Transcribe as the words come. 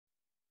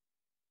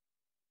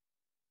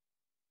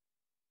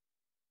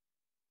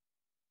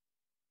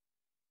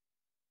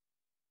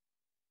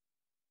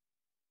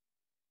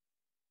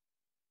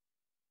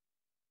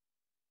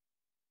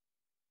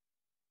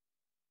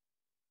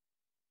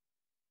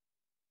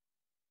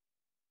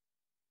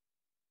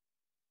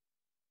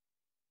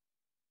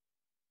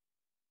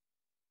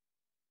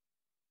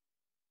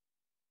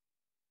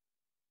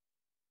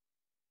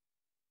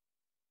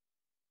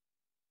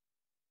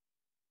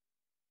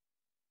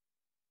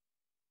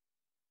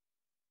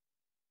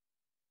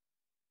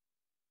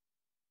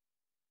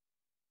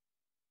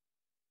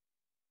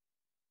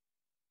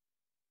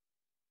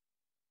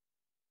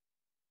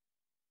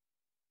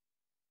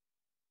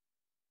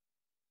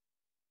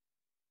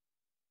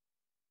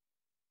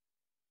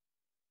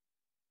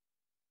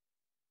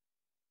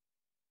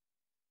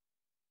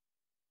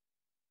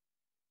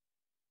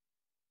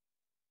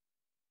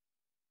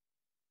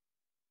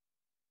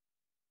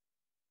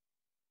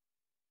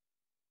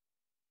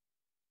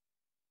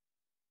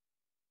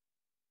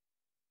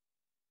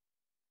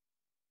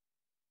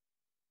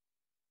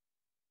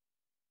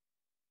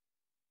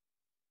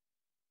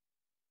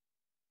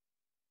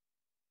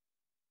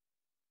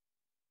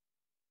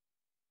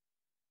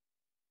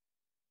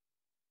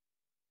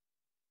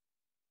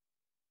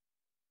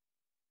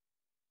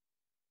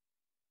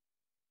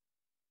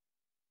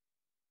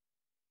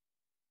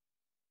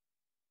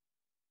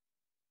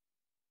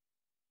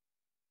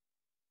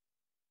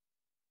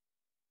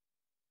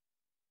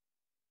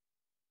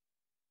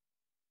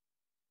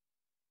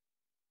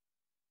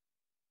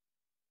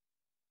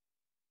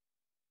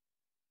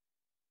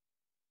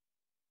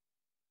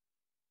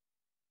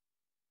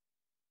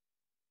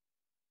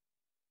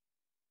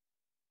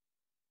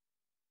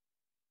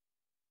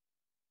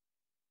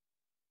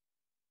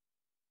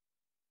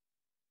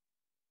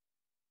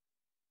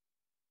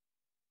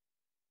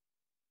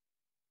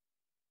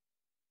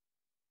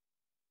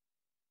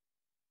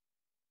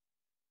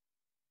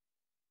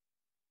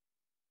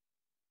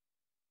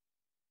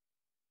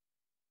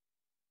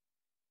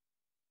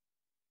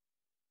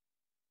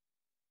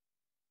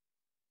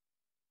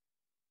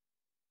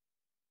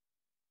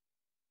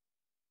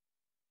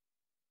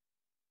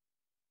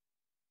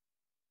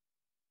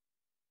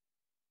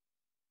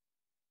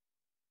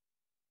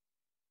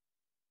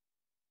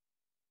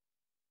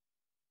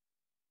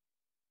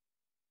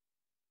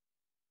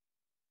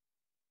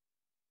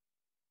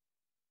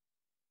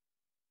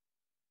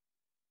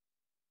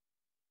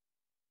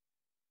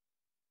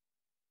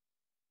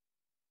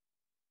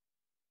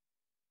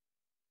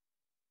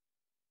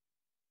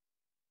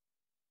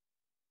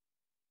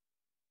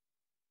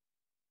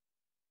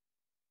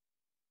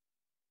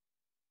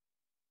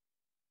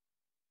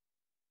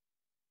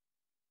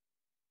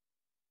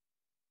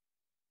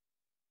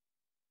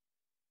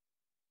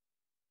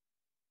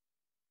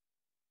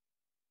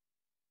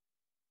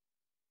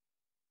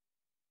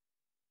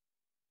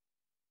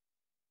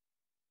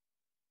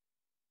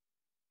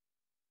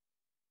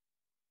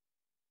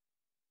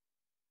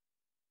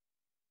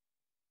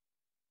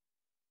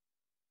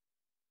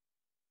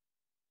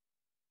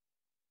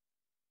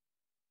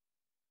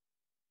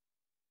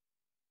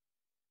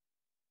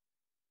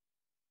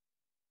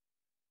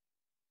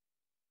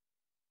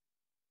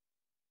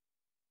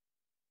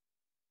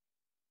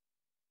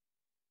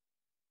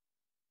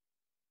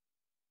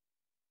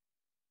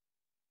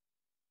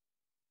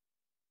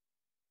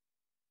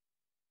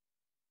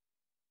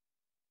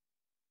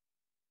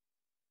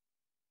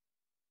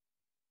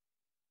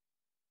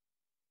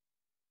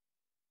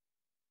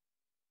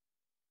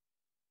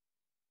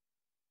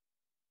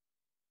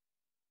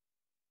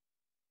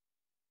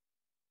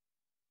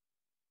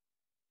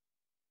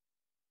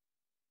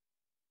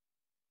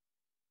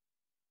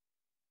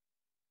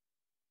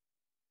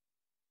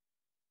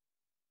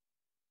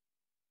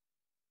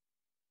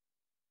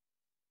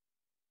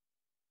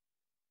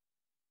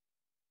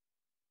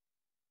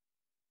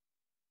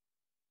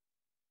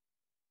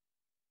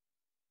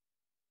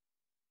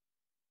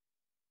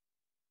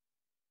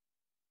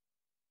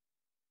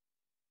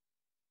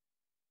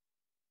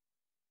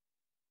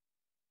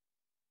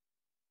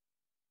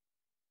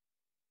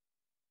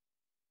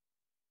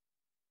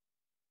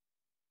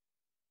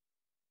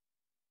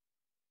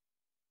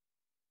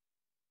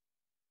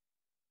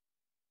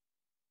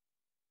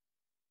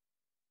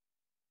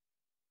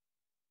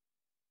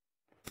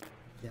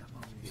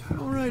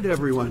All right,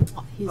 everyone.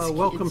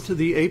 Welcome to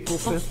the April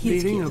 5th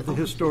meeting of the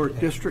Historic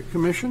District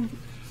Commission.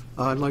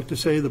 I'd like to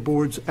say the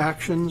board's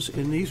actions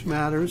in these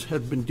matters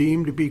have been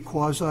deemed to be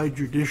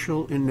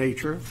quasi-judicial in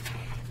nature.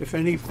 If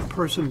any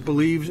person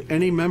believes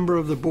any member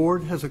of the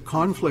board has a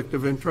conflict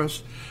of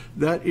interest,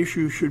 that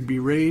issue should be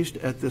raised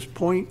at this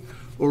point,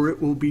 or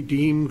it will be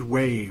deemed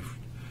waived.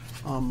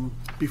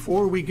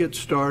 Before we get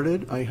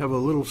started, I have a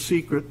little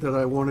secret that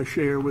I want to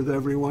share with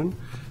everyone,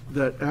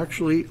 that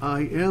actually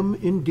I am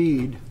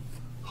indeed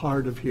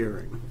hard of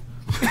hearing.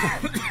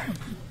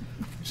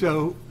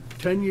 So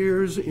 10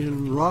 years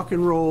in rock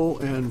and roll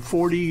and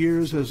 40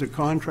 years as a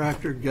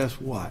contractor, guess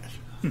what?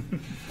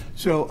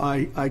 So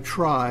I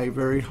try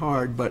very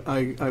hard, but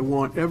I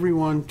want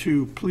everyone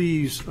to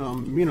please,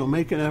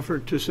 make an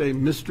effort to say,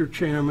 Mr.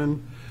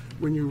 Chairman,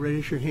 when you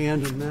raise your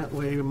hand, and that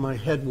way my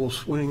head will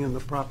swing in the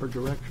proper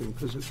direction,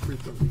 because it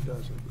frequently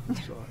doesn't. I'm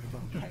sorry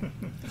about that.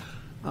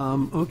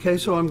 Okay,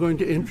 so I'm going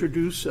to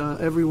introduce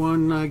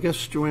everyone. I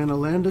guess Joanna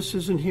Landis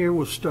isn't here.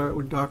 We'll start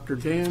with Dr.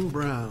 Dan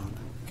Brown.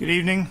 Good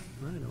evening.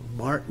 Right,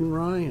 Martin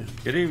Ryan.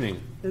 Good evening.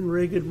 And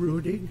Reagan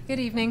Rudy. Good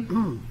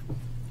evening.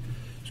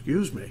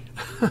 Excuse me.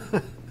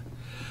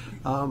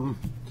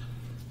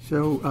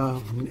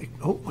 Nick,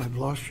 I've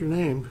lost your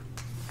name.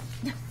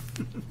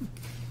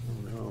 Oh,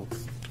 no.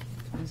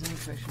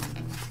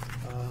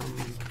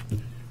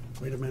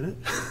 Wait a minute.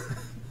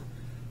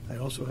 I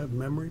also have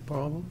memory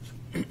problems.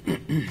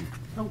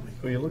 Help me.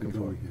 Who are you looking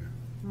for?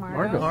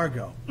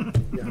 Margot.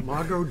 Yeah,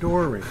 Margot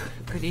Doring.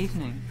 Good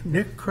evening.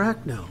 Nick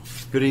Cracknell.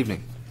 Good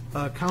evening.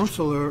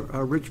 Counselor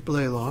Rich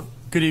Blaylock.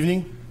 Good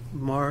evening.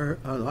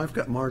 I've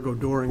got Margot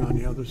Doring on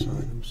the other side.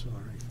 I'm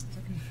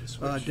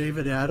sorry.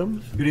 David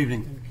Adams. Good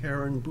evening. And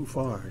Karen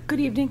Bouffard. Good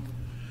evening.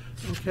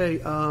 Okay,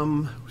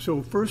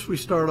 so first we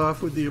start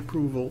off with the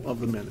approval of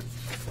the minutes.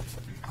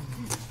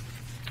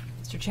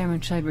 Mr.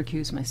 Chairman, should I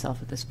recuse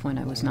myself at this point?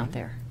 I was not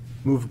there.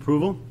 Move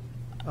approval?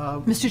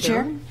 Mr.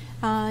 Chair?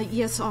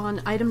 Yes,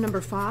 on item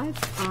number 5,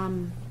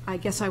 I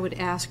guess I would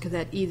ask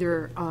that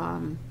either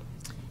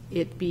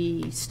it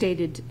be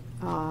stated,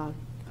 the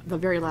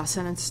very last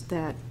sentence,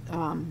 that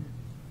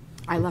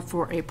I left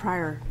for a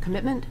prior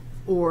commitment,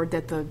 or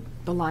that the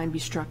line be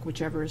struck,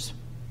 whichever is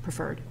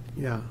preferred.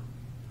 Yeah.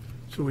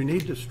 So we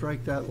need to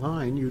strike that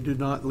line. You did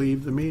not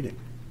leave the meeting.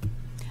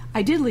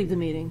 I did leave the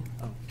meeting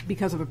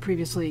because of a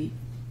previous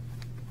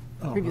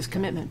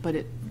commitment, but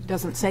it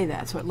doesn't say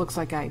that, so it looks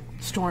like I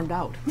stormed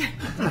out.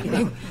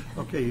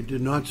 Okay, you did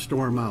not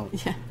storm out.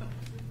 Yeah.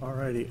 All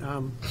righty.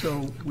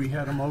 So we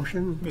had a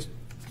motion.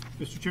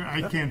 Mr. Chair,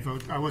 I can't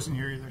vote. I wasn't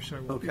here either, so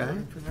I won't be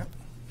voting for that.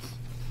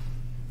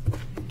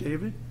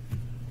 David?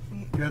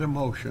 You had a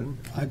motion.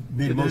 I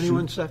made a motion. Did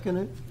anyone second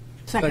it?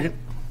 Second.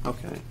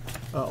 Okay.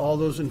 All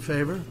those in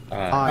favor?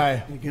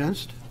 Aye.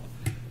 Against?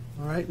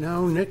 All right,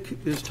 now, Nick,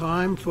 it's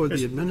time for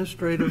the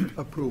administrative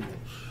approvals.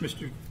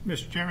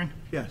 Mr. Chairman,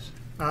 Yes.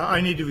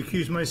 I need to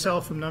recuse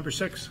myself from number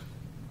 6.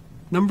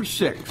 Number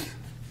 6.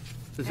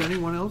 Does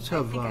anyone else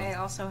have? I think I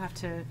also have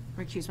to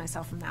recuse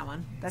myself from that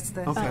one. That's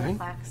the Okay.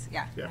 plaques.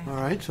 Yeah. All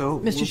right, so.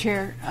 Mr.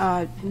 Chair,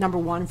 number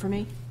 1 for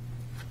me.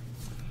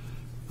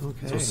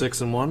 Okay. So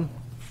 6 and 1?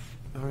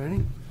 All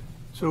righty.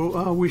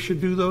 So we should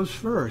do those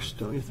first,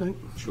 don't you think?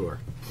 Sure.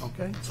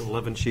 Okay. So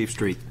 11 Chief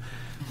Street.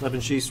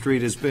 11 Chief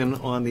Street has been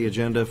on the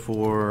agenda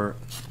for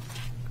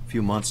a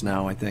few months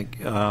now, I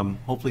think.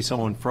 Hopefully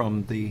someone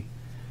from the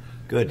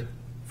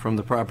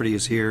property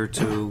is here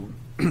to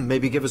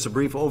maybe give us a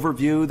brief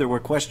overview. There were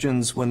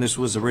questions when this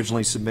was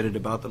originally submitted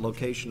about the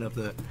location of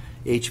the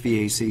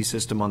HVAC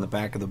system on the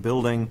back of the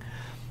building.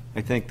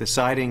 I think the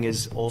siding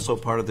is also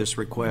part of this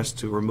request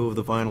to remove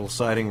the vinyl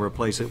siding,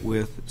 replace it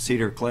with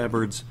cedar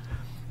clapboards.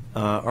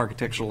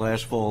 Architectural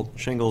asphalt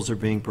shingles are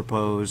being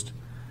proposed,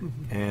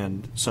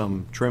 and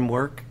some trim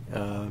work.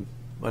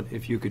 But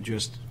if you could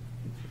just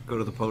go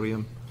to the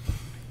podium.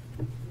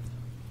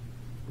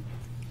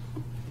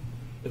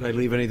 Did I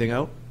leave anything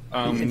out?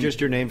 And just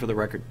your name for the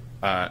record.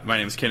 My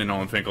name is Kenan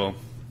Nolan Finkel.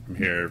 I'm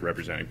here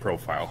representing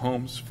Profile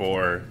Homes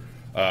for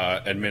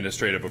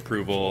administrative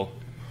approval,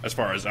 as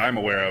far as I'm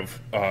aware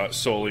of,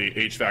 solely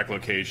HVAC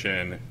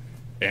location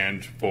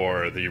and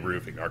for the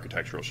roofing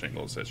architectural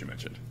shingles, as you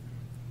mentioned.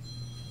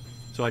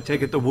 So I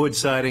take it the wood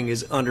siding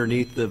is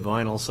underneath the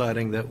vinyl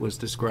siding that was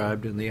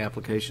described in the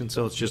application,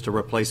 so it's just a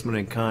replacement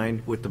in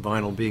kind with the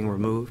vinyl being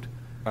removed?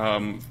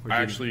 I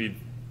actually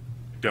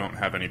don't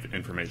have any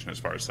information as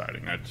far as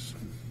siding. That's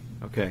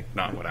Okay.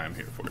 not what I'm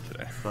here for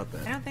today.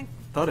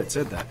 Thought it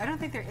said that. I don't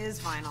think there is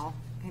vinyl.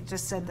 It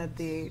just said that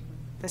the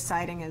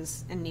siding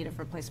is in need of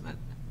replacement.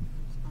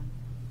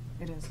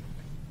 It is.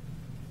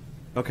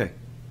 Okay.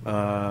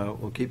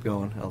 We'll keep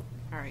going. All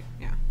right.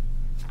 Yeah.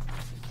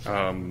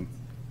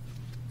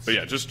 But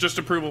yeah, just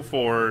approval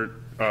for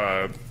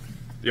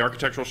the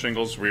architectural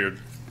shingles. We're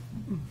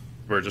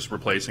just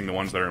replacing the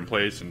ones that are in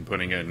place and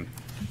putting in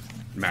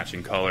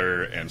matching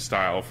color and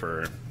style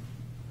for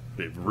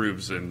the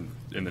roofs in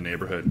the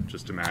neighborhood,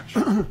 just to match.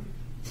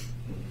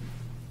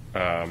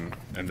 And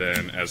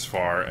then as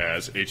far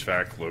as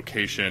HVAC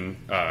location,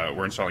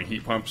 we're installing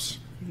heat pumps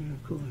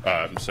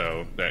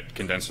So that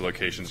condenser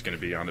location is going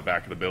to be on the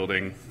back of the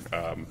building,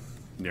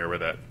 near where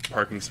that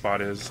parking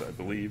spot is, I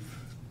believe.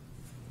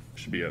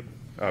 Should be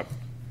up.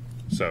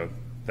 So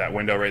that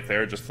window right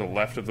there, just to the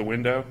left of the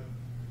window,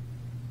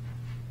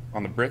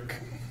 on the brick,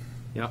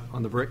 Yeah,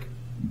 on the brick,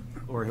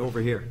 or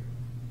over here.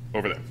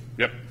 over there.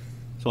 Yep.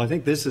 So I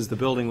think this is the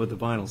building with the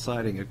vinyl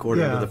siding,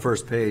 according to Yeah. the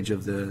first page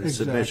of the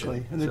submission.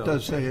 Exactly, and it So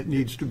does say it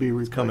needs to be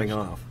replaced. coming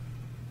off.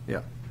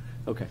 Yeah,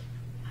 okay.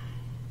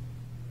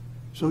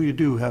 So you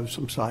do have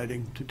some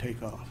siding to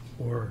take off.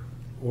 Or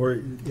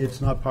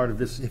it's not part of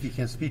this, if you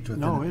can't speak to it.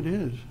 No, then it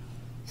is.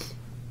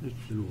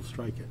 then we'll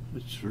strike it.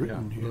 It's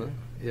written here.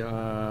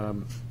 Yeah,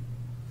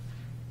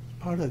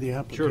 Part of the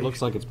application. sure, it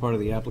looks like it's part of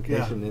the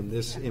application in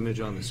this image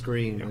on the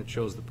screen that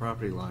shows the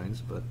property lines,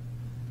 but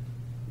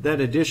that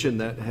addition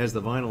that has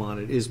the vinyl on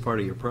it is part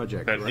of your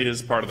project, That right?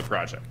 is part of the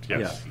project,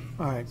 yes.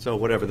 All right, So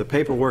whatever, the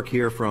paperwork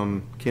here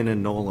from Kinnan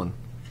Nolan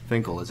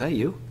Finkel, is that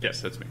you?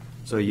 Yes, that's me.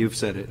 So you've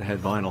said it had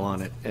vinyl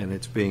on it and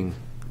it's being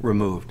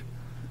removed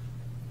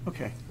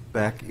okay.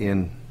 back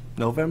in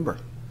November.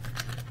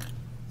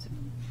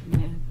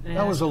 May I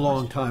That was ask a a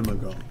long question? time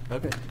ago.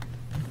 Okay.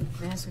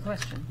 May I ask a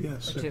question?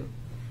 Yes. Or two?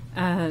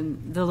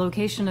 The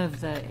location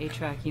of the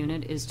HVAC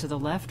unit is to the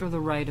left or the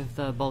right of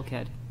the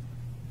bulkhead?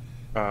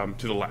 To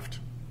the left.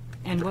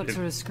 And what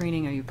sort of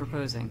screening are you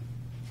proposing?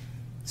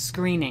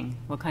 Screening,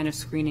 what kind of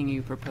screening are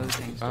you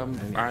proposing?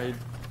 I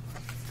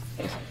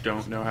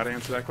don't know how to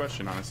answer that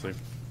question, honestly.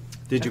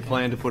 Did you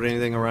plan to put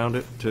anything around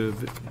it to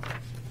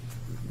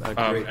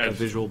create a as-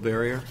 visual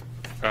barrier?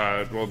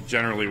 Well,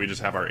 generally, we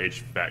just have our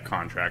HVAC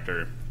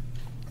contractor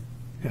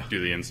Yeah.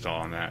 do the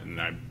install on that, and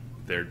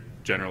they're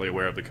generally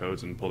aware of the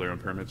codes and pull their own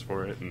permits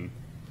for it. And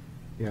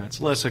Yeah, it's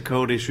less a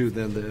code issue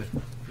than the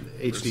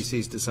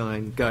HDC's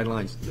design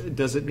guidelines.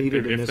 Does it need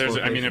it in if this there's,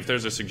 location? I mean, if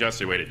there's a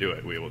suggested way to do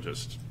it, we will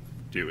just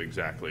do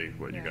exactly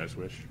what you Yeah. guys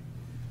wish.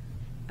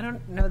 I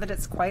don't know that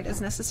it's quite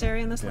as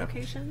necessary in this Yeah.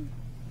 location.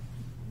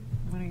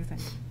 What do you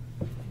think?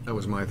 That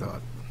was my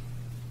thought.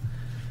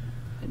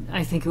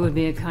 I think it would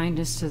be a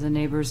kindness to the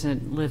neighbors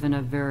that live in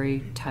a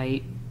very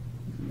tight,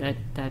 that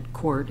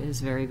court is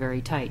very,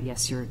 very tight.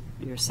 Yes, you're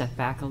set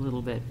back a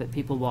little bit, but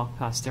people walk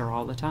past there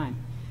all the time.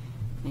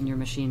 And your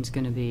machine's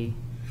going to be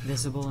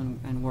visible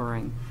and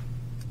whirring,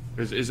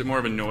 Is it more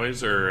of a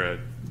noise or a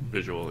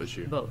visual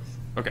issue? both.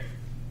 Okay.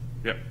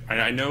 Yep.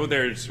 I know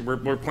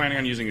we're planning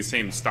on using the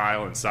same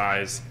style and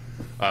size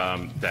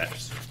that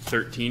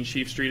 13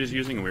 Sheep Street is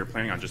using, and we were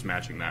planning on just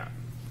matching that.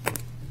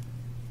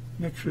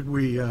 Nick, should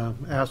we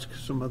ask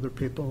some other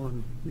people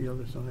on the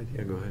other side Yeah,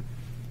 here? go ahead.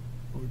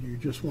 Or do you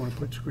just want to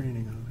put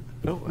screening on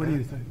it? No, What do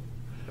you think?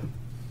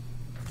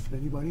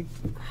 Anybody?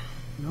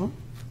 No?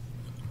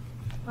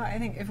 Well, I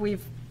think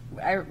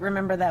I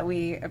remember that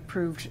we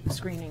approved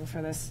screening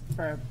for this,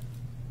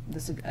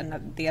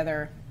 the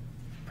other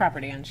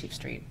property on Sheep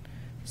Street.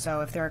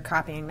 So if they're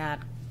copying that,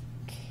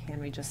 can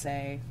we just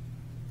say,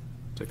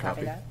 To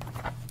copy copy. that?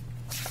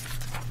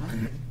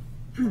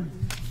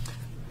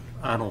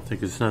 I don't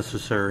think it's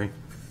necessary.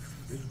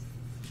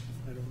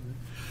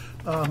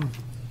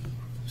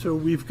 So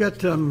we've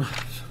got some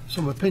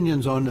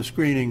opinions on the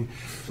screening.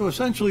 So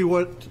essentially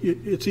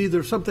it's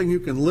either something you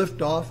can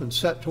lift off and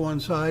set to one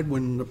side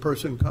when the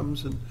person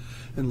comes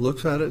and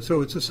looks at it.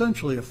 So it's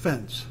essentially a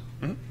fence,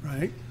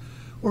 right?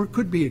 Or it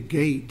could be a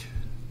gate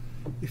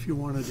if you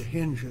wanted to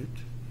hinge it.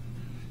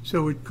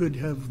 So it could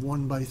have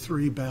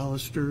 1x3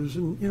 balusters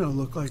and,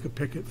 look like a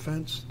picket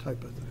fence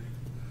type of thing.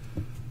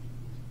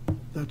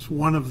 That's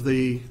one of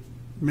the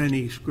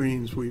many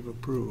screens we've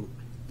approved.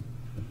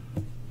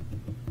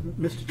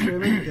 Mr.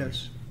 Chairman?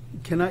 Yes.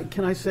 Can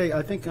I say,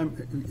 I think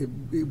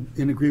I'm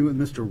in agreement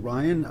with Mr.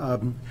 Ryan.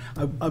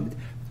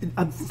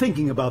 I'm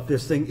thinking about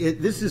this thing.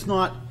 This is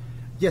not,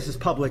 yes, it's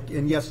public,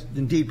 and yes,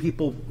 indeed,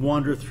 people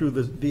wander through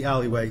the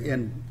alleyway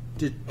and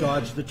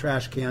dodge the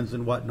trash cans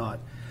and whatnot.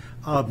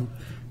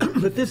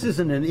 But this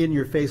isn't an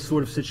in-your-face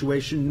sort of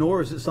situation,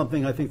 nor is it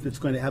something I think that's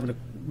going to have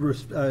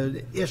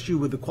an issue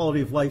with the quality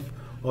of life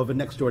of a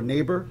next-door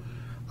neighbor.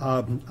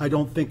 I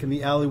don't think in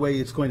the alleyway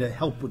it's going to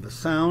help with the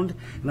sound,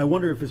 and I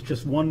wonder if it's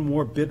just one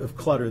more bit of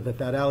clutter that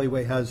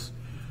alleyway has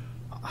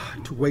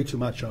way too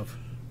much of.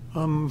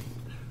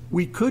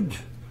 We could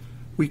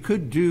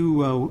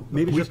do.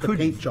 Maybe we just a could-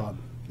 paint job.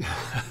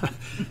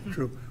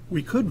 True.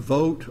 We could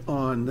vote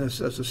on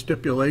this as a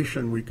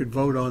stipulation. We could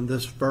vote on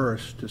this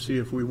first to see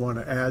if we want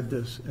to add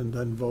this and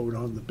then vote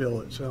on the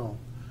bill itself.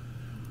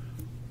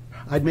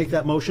 I'd make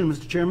that motion,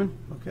 Mr. Chairman.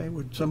 Okay,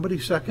 would somebody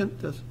second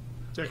this?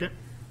 Second?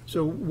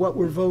 So what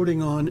we're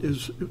voting on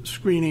is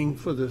screening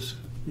for this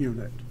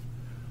unit.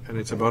 And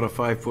it's about a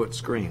 5-foot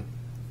screen.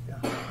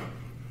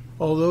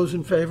 All those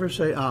in favor,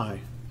 say aye.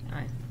 All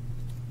right.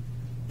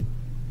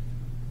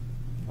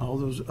 All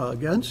those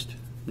against?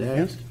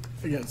 Against?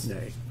 Against,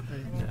 nay.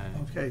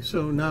 Okay,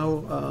 so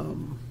now,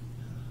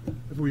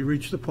 have we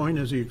reached the point,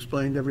 has he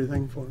explained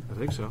everything for? I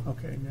think so.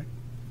 Okay, Nick.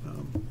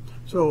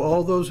 So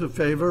all those in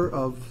favor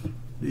of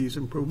these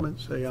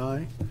improvements, say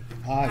aye.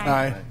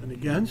 Aye. And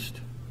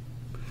against?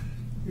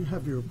 You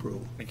have your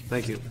approval.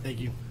 Thank you. Thank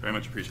you. Very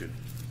much appreciated.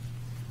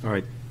 All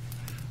right.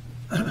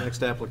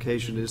 Next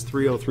application is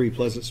 303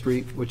 Pleasant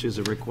Street, which is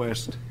a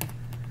request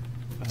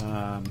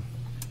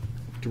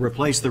to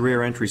replace the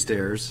rear entry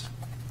stairs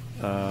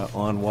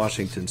on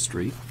Washington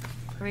Street.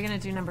 Are we going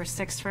to do number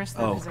 6 first?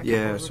 then? Oh, Is there a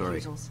yeah, couple of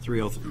sorry. recusals?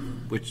 303,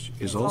 which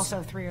is also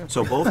also. 303.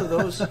 So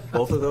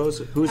both of those,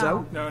 who's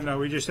out? No,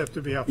 we just have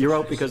to be out. You're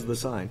out because of the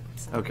sign?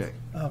 Okay.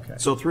 Okay.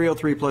 So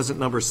 303 Pleasant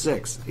number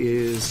 6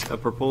 is a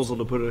proposal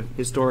to put a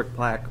historic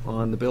plaque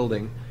on the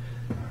building.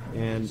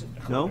 And,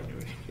 no?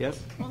 Yes?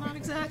 Well, not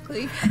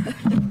exactly.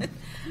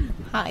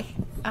 Hi,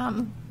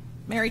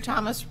 Mary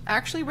Thomas,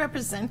 actually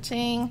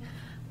representing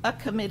a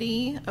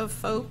committee of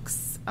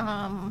folks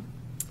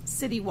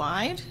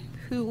citywide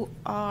who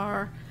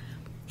are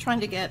trying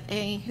to get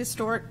a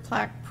historic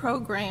plaque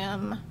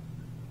program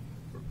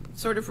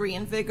sort of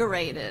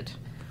reinvigorated.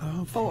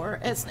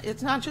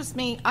 It's not just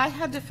me. I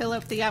had to fill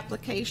out the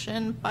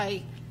application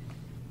by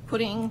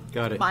putting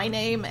Got it. my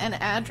name and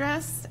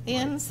address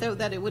in so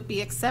that it would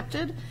be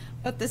accepted.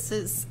 But this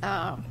is,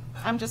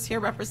 I'm just here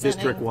representing.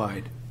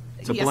 District-wide.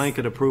 It's a Yes.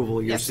 blanket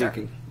approval you're Yes, sir.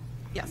 seeking.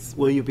 Yes.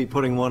 Will you be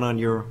putting one on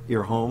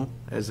your home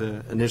as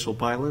an initial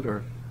pilot,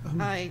 or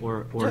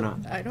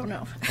not? I don't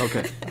know.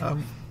 Okay. Are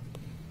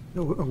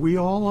we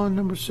all on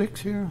number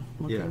 6 here?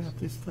 Looking Yes. at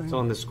this thing? It's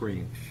on the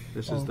screen.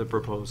 This is the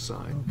proposed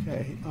sign.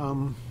 Okay.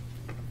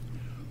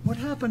 What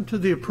happened to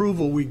the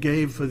approval we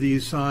gave for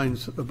these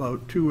signs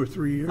about 2 or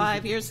 3 years?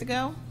 5 years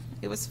ago?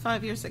 It was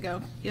 5 years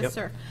ago. Yep. Yes,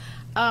 sir.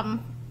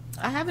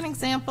 I have an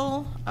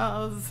example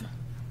of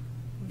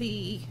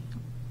the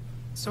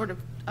sort of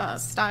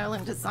style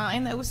and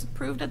design that was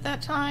approved at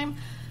that time.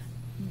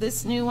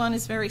 This new one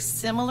is very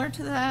similar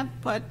to that,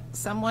 but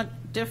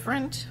somewhat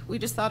different. We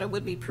just thought it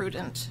would be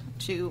prudent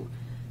to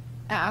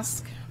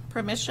ask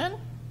permission,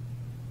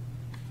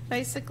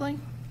 basically.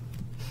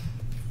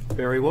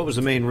 Barry, what was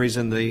the main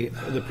reason the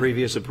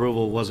previous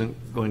approval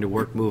wasn't going to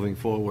work moving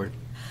forward?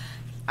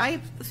 I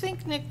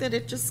think, Nick, that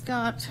it just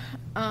got,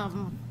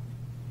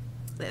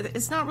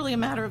 it's not really a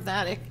matter of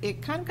that.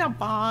 It kind of got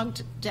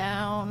bogged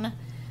down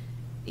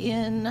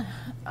in,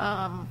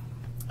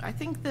 I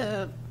think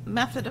the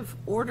method of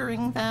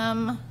ordering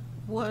them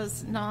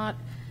was not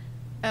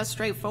as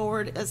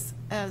straightforward as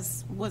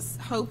was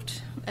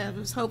hoped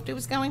it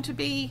was going to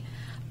be.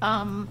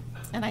 And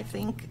I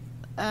think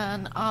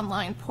an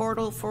online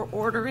portal for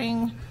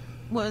ordering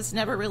was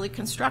never really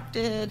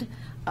constructed,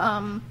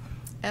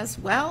 as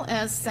well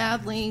as,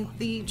 sadly,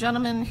 the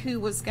gentleman who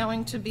was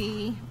going to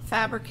be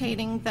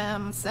fabricating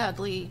them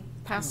sadly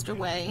passed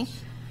away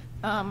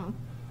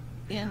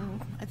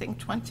in, I think,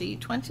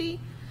 2020.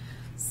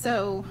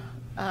 So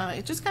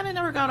it just kind of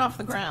never got off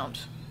the ground.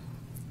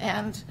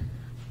 And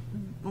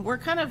we're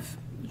kind of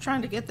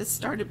trying to get this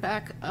started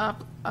back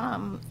up,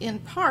 in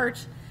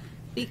part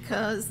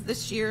because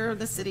this year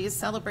the city is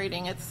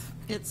celebrating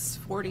its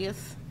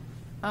 40th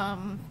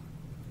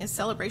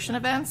celebration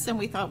events, and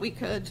we thought we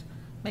could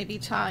maybe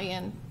tie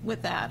in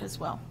with that as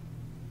well.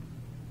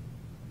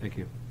 Thank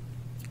you.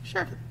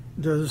 Sure.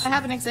 Does, I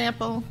have an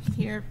example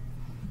here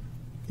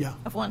yeah,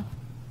 of one.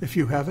 if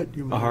you have it,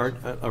 you may.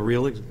 A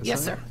real?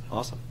 Yes, sign? sir.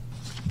 Awesome.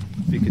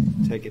 If you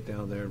could take it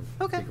down there,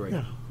 that'd Okay. be great.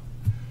 Yeah.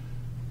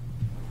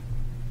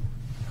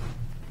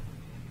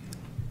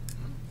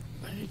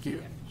 Thank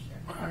you.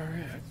 All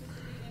right.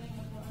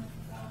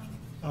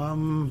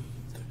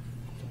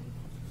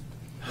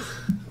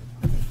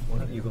 Why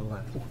don't you go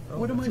last?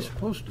 What am I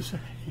supposed to say?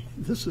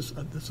 This is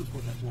what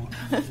I want.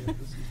 This is fine.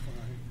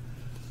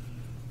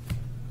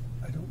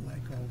 I don't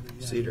like all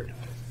the. Cedar.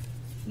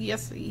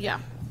 Yes, yeah.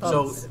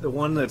 So the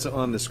one that's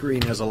on the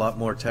screen has a lot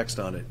more text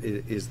on it.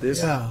 Is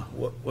this? Yeah.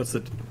 What's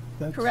the?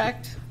 That's-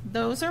 Correct.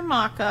 Those are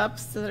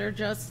mock-ups that are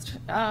just,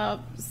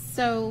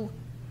 so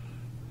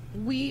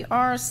we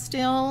are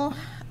still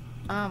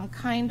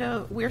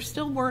we're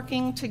still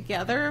working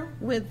together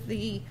with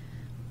the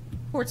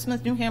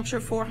Portsmouth, New Hampshire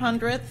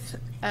 400th,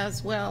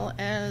 as well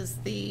as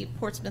the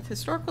Portsmouth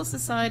Historical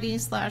Society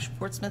 /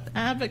 Portsmouth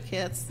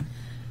Advocates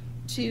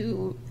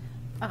to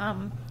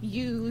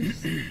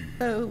use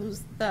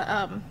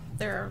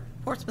their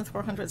Portsmouth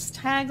 400's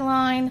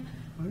tagline,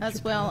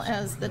 as well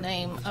as the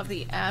name of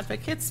the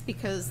advocates,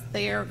 because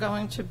they are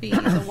going to be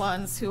the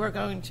ones who are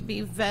going to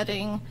be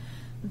vetting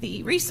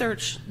the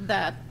research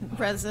that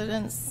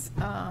residents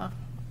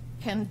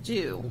can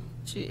do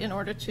in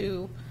order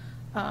to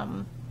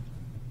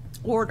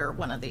order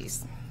one of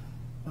these.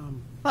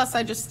 Plus,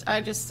 I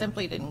just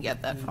simply didn't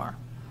get that far.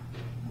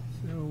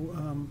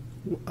 So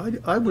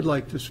I would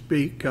like to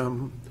speak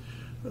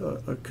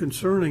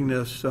concerning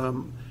this.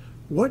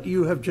 What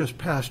you have just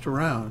passed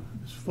around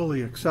is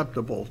fully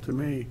acceptable to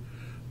me,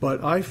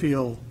 but I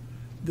feel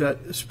that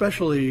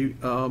especially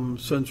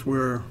since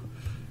we're,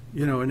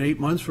 in 8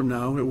 months from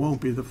now, it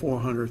won't be the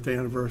 400th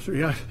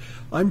anniversary.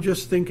 I'm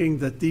just thinking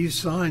that these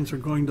signs are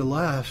going to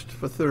last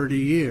for 30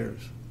 years.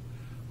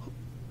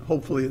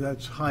 Hopefully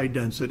that's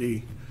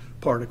high-density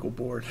particle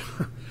board.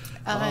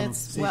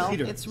 It's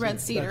red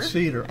cedar. That's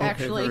cedar, okay,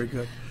 actually. very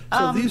good.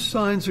 So these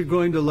signs are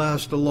going to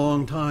last a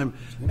long time,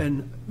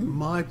 and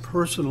my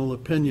personal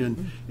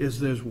opinion is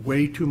there's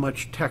way too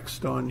much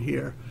text on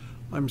here.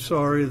 I'm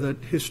sorry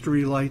that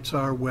history lights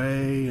our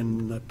way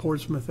and the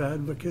Portsmouth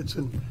advocates,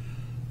 and,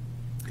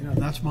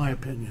 that's my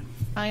opinion.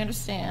 I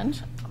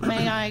understand.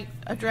 May I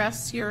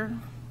address your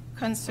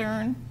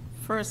concern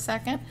for a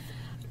second?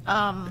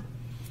 A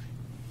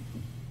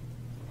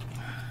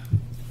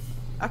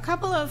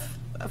couple of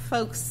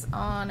folks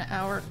on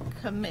our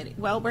committee,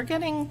 well, we're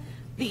getting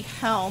the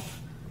help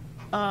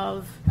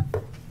of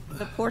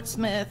the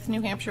Portsmouth,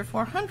 New Hampshire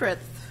 400th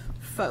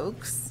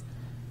folks,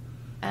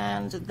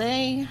 and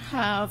they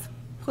have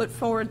put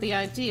forward the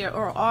idea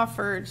or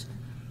offered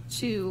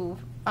to,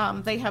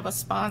 they have a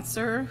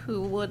sponsor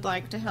who would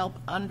like to help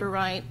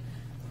underwrite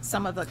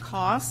some of the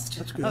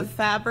cost of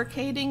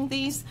fabricating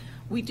these.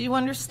 We do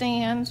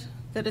understand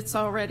that it's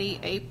already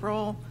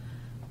April.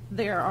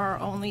 There are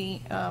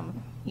only,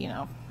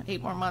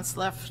 8 more months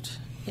left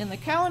in the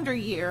calendar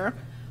year,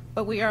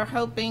 but we are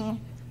hoping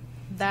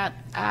that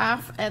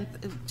and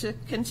to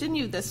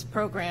continue this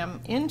program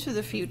into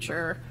the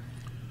future,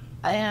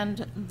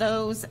 and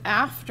those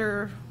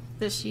after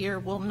this year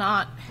will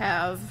not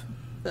have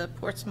the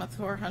Portsmouth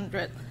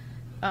 400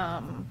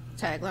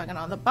 tagline. And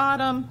on the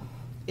bottom,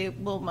 it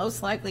will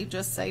most likely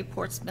just say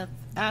Portsmouth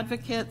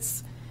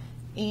Advocates.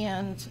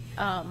 And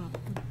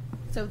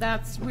so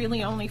that's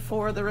really only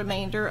for the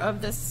remainder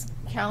of this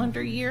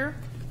calendar year.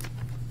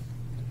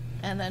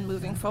 And then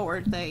moving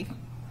forward, they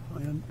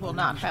will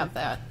not have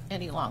that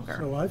any longer.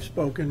 So I've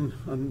spoken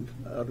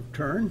out of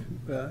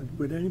turn.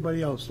 Would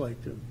anybody else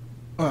like to?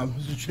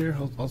 Mr. Chair,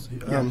 I'll see.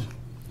 Yes.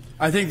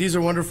 I think these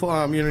are wonderful.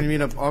 You know what I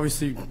mean?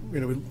 Obviously,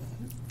 we're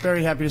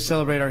very happy to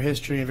celebrate our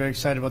history and very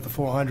excited about the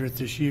 400th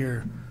this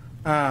year.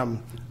 I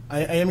am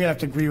going to have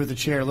to agree with the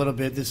chair a little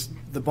bit.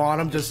 The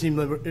bottom does seem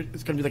like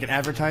it's going to be like an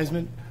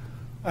advertisement.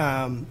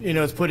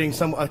 It's putting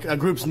a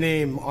group's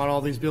name on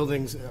all these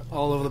buildings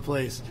all over the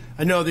place.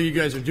 I know that you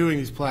guys are doing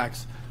these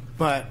plaques,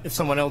 but if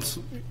someone else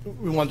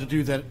we want to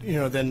do that,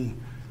 then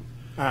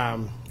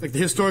like the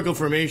historical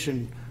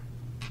information,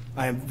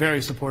 I am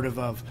very supportive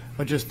of,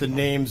 but just the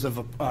names of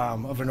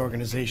an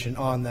organization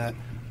on that,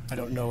 I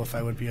don't know if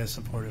I would be as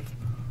supportive.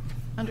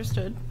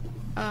 Understood.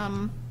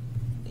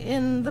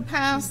 In the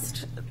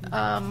past,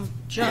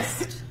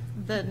 just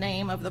the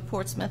name of the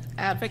Portsmouth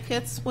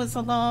Advocates was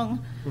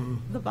along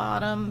the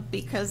bottom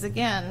because,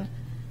 again,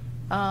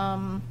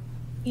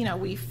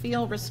 we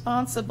feel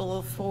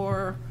responsible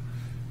for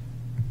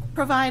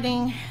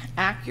providing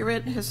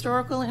accurate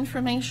historical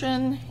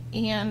information,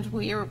 and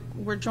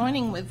we're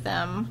joining with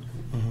them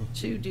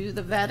to do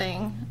the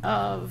vetting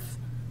of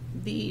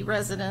the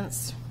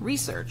residents'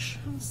 research.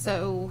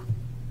 So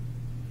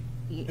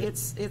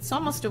it's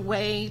almost a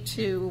way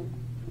to.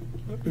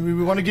 We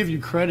want to give you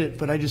credit,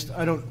 but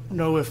I don't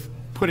know if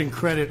putting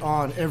credit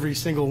on every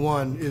single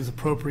one is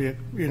appropriate,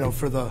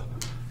 for the,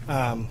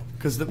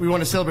 because we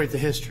want to celebrate the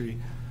history.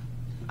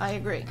 I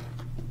agree.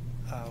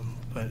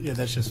 But yeah,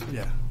 that's just,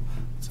 yeah.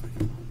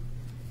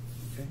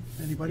 Okay.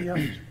 Anybody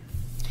else?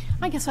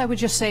 I guess I would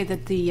just say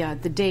that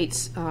the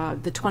dates,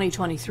 the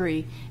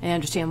 2023, and I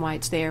understand why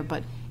it's there,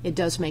 but it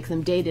does make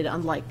them dated,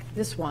 unlike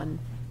this one,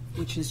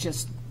 which is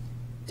just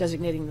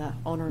designating the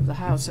owner of the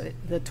house.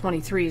 The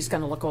 23 is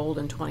going to look old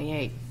in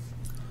 28.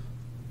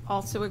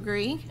 Also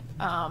agree.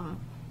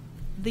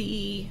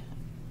 The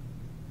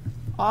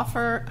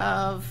offer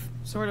of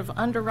sort of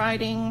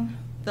underwriting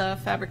the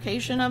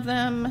fabrication of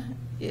them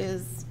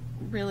is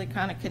really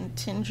kind of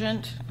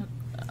contingent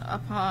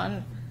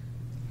upon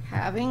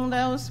having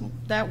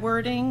that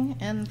wording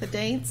and the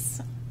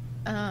dates.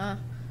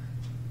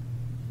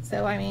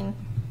 So, I mean,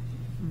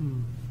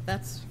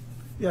 that's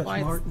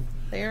why it's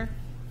there.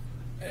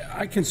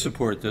 I can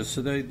support this.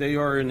 So they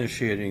are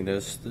initiating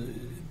this.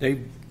 They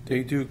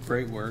do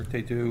great work.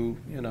 They do,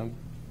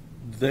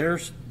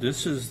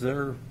 this is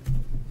their,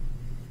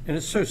 and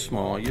it's so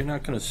small, you're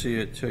not going to see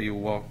it till you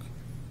walk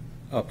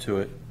up to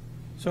it.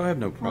 So I have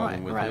no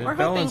problem with it. We're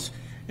hoping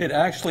it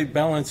actually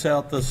balances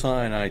out the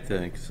sign, I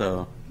think,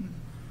 so.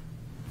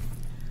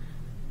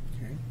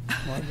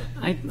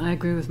 I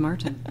agree with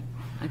Martin.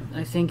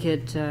 I think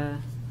that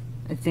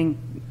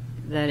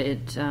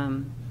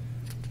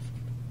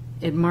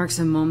it marks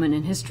a moment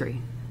in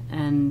history,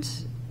 and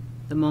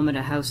the moment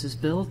a house is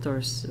built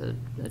or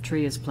a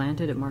tree is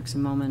planted, it marks a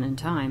moment in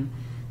time,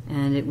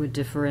 and it would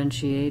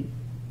differentiate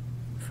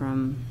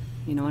from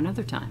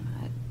another time.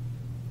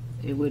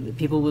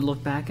 People would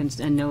look back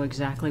and know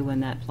exactly when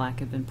that plaque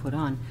had been put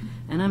on,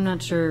 and I'm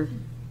not sure.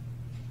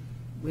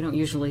 We don't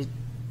usually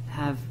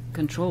have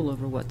control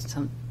over what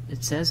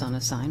it says on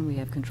a sign. We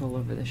have control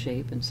over the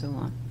shape and so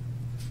on.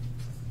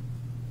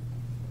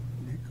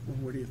 Nick,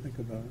 what do you think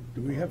about it?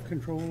 Do we have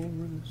control over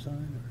the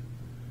sign?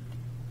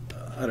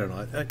 I don't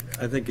know.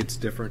 I think it's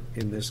different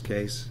in this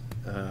case.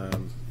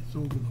 It's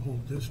over the whole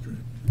district.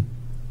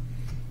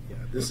 Yeah,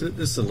 this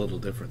is a little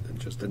different than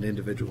just an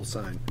individual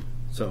sign.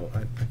 So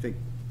I think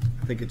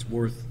it's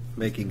worth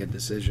making a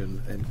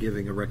decision and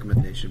giving a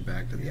recommendation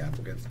back to the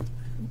applicant.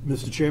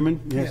 Mr.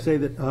 Chairman, may I say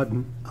that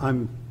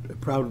I'm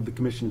proud of the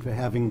commission for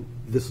having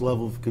this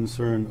level of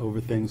concern over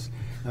things.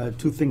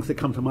 Two things that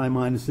come to my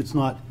mind is it's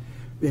not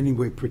any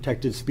way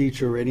protected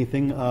speech or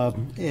anything,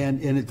 and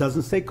it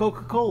doesn't say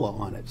Coca-Cola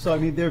on it. So I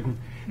mean,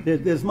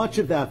 there's much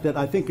of that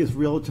I think is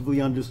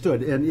relatively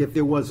understood. And if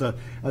there was a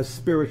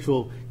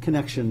spiritual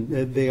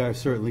connection, they are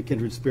certainly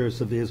kindred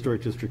spirits of the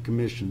Historic District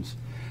Commissions.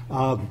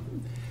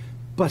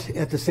 But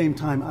at the same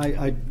time,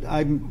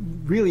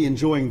 I'm really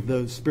enjoying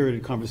the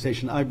spirited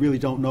conversation. I really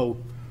don't know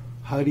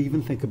how to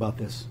even think about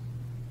this.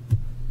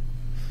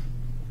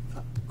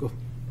 Go.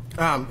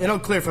 And I'll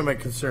clarify my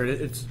concern.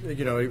 It's,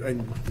 you know,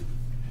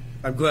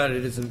 I'm glad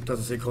it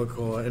doesn't say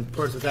Coca-Cola, and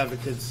Portsmouth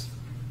Advocates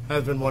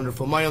have been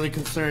wonderful. My only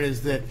concern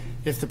is that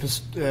if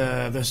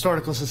the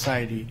Historical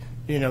Society,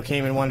 you know,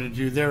 came and wanted to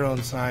do their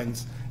own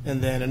signs,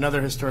 and then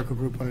another historical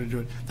group wanted to do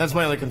it, that's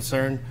my only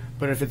concern.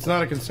 But if it's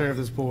not a concern of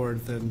this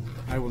board, then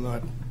I will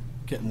not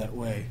get in that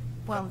way.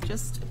 Well,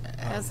 just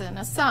as an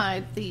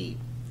aside, the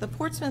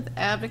Portsmouth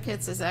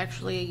Advocates is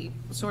actually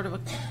sort of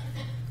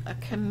a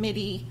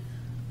committee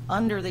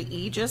under the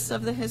aegis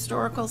of the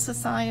Historical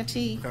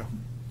Society. Okay.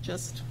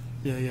 Just,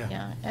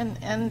 Yeah.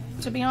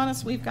 And to be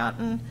honest, we've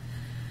gotten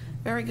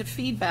very good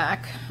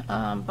feedback,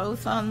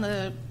 both on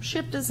the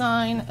ship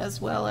design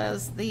as well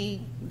as the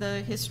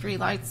History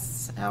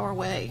Lights Our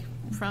Way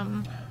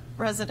from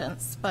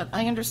residents. But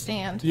I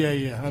understand. Yeah.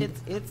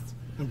 It's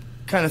I'm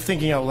kind of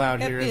thinking out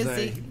loud here.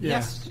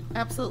 yes,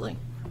 absolutely.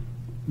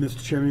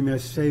 Mr. Chairman, may I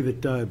say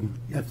that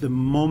at the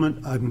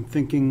moment, I'm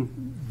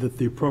thinking that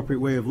the appropriate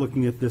way of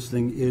looking at this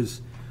thing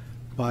is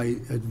by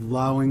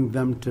allowing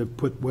them to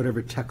put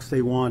whatever text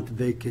they want,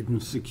 they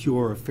can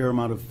secure a fair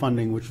amount of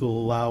funding, which will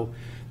allow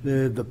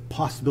the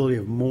possibility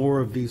of more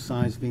of these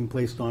signs being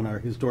placed on our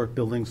historic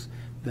buildings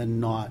than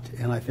not.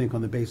 And I think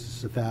on the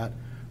basis of that,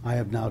 I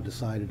have now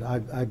decided,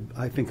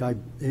 I think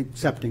I'm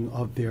accepting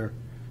of their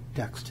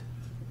text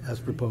as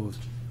proposed.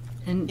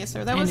 And, Yes, sir.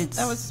 and That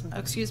it's- was,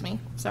 excuse me,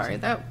 sorry,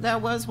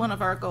 that was one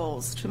of our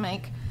goals, to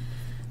make,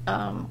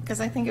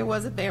 because I think it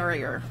was a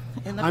barrier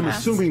in the past. I'm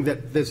assuming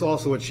that there's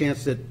also a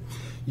chance that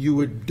you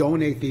would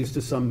donate these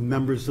to some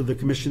members of the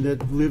commission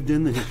that lived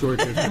in the historic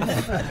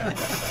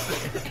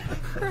district.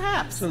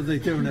 Perhaps. So they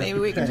don't have Maybe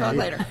to we can talk pay.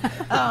 later.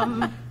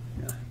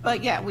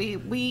 But yeah,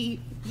 we,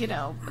 you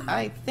know,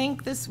 I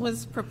think this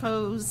was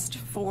proposed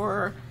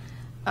for,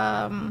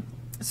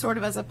 sort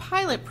of as a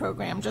pilot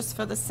program, just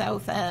for the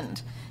South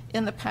End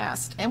in the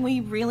past. And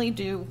we really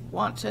do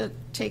want to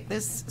take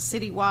this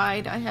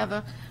citywide. I have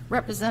a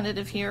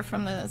representative here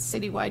from the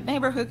Citywide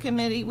Neighborhood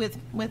Committee with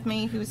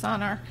me, who's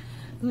on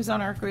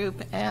our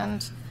group,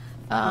 and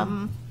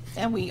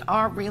we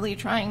are really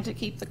trying to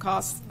keep the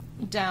costs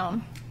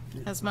down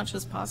as much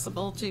as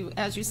possible to,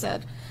 as you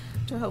said,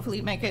 to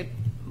hopefully make it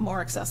more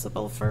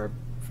accessible for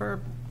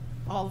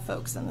all the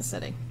folks in the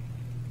city.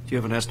 Do you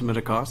have an estimate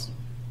of cost?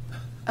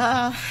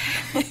 I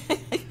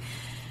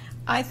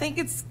think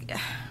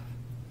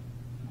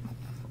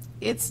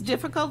it's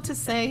difficult to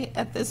say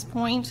at this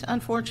point,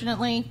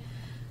 unfortunately,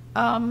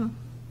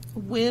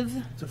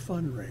 with It's a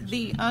fundraiser.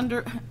 the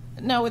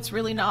no, it's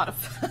really not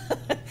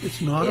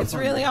It's not a it's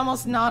really fundraiser.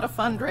 almost not a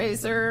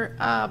fundraiser.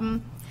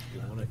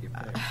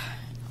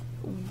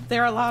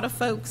 There are a lot of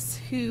folks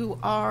who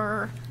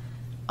are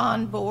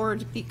on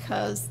board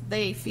because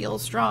they feel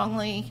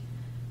strongly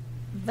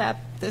that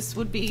this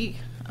would be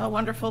a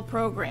wonderful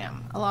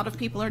program. A lot of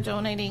people are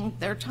donating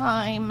their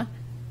time,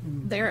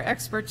 their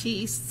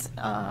expertise,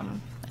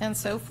 and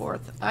so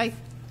forth.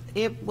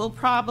 It will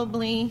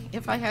probably,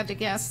 if I had to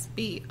guess,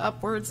 be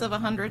upwards of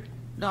 $100.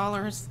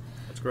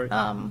 That's great.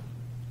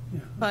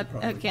 But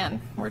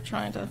again, we're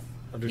trying to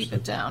keep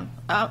it down.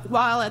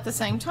 While at the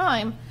same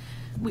time,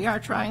 we are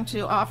trying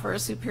to offer a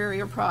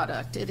superior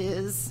product. It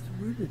is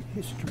Where did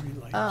history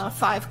like?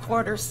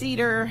 5-quarter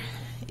cedar.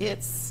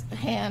 It's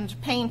hand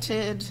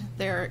painted.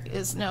 There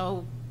is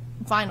no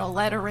vinyl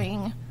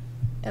lettering,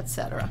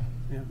 etc.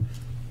 Yeah.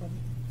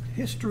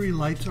 History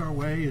Lights Our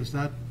Way, is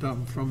that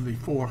from the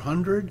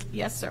 400?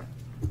 Yes, sir.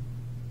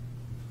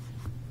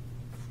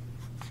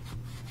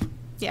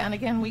 Yeah, and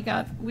again, we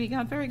got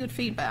very good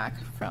feedback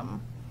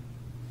from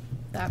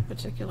that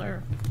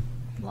particular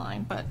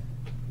line, but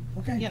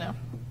Okay. you know,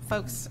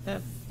 folks,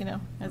 you know,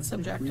 it's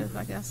subjective,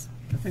 I guess.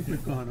 I think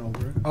we've gone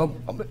over it. I'll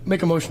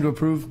make a motion to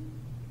approve.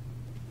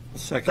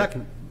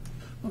 Second.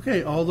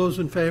 Okay, all those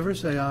in favor,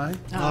 say aye.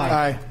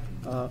 Aye.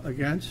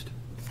 Against?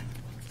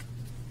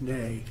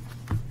 Nay.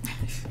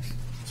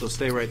 So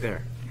stay right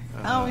there.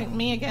 Oh,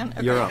 me again?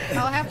 Okay. You're up.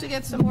 I'll have to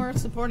get some more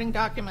supporting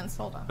documents,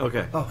 hold on.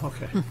 Okay. Oh,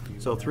 okay.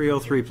 So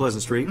 303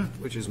 Pleasant Street,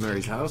 which is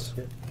Mary's house,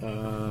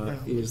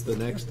 is the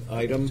next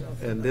item.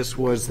 And this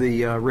was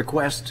the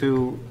request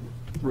to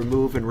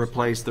remove and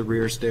replace the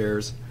rear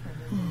stairs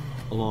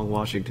along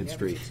Washington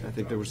Street. I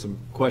think there were some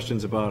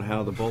questions about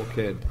how the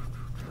bulkhead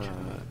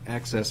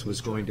access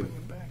was going to.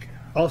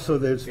 Also,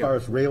 as far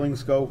as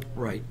railings go,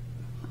 Right.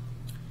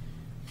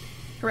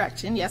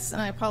 Correct, and yes,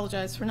 and I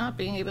apologize for not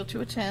being able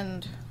to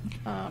attend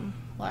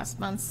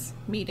last month's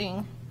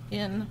meeting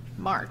in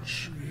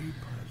March.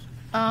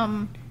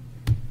 And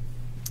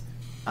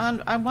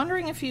I'm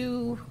wondering if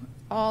you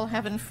all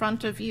have in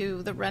front of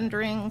you the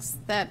renderings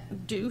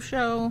that do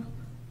show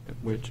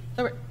Which,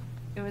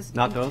 It was.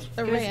 Not those?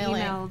 The It was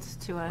railing.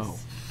 emailed to us. Oh,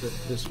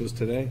 this was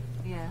today?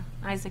 Yeah,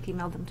 Isaac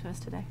emailed them to us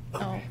today.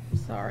 Oh,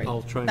 sorry.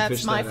 I'll try and That's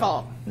fish my that out.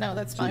 fault. No,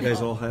 that's So my you guys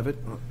fault. all have it?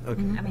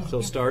 Okay,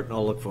 so start and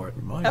I'll look for it.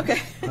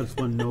 Okay. I just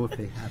want to know if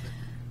they have it.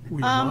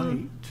 We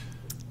might.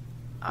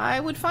 I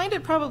would find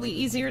it probably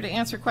easier to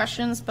answer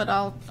questions, but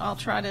I'll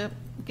try to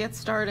get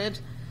started.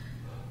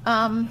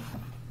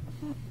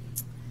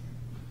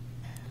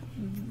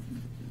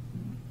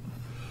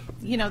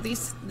 You know,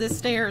 the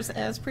stairs,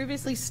 as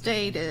previously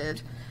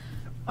stated,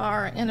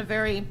 are in a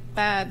very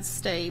bad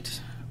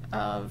state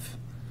of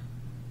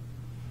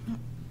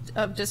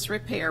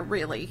disrepair,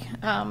 really.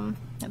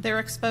 They're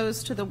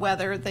exposed to the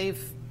weather.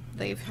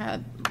 They've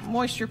had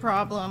moisture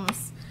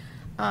problems.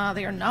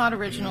 They are not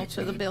original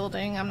to the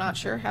building. I'm not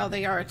sure how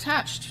they are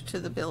attached to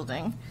the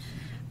building.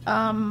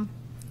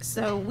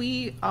 So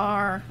we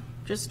are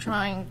just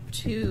trying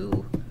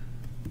to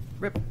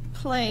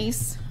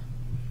replace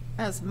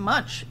as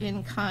much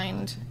in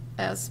kind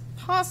as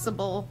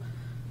possible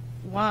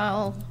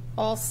while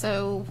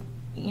also,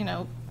 you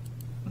know,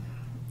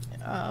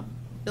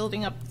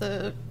 building up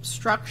the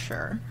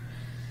structure.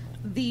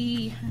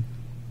 The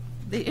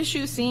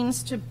issue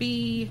seems to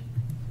be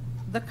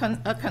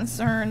a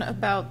concern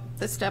about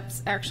the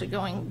steps actually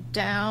going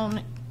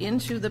down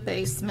into the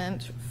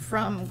basement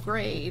from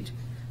grade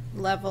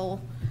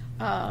level.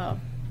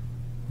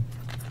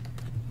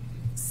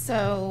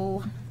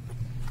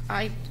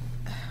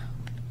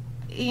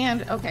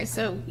 Okay,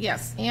 so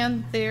yes,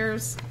 and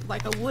there's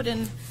like a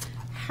wooden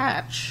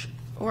hatch,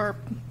 or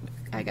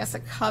I guess a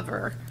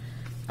cover,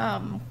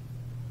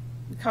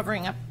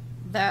 covering up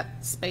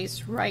that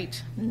space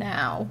right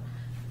now.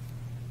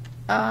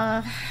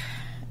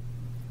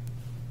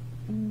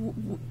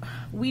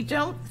 We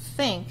don't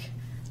think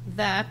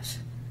that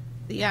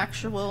the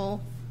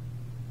actual,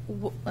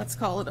 let's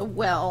call it a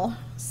well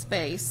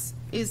space,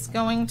 is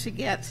going to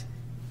get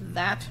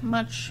that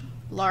much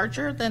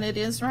larger than it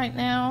is right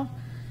now.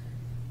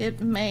 It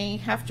may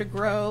have to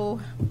grow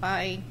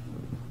by,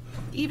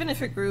 even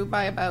if it grew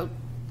by about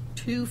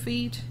 2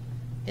 feet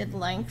in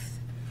length,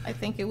 I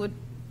think it would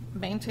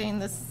maintain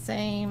the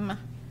same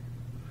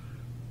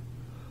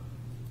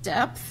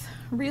depth,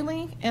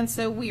 really. And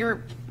so we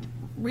are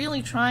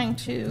really trying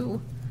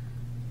to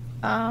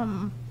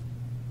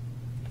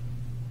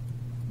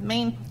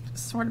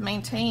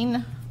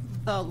maintain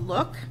the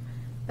look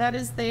that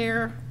is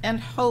there and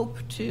hope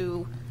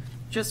to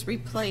just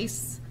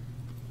replace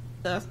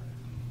the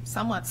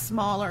somewhat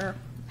smaller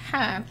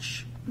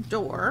hatch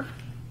door.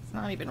 It's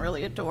not even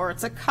really a door,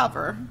 it's a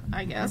cover,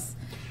 I guess,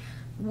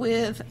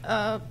 with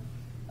a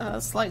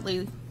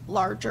slightly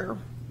larger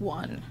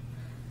one.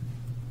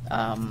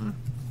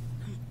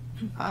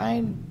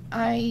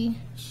 I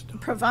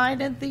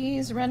provided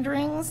these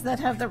renderings that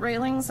have the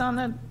railings on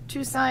the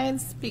 2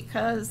 sides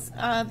because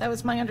that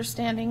was my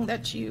understanding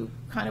that you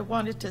kind of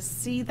wanted to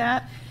see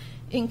that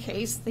in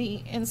case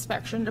the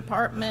inspection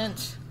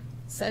department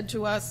said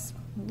to us,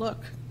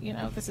 look, you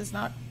know, this is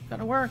not going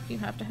to work, you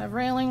have to have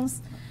railings.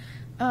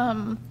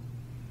 I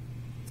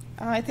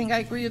think I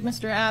agree with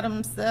Mr.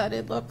 Adams that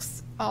it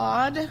looks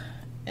odd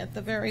at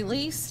the very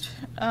least.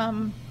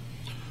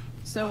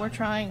 So we're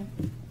trying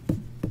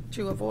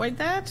to avoid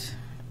that,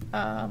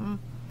 and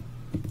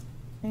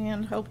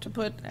hope to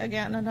put,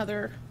 again,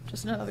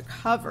 just another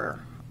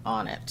cover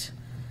on it.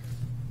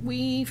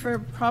 We, for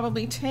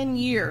probably 10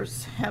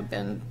 years, have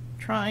been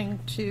trying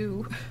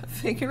to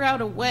figure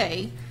out a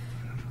way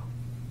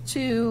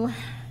to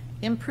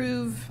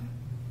improve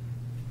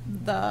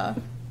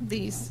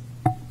these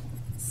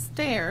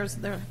stairs,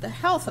 the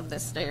health of the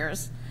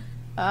stairs.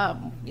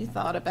 We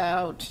thought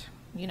about,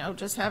 you know,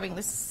 just having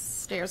the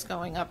stairs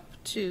going up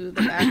to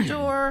the back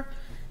door,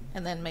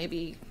 and then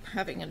maybe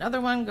having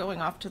another one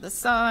going off to the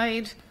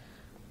side,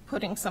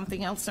 putting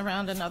something else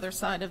around another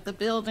side of the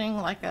building,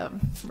 like a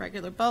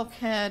regular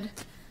bulkhead.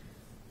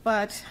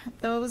 But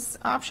those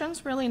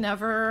options really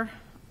never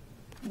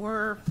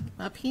were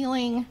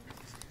appealing.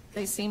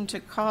 They seem to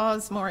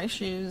cause more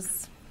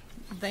issues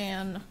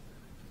than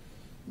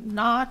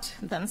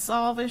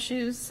solve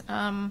issues. So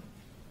I'm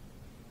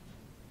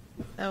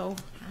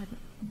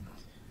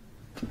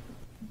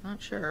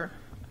not sure.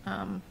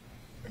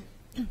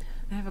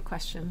 I have a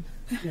question.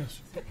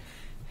 Yes.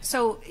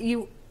 So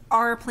you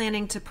are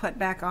planning to put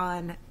back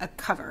on a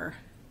cover?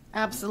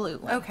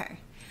 Absolutely. Okay.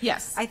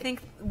 Yes. I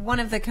think one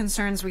of the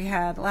concerns we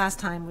had last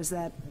time was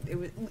that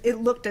it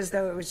looked as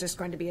though it was just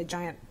going to be a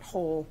giant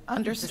hole just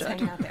Understood.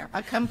 hanging out there.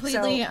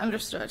 Completely So,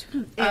 understood.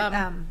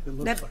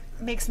 that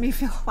makes me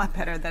feel a lot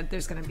better that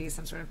there's going to be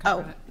some sort of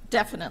cover. Oh,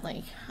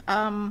 definitely.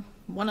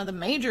 One of the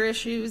major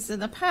issues in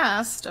the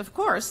past, of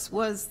course,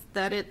 was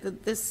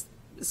that this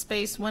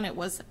space, when it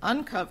was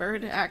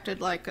uncovered,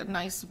 acted like a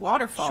nice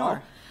waterfall.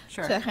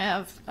 Sure. To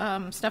have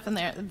stuff in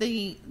there.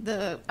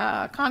 The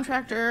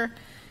contractor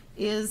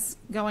is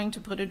going to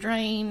put a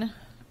drain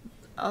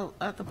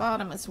at the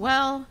bottom as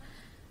well,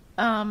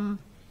 and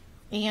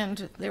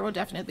there will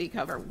definitely be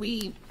cover.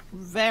 We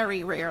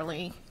very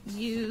rarely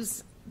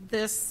use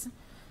this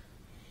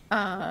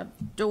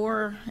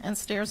door and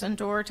stairs and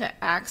door to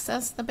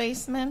access the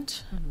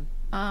basement.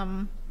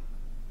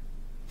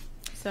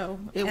 So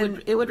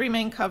it would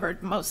remain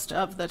covered most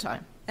of the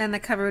time. And the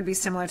cover would be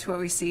similar to what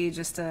we see,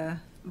 just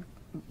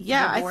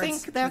Yeah, I boards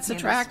think with that's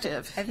handles.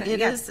 attractive. I think- It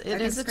yeah, is. I It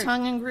think is a it's great.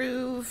 tongue and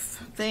groove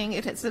thing.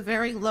 It's a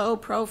very low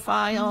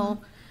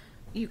profile.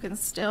 You can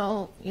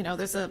still,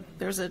 there's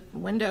a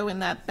window in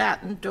that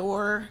batten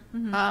door.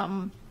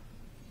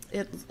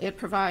 It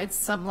provides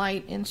some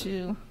light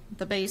into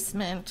the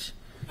basement,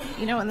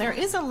 and there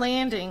is a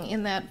landing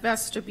in that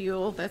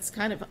vestibule that's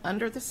kind of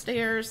under the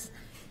stairs.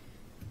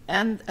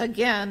 And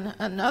again,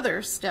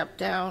 another step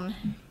down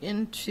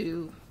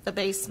into the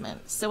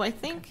basement. So I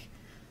think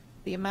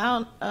the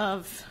amount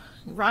of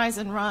rise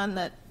and run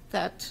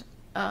that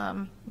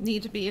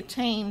need to be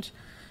attained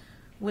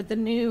with the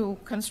new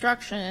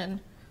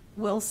construction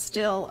will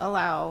still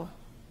allow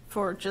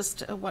for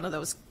just one of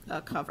those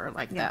cover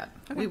like that.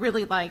 We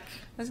really like.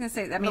 I was going to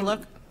say, I mean,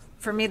 look.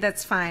 For me,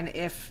 that's fine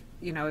if,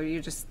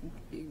 you're just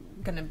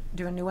going to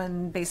do a new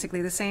one,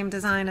 basically the same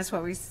design as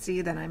what we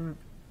see, then I'm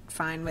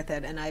fine with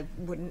it. And I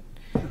wouldn't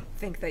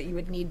think that you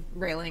would need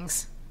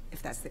railings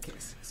if that's the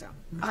case, so.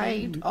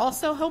 I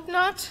also hope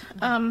not,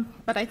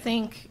 but I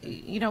think,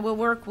 we'll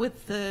work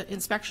with the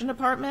inspection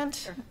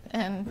department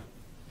and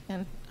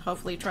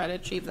hopefully try to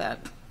achieve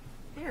that.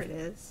 There it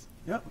is.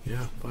 Yep.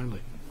 Yeah,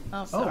 finally.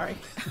 Oh, sorry.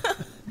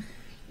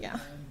 Yeah.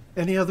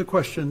 Any other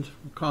questions,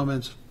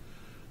 comments?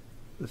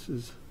 This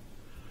is,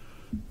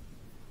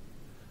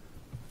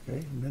 okay,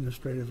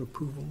 administrative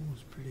approval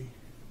is pretty,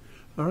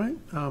 all right.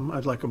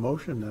 I'd like a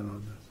motion then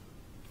on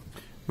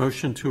this.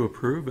 Motion to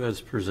approve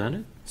as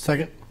presented?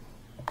 Second.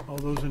 All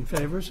those in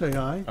favor, say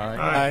aye.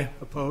 Aye.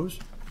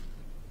 Opposed?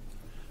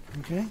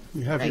 Okay,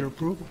 you have your Great.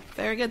 approval.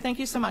 Very good. Thank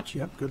you so much.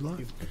 Yep, good luck.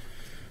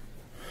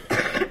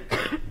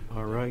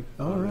 All right.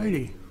 All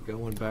righty.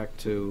 Going back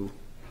to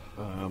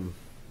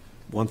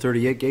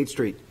 138 Gate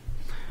Street.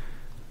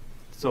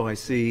 So I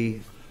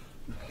see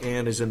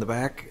Ann is in the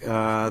back.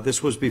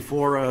 This was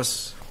before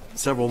us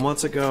several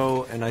months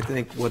ago, and I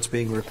think what's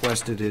being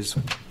requested is,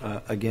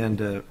 again,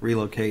 to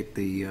relocate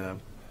the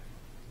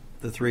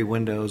three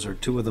windows, or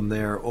two of them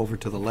there, over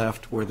to the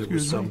left where there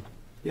was Excuse me? some.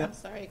 Yeah. I'm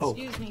sorry. Oh,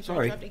 Excuse me. for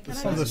sorry. interrupting. Can I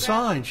Oh, just the grab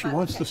sign, the she front?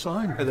 wants the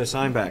sign. The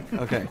sign back,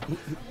 okay.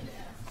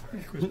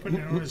 He was putting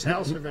it on his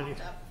house already.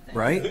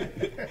 Right?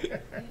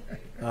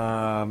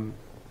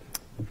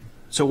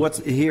 So what's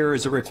here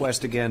is a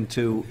request again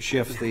to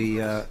shift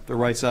the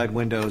right side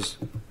windows.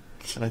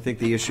 And I think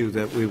the issue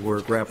that we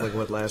were grappling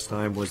with last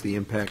time was the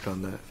impact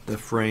on the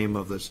frame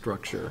of the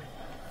structure.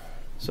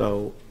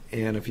 So,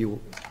 Ann, if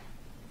you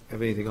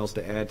have anything else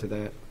to add to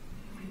that?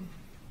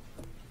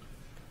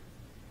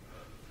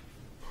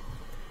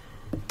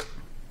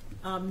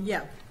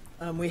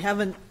 We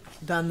haven't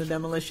done the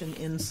demolition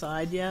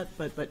inside yet,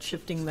 but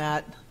shifting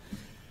that,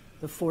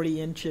 the 40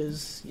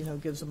 inches,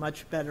 gives a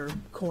much better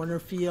corner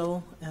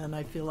feel, and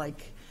I feel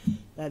like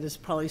that is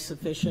probably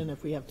sufficient.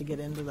 If we have to get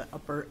into the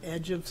upper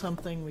edge of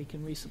something, we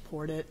can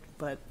re-support it,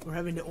 but we're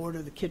having to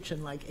order the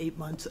kitchen like 8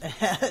 months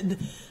ahead,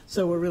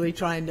 so we're really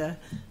trying to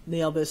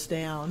nail this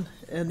down.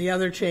 And the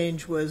other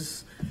change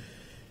was,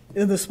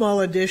 in the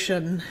small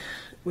addition,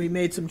 we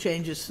made some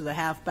changes to the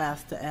half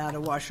bath to add a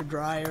washer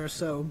dryer,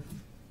 so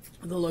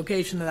the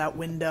location of that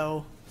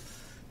window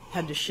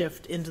had to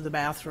shift into the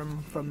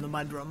bathroom from the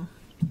mudroom.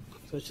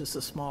 So it's just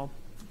a small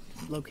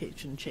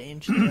location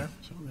change there.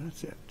 So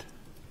that's it.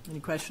 Any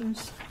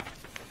questions?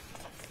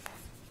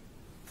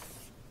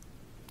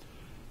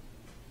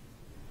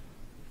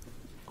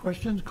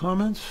 Questions,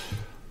 comments?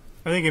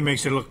 I think it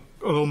makes it look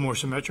a little more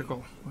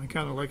symmetrical. I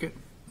kind of like it.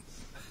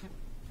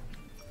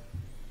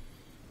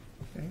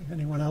 Okay,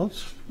 anyone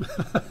else?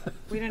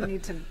 We don't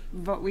need to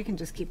vote, we can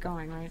just keep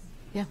going, right?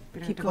 Yeah, We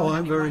don't keep have to Oh, vote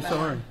I'm very anymore.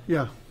 sorry.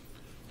 Yeah.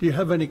 Do you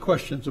have any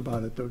questions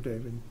about it, though,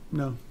 David?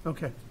 No?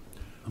 Okay.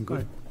 I'm All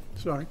right. good.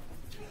 Sorry.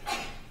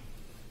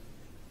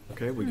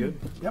 Okay, we good?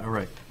 Yep. All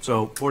right.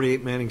 So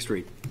 48 Manning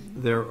Street.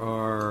 There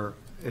are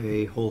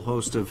a whole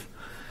host of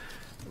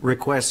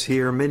requests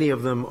here. Many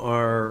of them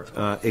are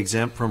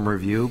exempt from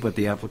review, but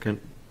the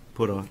applicant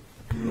put a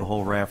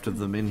whole raft of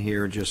them in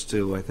here just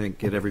to, I think,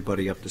 get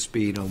everybody up to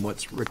speed on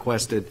what's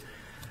requested.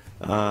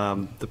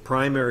 The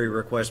primary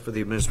request for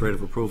the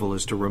administrative approval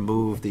is to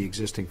remove the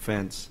existing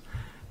fence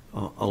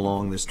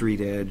along the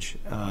street edge,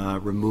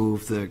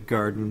 remove the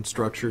garden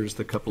structures,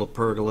 the couple of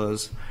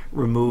pergolas,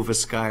 remove a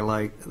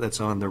skylight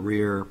that's on the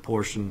rear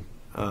portion,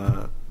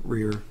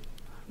 rear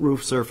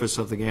roof surface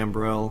of the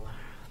gambrel,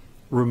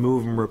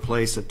 remove and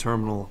replace a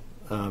terminal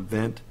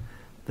vent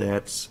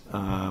that's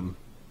on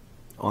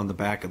the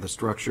back of the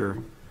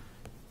structure,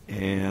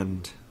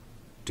 and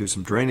do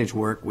some drainage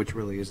work, which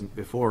really isn't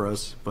before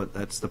us, but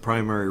that's the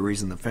primary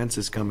reason the fence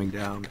is coming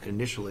down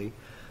initially.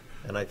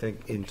 And I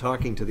think in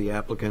talking to the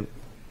applicant,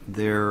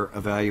 they're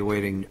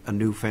evaluating a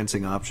new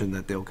fencing option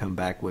that they'll come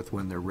back with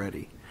when they're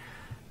ready.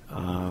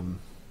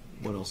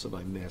 What else have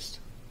I missed?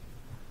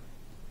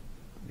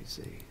 Let me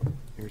see.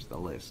 Here's the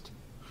list.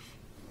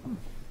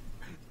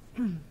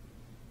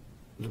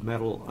 The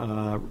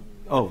metal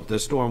the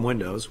storm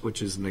windows,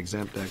 which is an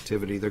exempt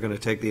activity. They're going to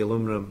take the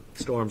aluminum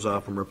storms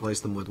off and replace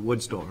them with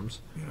wood storms.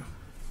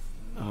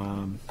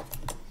 And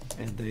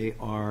they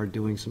are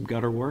doing some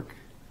gutter work.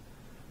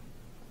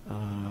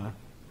 And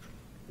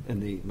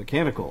the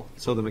mechanical.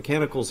 So the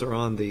mechanicals are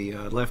on the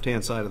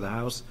left-hand side of the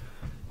house.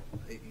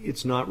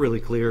 It's not really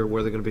clear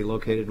where they're going to be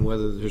located and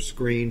whether they're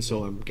screened,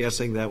 so I'm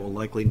guessing that will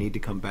likely need to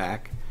come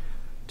back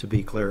to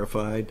be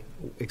clarified,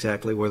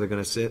 exactly where they're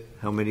going to sit,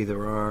 how many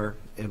there are,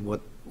 and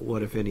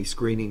what if any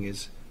screening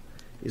is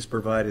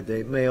provided.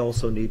 They may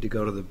also need to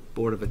go to the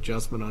Board of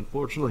Adjustment,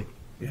 unfortunately,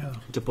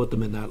 to put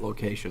them in that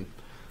location.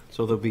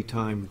 So there'll be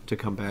time to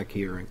come back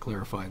here and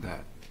clarify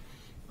that.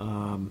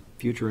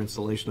 Future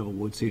installation of a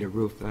wood cedar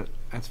roof,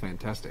 that's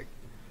fantastic.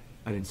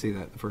 I didn't see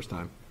that the first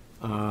time.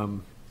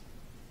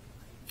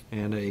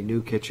 And a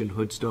new kitchen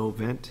hood stove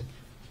vent.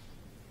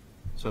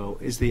 So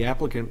is the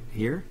applicant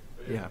here?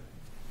 Yeah.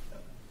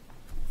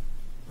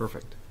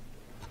 Perfect.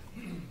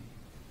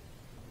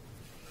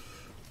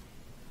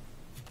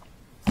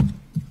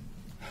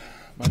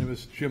 My name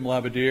is Jim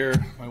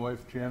Labadier, my wife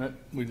Janet.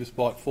 We just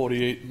bought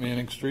 48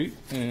 Manning Street,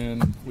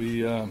 and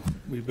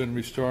we've been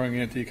restoring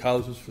antique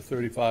houses for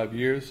 35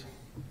 years.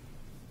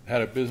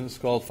 Had a business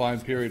called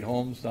Fine Period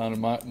Homes down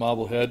in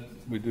Marblehead.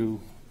 We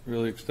do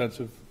really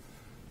extensive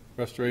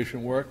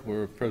restoration work.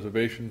 We're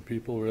preservation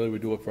people, really. We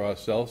do it for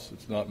ourselves.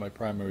 It's not my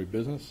primary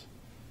business.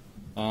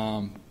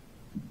 I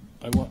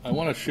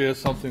want to share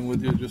something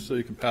with you just so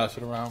you can pass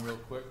it around real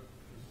quick.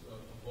 It's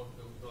a book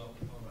that was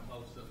on a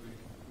house that we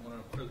won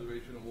a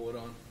preservation award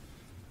on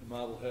in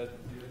Marblehead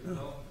years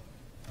ago.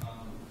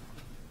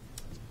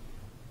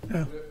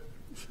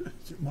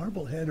 Is it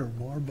Marblehead or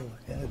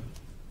Marblehead?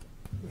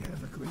 We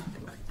have agreed.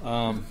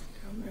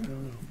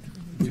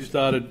 We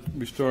started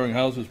restoring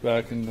houses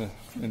back in the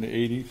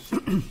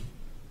 80s,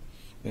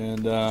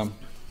 and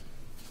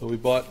so we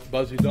bought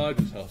Buzzy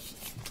Dodge's house,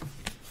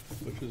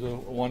 which is a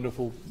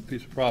wonderful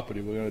piece of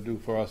property we're going to do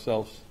for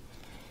ourselves.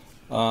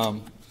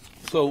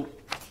 So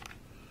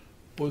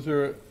was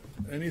there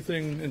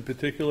anything in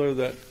particular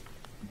that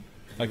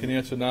I can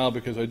answer now?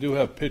 Because I do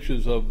have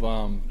pictures of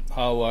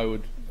how I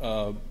would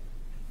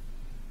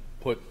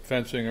put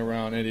fencing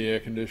around any air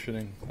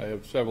conditioning. I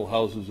have several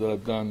houses that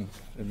I've done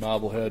in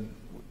Marblehead.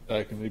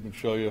 I can even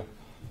show you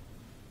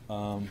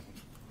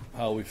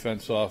how we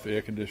fence off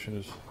air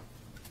conditioners.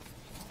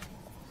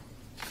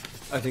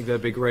 I think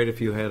that'd be great if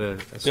you had a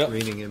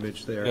screening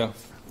image there. Yeah,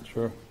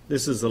 sure.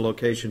 This is the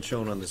location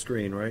shown on the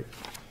screen, right?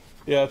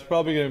 Yeah, it's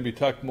probably going to be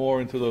tucked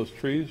more into those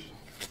trees,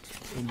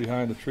 and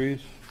behind the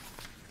trees.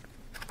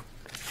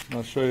 And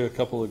I'll show you a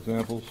couple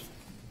examples.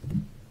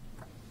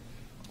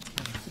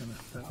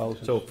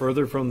 Houses. So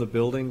further from the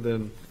building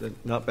than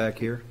not back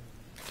here?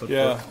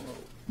 Yeah,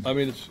 I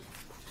mean,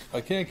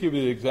 I can't give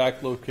you the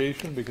exact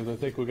location because I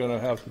think we're going to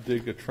have to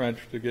dig a trench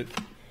to get,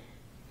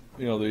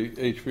 the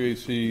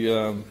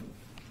HVAC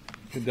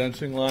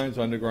condensing lines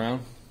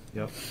underground.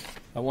 Yep.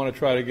 I want to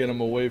try to get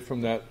them away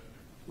from that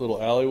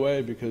little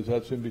alleyway because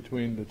that's in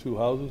between the two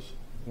houses.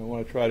 I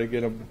want to try to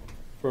get them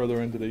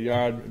further into the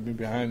yard, maybe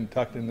behind,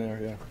 tucked in there,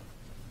 yeah.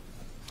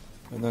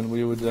 And then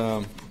we would,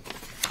 I'll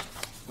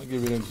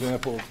give you an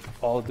example of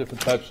all the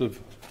different types of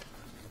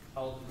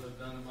houses I've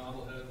done in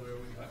Marblehead where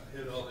we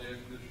hit all the air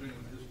conditioning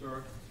and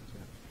historic.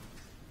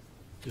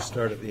 Just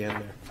start at the end there.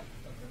 Okay.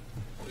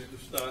 So you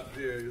just start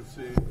here, you'll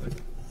see like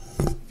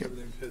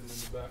everything's hidden in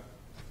the back.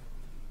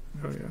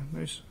 Oh, yeah,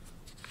 nice.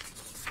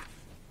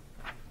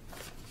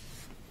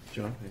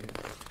 John?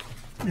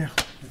 Yeah.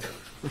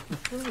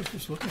 I was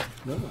just looking.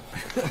 No.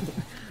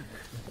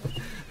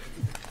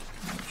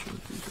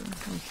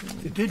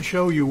 It did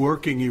show you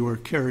working. You were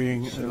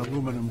carrying an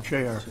aluminum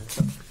chair.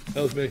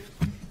 That was me.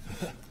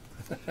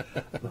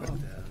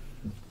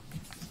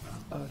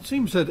 It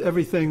seems that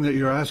everything that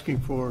you're asking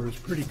for is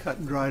pretty cut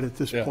and dried at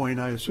this point.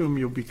 I assume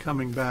you'll be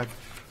coming back.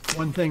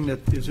 One thing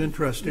that is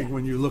interesting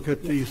when you look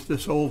at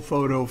this old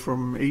photo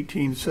from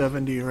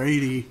 1870 or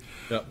 80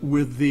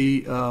 with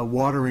the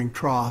watering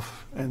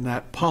trough and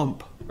that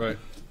pump. Right.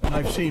 And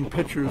I've seen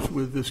pictures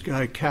with this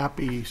guy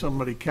Cappy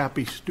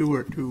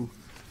Stewart, who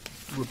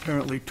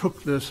apparently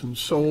took this and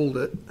sold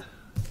it.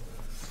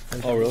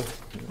 Oh, really?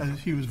 As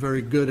he was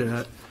very good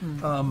at.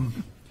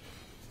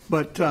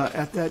 But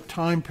at that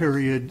time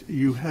period,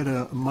 you had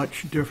a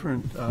much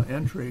different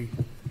entry.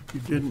 You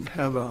didn't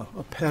have a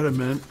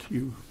pediment.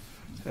 You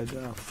had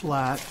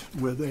flat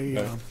with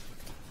a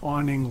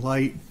awning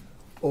light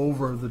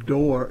over the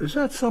door. Is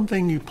that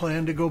something you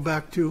plan to go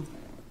back to?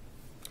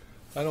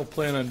 I don't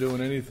plan on doing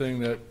anything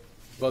that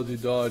Buzzy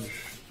Dodge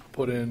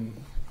put in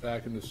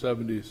back in the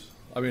 70s.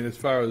 I mean, as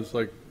far as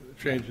like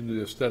changing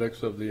the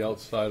aesthetics of the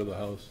outside of the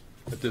house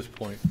at this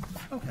point.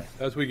 Okay.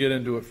 As we get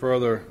into it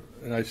further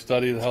and I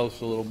study the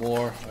house a little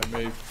more, I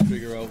may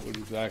figure out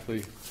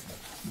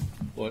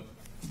what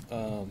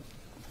the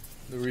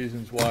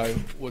reasons why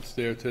what's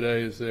there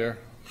today is there.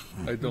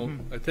 I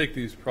take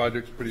these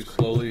projects pretty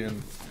slowly,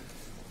 and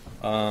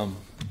I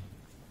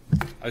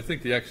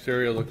think the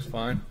exterior looks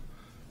fine.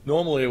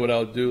 Normally what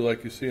I'll do,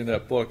 like you see in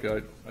that book,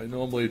 I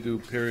normally do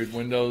period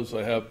windows.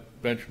 I have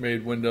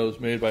bench-made windows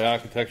made by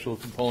Architectural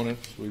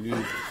Components. We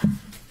use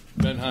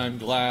Benheim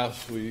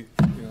glass. We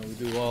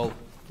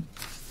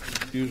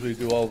usually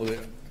do all the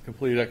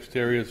complete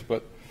exteriors,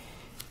 but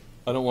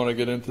I don't want to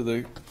get into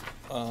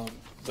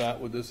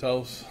that with this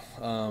house.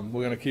 We're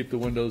going to keep the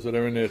windows that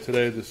are in there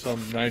today. There's some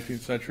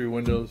 19th century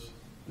windows.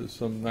 There's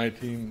some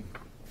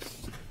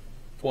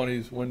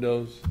 1920s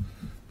windows,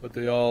 but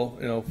they all,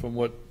 from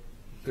what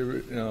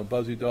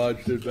Buzzy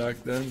Dodge did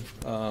back then,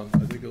 I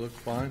think it looked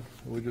fine.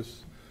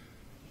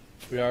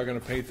 We are going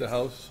to paint the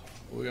house.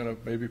 We're going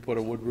to maybe put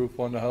a wood roof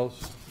on the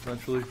house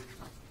eventually.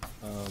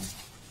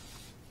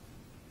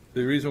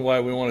 The reason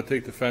why we want to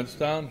take the fence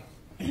down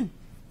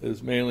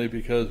is mainly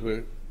because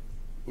we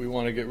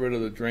want to get rid of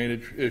the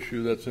drainage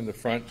issue that's in the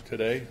front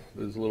today.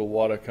 There's a little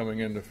water coming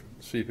in,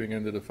 seeping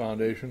into the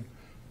foundation.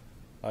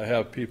 I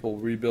have people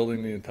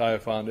rebuilding the entire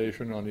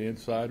foundation on the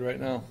inside right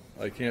now.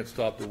 I can't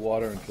stop the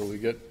water until we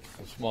get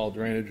a small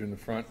drainage in the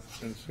front,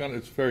 and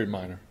it's very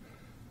minor.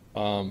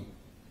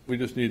 We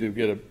just need to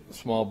get a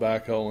small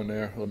backhoe in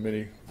there, a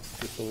mini,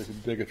 just so we can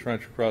dig a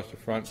trench across the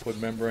front, put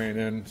membrane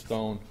in,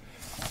 stone,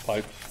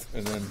 pipes,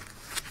 and then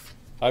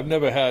I've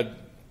never had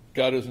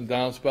gutters and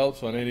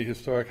downspouts on any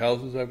historic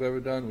houses I've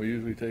ever done. We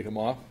usually take them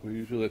off. We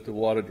usually let the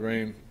water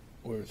drain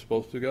where it's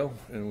supposed to go,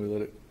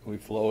 and we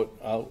flow it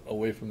out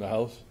away from the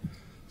house.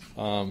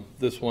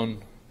 This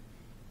one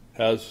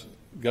has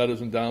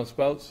gutters and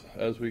downspouts.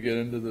 As we get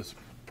into this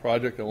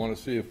project, I want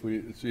to see if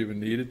it's even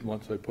needed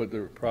once I put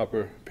the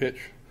proper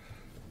pitch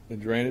and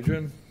drainage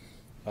in.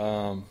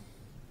 The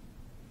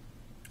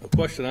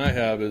question I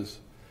have is,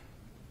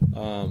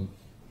 I'm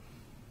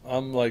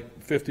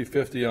like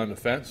 50-50 on the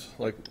fence,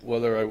 like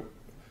whether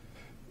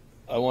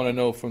I want to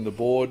know from the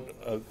board,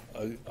 are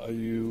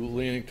you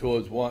leaning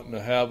towards wanting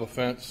to have a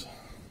fence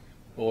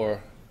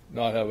or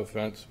not have a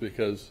fence?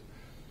 Because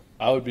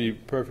I would be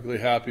perfectly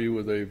happy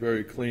with a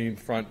very clean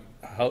front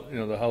house,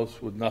 the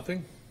house with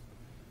nothing.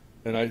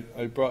 And I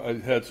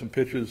had some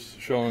pictures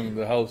showing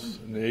the house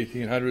in the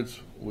 1800s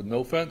with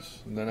no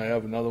fence, and then I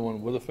have another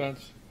one with a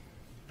fence.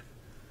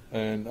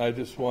 And I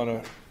just want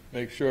to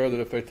make sure that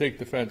if I take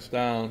the fence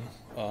down,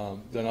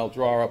 then I'll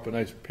draw up a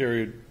nice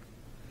period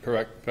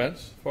correct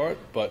fence for it,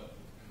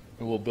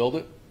 and we'll build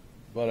it.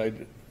 But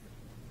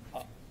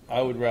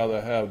I would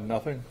rather have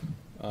nothing.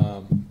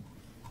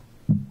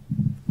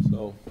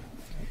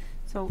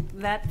 So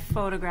that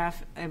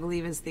photograph, I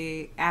believe, is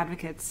the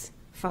Advocates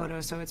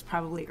photo, so it's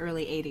probably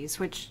early 80s,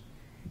 which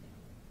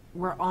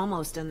we're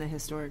almost in the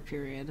historic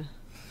period.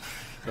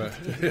 Right.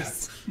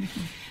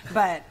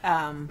 But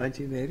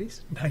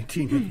 1980s?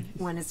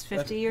 1980s. when it's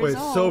 50 years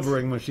It's old.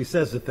 sobering when she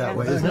says it that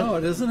way, isn't it? No,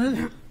 it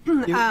isn't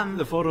it?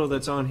 The photo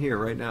that's on here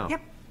right now.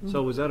 Yep.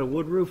 So was that a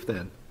wood roof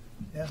then?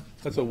 Yeah.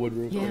 That's a wood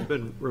roof. Yeah. It's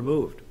been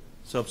removed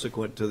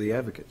subsequent to the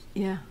Advocates.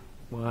 Yeah,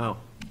 Wow,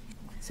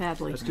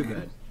 sadly. that's too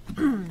bad.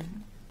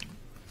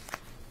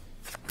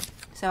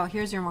 So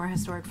here's your more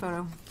historic photo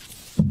of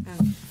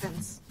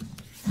Vince.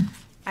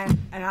 And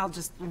I'll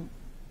just,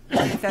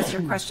 if that's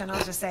your question,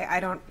 I'll just say I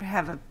don't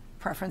have a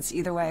preference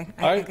either way.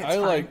 I think it's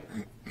fine.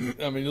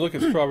 You look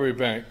at Strawberry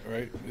Bank,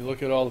 right? You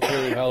look at all the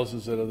period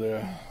houses that are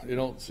there. You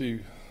don't see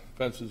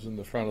fences in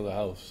the front of the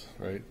house,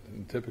 right?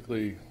 And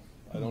typically,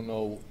 I don't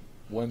know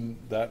when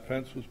that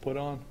fence was put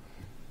on.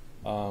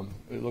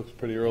 It looks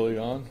pretty early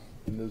on.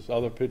 And there's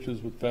other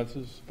pictures with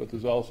fences, but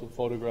there's also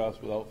photographs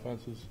without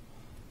fences.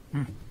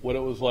 What it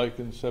was like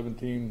in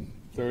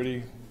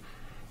 1730,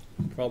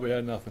 probably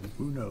had nothing.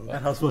 Who knows?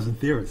 That house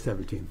wasn't there in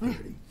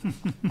 1730.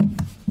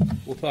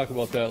 We'll talk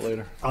about that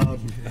later.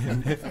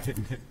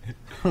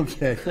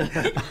 Okay.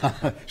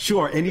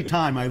 Sure,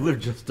 anytime. I live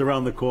just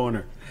around the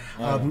corner.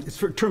 In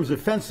terms of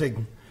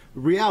fencing,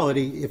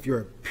 reality, if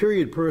you're a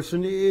period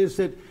person, is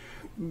that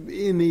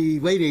in the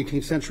late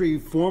 18th century,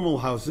 formal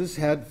houses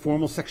had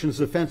formal sections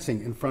of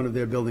fencing in front of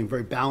their building,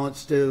 very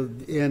balanced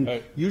and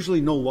Right. usually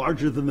no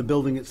larger than the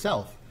building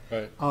itself.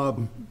 Right.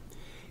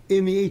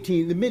 In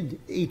the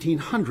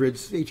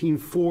mid-1800s,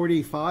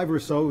 1845 or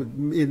so,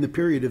 in the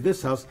period of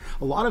this house,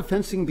 a lot of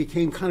fencing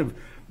became kind of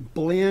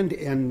bland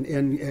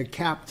and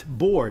capped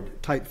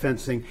board type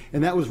fencing,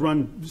 and that was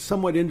run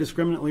somewhat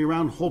indiscriminately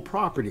around whole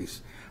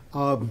properties.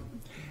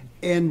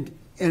 And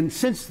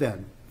since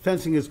then,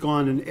 fencing has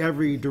gone in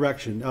every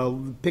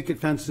direction, picket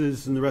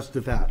fences and the rest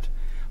of that.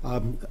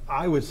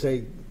 I would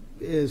say,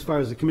 as far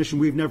as the commission,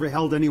 we've never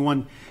held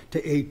anyone to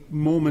a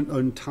moment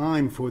in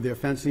time for their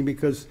fencing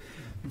because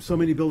so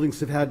many buildings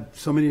have had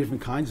so many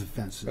different kinds of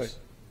fences.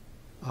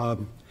 Right.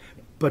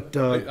 But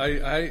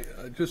I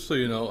just so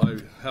you know, I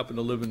happen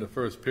to live in the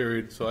first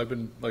period, so I've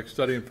been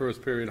studying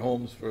first period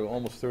homes for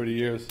almost 30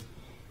 years.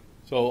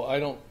 So I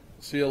don't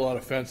see a lot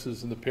of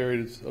fences in the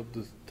periods of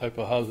the type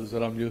of houses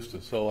that I'm used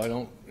to. So I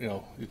don't,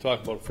 you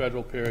talk about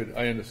federal period,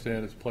 I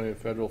understand there's plenty of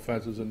federal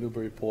fences in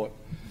Newburyport,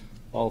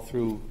 all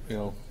through,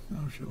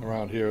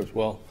 around here as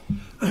well.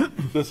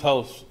 This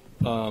house,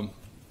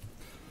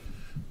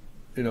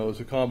 is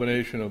a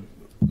combination of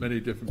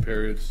many different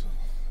periods,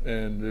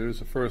 and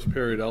there's a first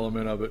period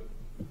element of it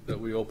that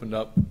we opened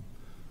up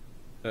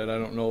that I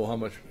don't know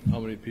how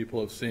many people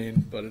have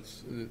seen, but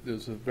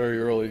there's a very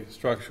early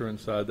structure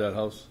inside that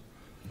house.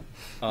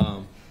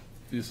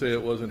 You say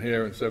it wasn't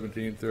here in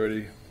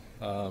 1730.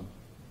 You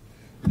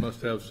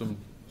must have some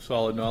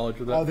solid knowledge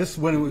of that. Oh, this,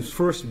 when it was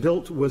first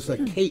built, was a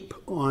cape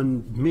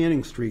on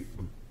Manning Street,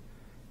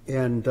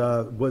 and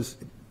was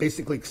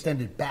basically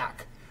extended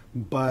back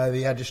by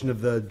the addition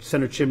of the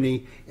center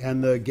chimney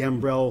and the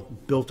gambrel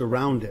built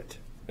around it.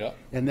 Yeah.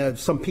 And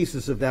there's some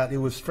pieces of that. It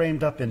was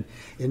framed up in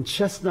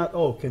chestnut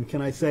oak, and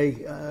can I say,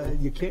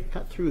 you can't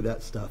cut through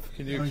that stuff.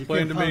 Can you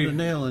explain to me? Pound a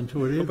nail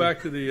into it Go either.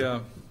 back to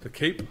the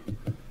cape.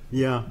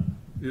 Yeah.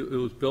 It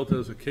was built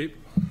as a cape.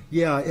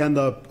 Yeah, and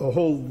the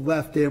whole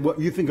left end, what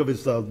you think of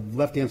as the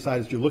left-hand side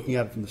as you're looking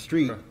at it from the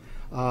street,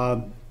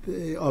 of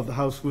the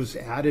house was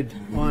added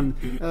on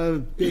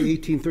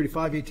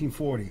 1835,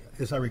 1840,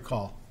 as I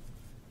recall.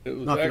 It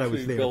was Not that I actually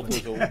was there, built but-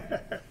 as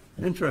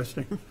a.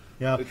 Interesting.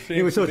 Yeah. It seems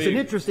Anyway, so to it's an me-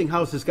 interesting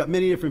house. It's got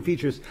many different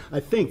features. I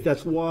think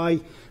that's why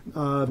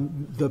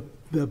the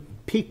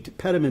peaked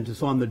pediment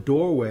is on the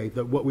doorway,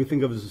 that what we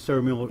think of as the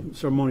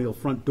ceremonial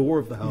front door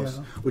of the house,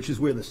 Yeah. which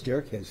is where the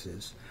staircase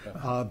is.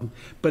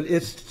 But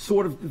it's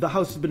sort of, the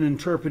house has been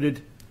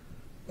interpreted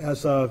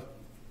as a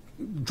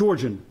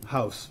Georgian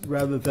house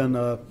rather than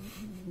a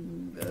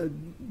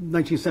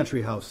 19th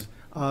century house.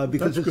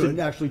 Because That's it's in good.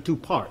 actually two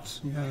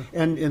parts. Yeah.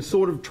 And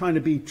sort of trying to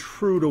be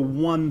true to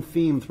one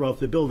theme throughout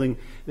the building,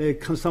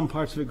 some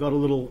parts of it got a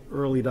little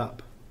earlied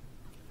up.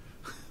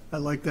 I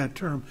like that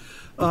term.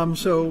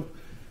 So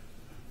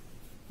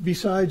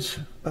besides,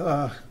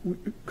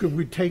 could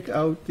we take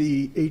out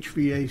the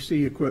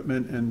HVAC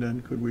equipment and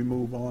then could we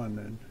move on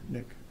then,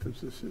 Nick?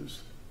 Because this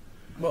is,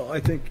 Well, I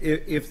think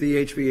if the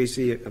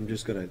HVAC, I'm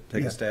just going to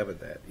take Yeah. a stab at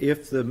that.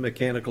 If the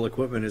mechanical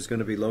equipment is going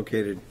to be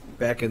located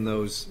back in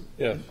those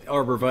Yes.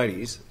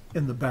 arborvitaes,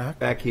 in the back.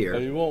 back Now, here,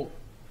 you won't,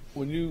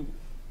 you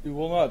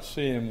will not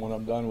see him when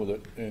I'm done with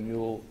it, and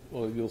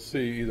you'll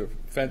see either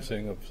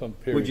fencing of some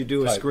period. would you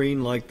do a type.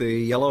 screen like the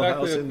yellow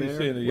house Exactly in what there? you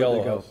see in the Where'd yellow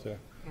they go? house there.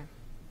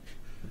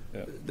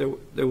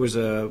 There was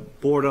a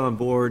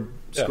board-on-board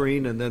Yeah.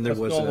 screen, and then there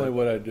was That's normally a,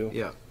 what I do.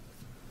 yeah.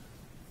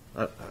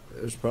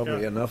 There's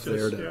probably Yeah, enough just,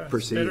 there yeah, to it's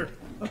proceed. better.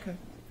 Okay,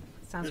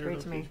 Sounds Better great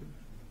to me.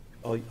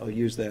 location. I'll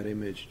use that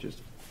image, just,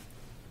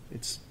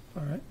 it's,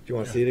 all right. do you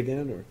want to see it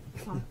again, or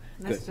Well,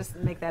 let's Good. just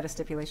make that a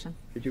stipulation.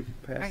 could you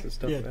pass Right. the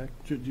stuff Yeah, back?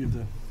 should do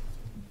the,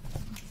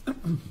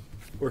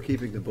 We're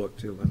keeping the book,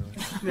 too, by the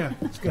way. yeah,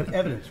 It's got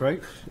evidence,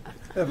 right?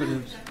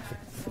 evidence.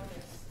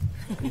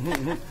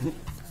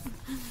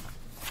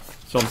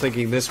 So I'm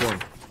thinking this one,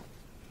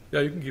 Yeah,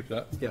 you can keep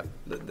that. yeah,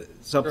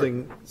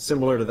 something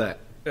similar to that.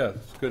 Yeah,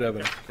 it's good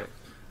evidence.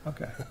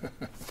 Okay.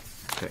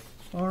 Okay.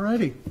 All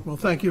righty. Well,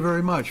 thank you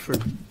very much for,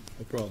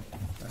 No problem.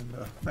 and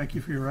thank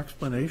you for your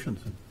explanations.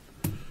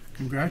 And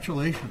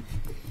congratulations.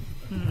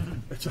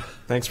 It's a,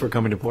 Thanks for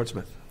coming to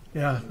Portsmouth.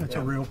 yeah, that's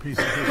a real piece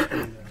of history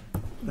there.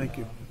 Thank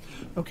you.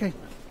 Okay,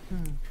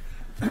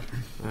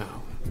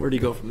 Wow. Where do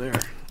you go from there?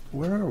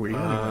 where are we?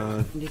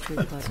 anyway?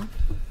 Detroit Pleasant.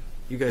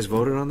 You guys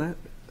voted on that?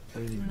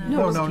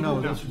 No,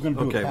 that's We're going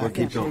to do Okay, it we'll back.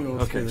 keep going.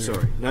 Okay,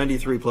 sorry.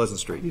 93 Pleasant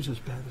Street. He's as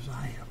bad as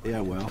I am.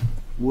 Yeah, well,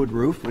 wood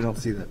roof, we don't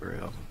see that very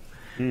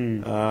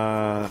often.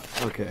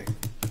 Okay.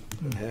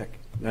 Heck,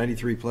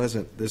 93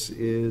 Pleasant. This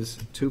is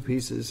two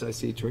pieces. I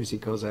see Tracy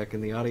Kozak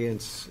in the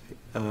audience.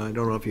 I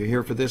don't know if you're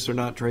here for this or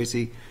not,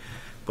 Tracy,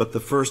 but the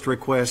first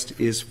request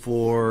is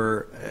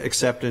for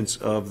acceptance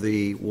of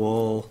the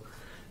wall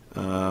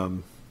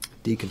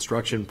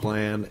deconstruction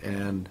plan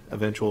and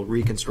eventual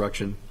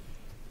reconstruction.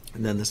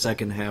 And then the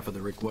second half of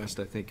the request,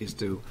 I think, is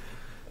to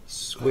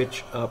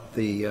switch up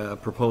the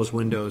proposed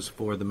windows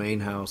for the main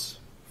house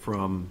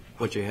from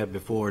what you had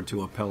before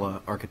to a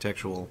Pella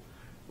Architectural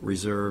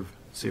Reserve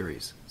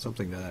series,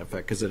 something to that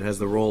effect, because it has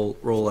the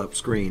roll-up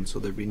screen, so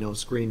there'd be no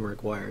screen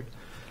required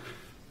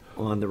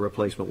on the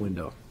replacement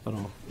window.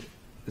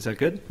 Is that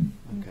good?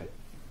 Okay.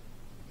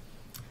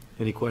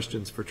 Any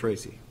questions for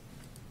Tracy?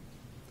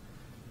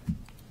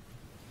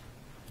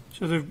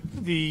 So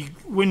the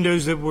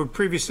windows that were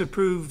previously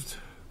approved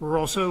were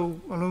also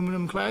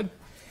aluminum clad?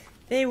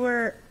 They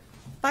were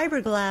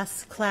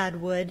fiberglass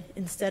clad wood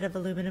instead of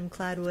aluminum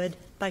clad wood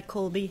by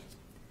Colby.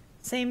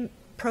 Same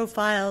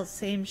profile,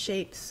 same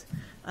shapes.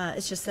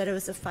 It's just that it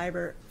was a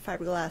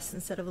fiberglass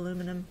instead of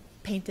aluminum,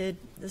 painted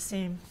the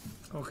same.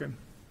 Okay.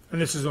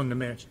 And this is on the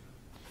mansion?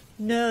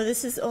 No,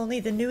 this is only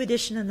the new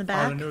addition in the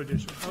back. Oh, the new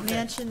addition. The Okay.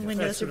 mansion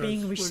windows That's are what I was being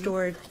wondering.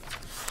 restored.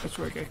 That's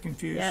where I got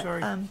confused, Yeah,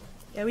 sorry.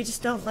 yeah, we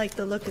just don't like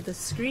the look of the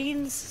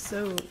screens,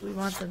 so we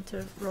want them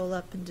to roll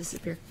up and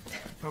disappear.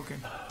 Okay.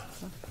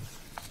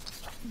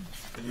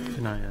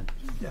 Can I add?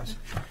 Yes.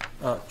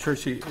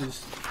 Tracy,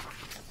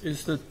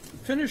 is the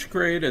finish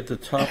grade at the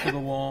top of the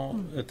wall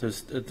at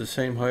the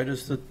same height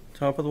as the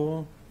top of the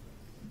wall?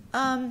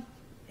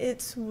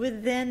 It's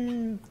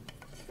within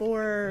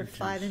 4 or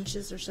 5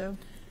 inches or so.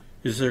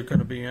 Is there going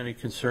to be any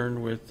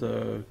concern with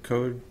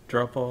code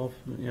drop-off,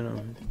 you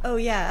know? Oh,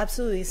 yeah,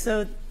 absolutely.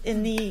 So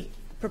in the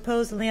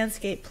proposed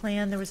landscape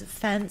plan, there was a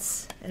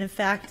fence, and in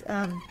fact,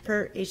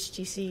 per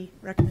HGC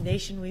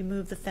recommendation, we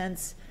moved the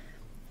fence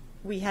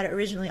we had it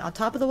originally on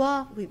top of the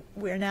wall.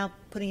 We're now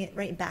putting it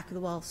right in back of the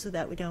wall so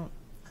that we don't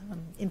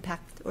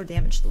impact or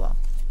damage the wall.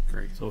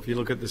 Great. So if you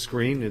look at the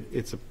screen,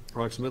 it's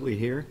approximately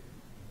here.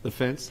 The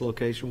fence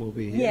location will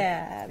be here.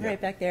 Yeah, right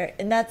back there.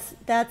 And that's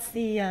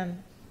the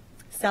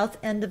south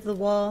end of the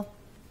wall,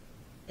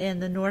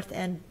 and the north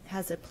end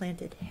has a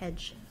planted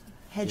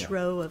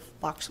hedgerow of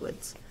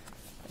boxwoods,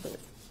 I believe.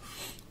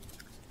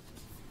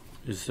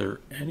 Is there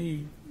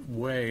any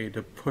way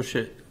to push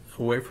it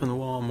away from the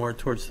wall more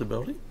towards the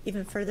building?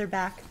 Even further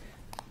back.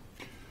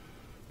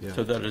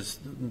 So that it's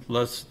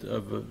less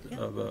of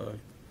a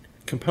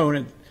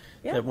component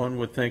Yeah. that one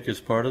would think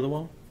is part of the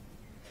wall?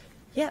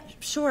 Yeah,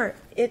 sure.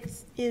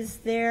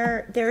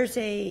 There's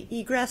a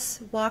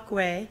egress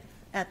walkway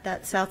at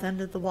that south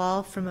end of the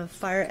wall from a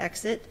fire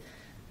exit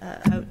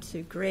out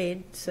to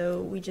grade.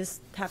 So we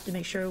just have to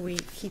make sure we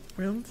keep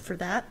room for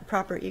that,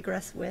 proper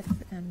egress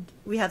width, and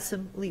we have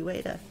some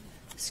leeway to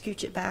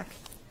scooch it back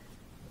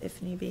if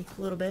need be,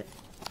 a little bit.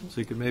 So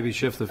you could maybe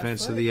shift the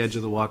fence to the edge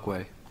of the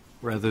walkway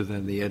rather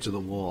than the edge of the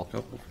wall.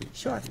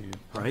 Sure.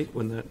 Right?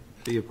 Wouldn't that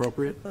be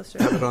appropriate?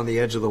 Closer. Have it on the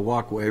edge of the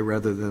walkway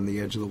rather than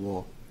the edge of the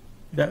wall.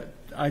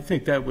 I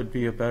think that would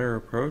be a better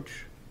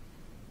approach.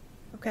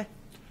 Okay.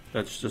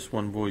 That's just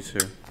one voice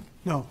here.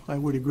 No, I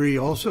would agree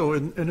also,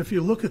 and if you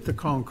look at the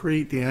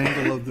concrete, the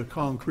angle of the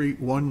concrete,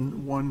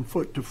 1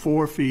 foot to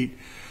 4 feet,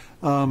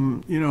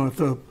 if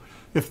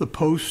the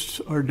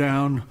posts are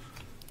down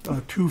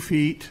 2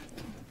 feet,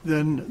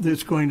 then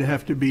it's going to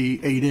have to be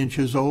 8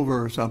 inches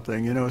over or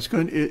something.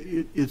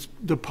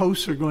 The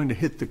posts are going to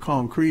hit the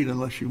concrete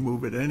unless you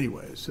move it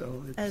anyway.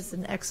 So That's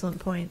an excellent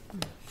point.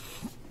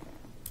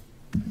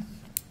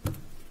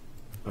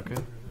 Okay.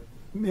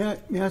 May I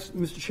ask,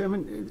 Mr.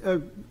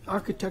 Chairman,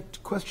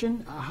 architect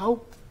question?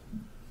 How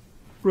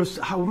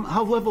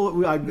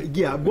level?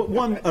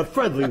 A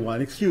friendly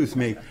one. Excuse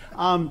me.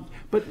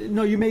 But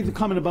no, you made the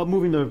comment about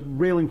moving the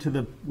railing to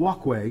the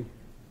walkway.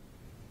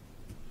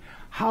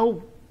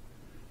 How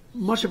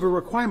much of a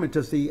requirement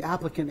does the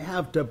applicant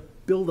have to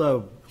build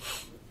a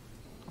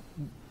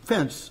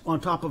fence on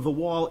top of the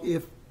wall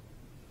if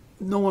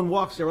no one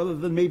walks there other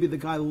than maybe the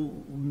guy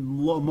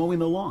mowing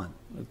the lawn?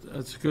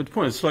 That's a good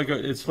point.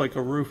 It's like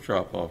a roof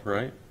drop-off,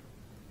 right?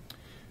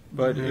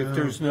 But if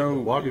there's no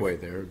walkway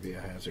there, it'd be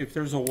a hazard. If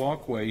there's a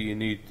walkway you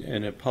need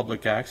and a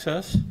public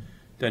access,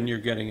 then you're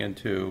getting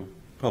into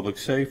public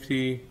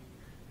safety,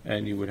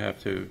 and you would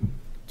have to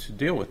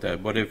deal with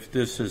that. But if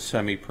this is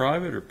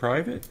semi-private or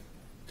private,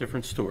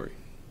 different story.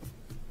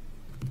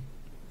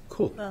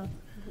 Cool. Well,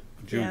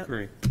 Would you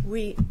agree?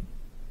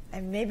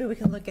 Maybe we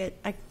can look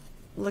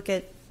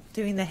at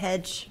doing the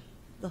hedge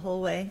the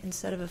whole way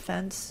instead of a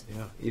fence.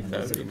 Yeah, even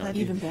better.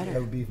 That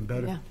would be even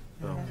better.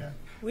 Yeah.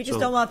 We just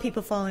don't want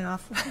people falling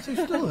off. you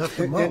still have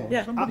to mow.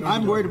 Yeah.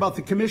 I'm worried about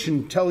the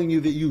commission telling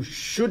you that you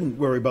shouldn't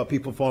worry about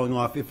people falling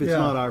off if it's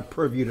not our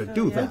purview to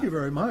do that. Thank you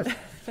very much.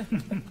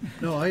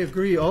 No, I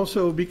agree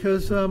also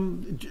because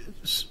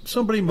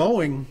somebody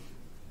mowing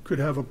could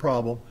have a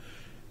problem.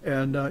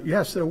 And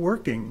yes, they're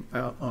working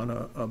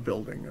on a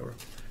building.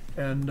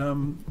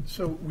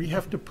 So we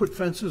have to put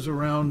fences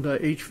around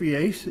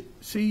HVAC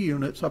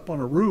units up on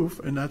a roof,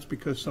 and that's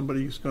because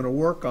somebody's going to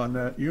work on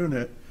that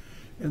unit,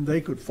 and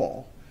they could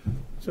fall.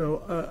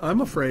 So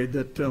I'm afraid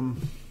that,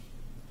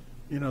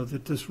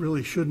 that this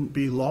really shouldn't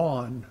be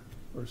lawn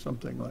or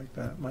something like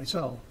that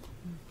myself.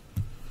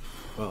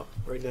 Well,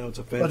 right now it's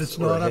a fence. But it's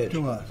or a not up hedge,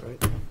 to us.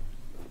 Right?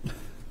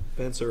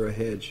 Fence or a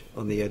hedge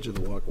on the edge of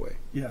the walkway.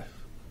 Yeah.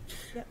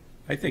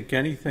 I think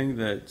anything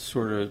that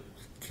sort of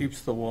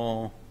keeps the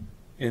wall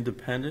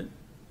independent,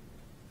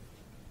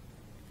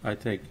 I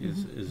think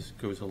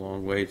goes a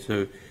long way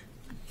to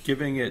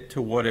giving it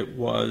to what it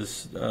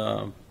was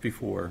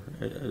before,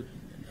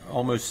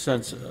 almost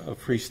sense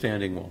of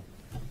freestanding wall.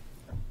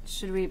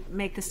 Should we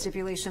make the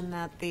stipulation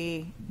that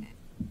the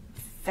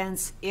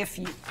fence, if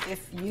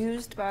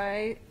used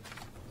by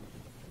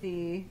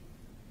the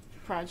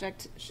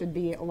project, should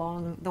be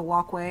along the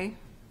walkway?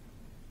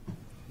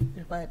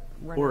 But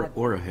we're not.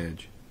 Or a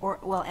hedge.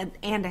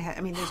 And a hedge.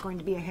 I mean, there's going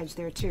to be a hedge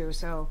there too,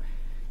 so,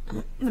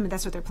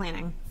 that's what they're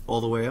planning.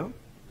 All the way up?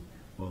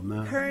 Well,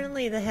 no.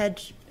 Currently, the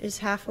hedge is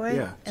halfway,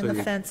 Yeah. and so the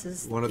you fence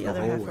is want it the the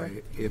other whole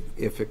halfway. way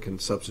if it can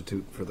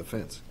substitute for the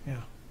fence. Yeah.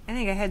 I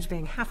think a hedge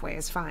being halfway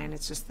is fine,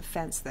 it's just the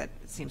fence that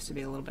seems to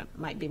be a little bit,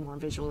 might be more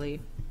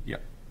visually, Yeah.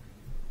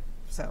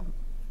 so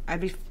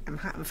I'm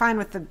fine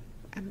with the,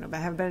 I don't know, but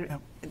I have better,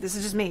 this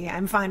is just me,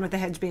 I'm fine with the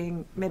hedge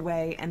being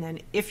midway, and then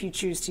if you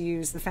choose to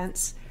use the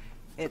fence,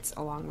 it's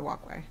along the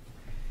walkway.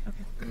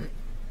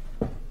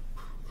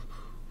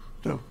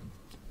 So,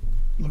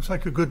 looks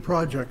like a good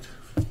project.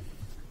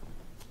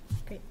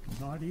 Great.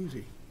 Not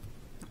easy.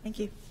 Thank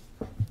you.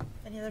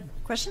 Any other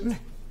questions?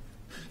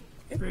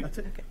 That's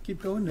it.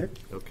 Keep going, Nick.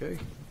 Okay.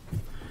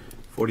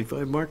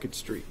 45 Market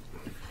Street.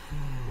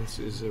 This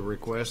is a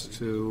request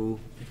to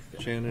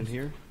Shannon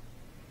here?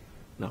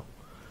 No.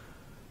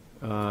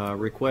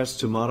 Request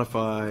to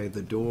modify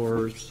the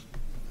doors,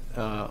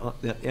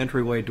 the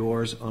entryway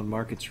doors on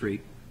Market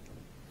Street,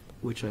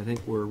 which I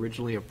think were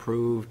originally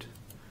approved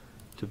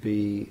to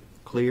be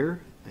clear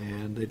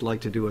and they'd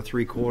like to do a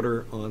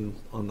 3/4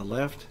 on the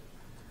left.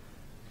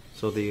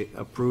 So the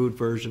approved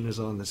version is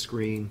on the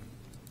screen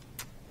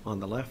on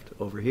the left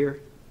over here,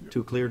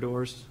 2 clear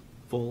doors,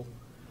 full.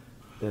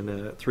 Then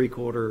a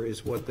 3/4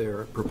 is what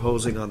they're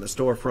proposing on the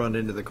storefront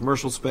into the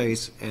commercial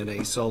space, and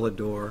a solid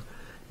door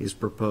is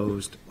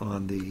proposed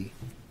on the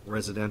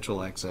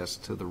residential access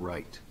to the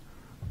right.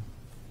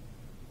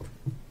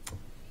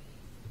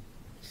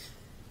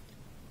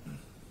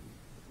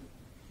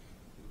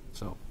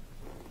 So,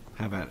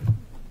 have at it.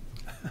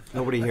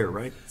 Nobody here,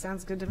 right?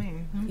 Sounds good to me.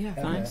 Yeah,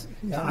 fine.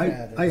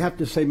 I have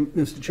to say,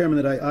 Mr.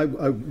 Chairman, that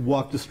I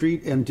walked the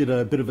street and did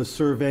a bit of a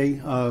survey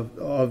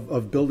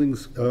of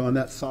buildings on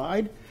that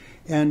side,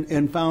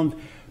 and found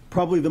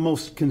probably the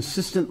most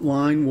consistent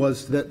line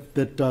was that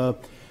the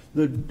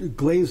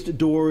glazed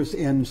doors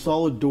and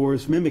solid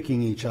doors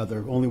mimicking each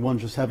other, only one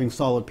just having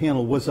solid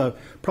panel, was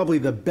probably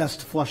the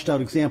best flushed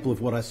out example of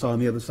what I saw on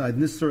the other side,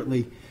 and this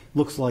certainly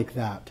looks like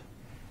that.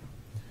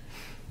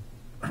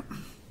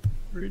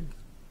 Agreed.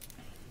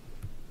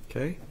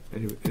 Okay,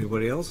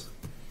 anybody else?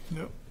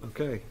 No.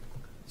 Okay,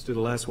 let's do the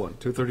last one,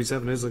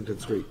 237 Islington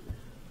Street.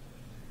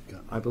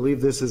 I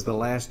believe this is the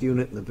last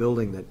unit in the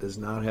building that does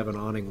not have an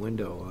awning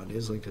window on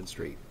Islington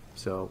Street.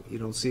 So you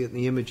don't see it in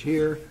the image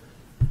here.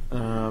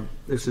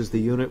 This is the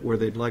unit where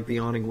they'd like the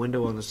awning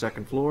window on the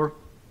second floor.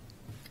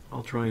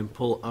 I'll try and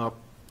pull up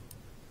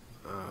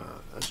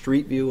a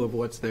street view of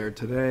what's there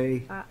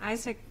today.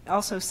 Isaac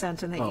also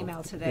sent in the Oh,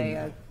 email today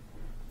an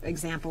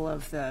example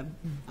of the Here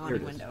it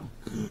awning is. window.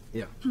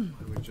 Yeah,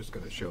 I was just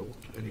going to show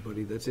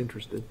anybody that's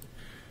interested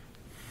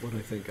what I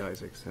think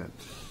Isaac sent.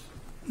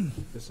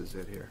 This is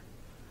it here.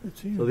 It's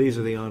here. So these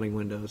are the awning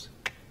windows,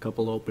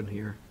 couple open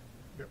here.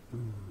 Yep.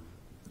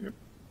 Yep.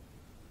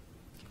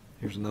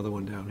 Here's another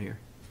one down here.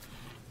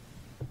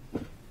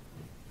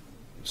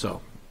 So,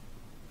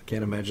 I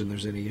can't imagine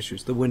there's any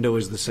issues. The window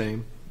is the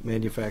same,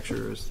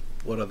 manufacturer is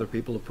what other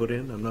people have put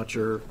in. I'm not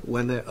sure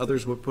when the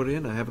others were put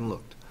in, I haven't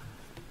looked.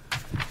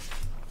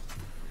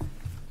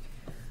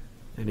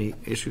 Any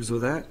issues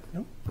with that?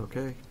 Nope.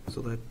 Okay,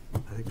 so that,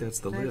 I think that's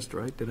the list,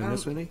 right? Did I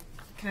miss any?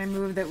 Can I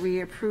move that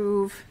we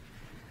approve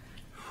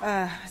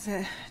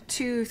the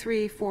 2,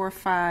 3, 4,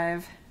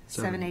 5,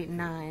 7, 8,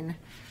 9?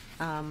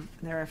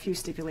 There are a few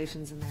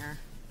stipulations in there,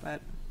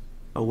 but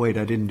Oh, wait,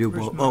 I didn't do,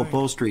 Where's Bow 9?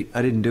 Bow Street,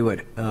 I didn't do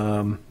it.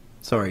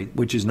 Sorry,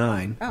 which is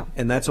 9. Oh.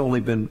 And that's only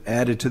been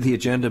added to the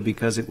agenda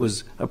because it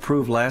was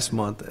approved last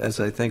month as,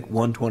 I think,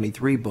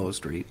 123 Bow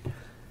Street.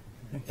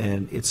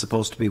 And it's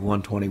supposed to be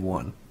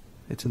 121.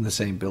 It's in the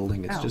same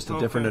building, it's Oh. just a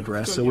different Okay.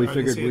 address, Good. so we Yeah, I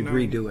didn't figured see a we'd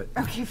 9. redo it.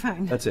 okay,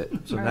 fine. That's it,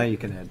 so All now right. you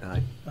can add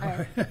 9. All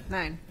right,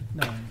 9.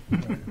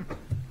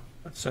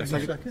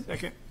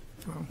 Second.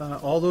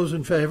 All those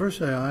in favor,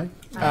 say aye.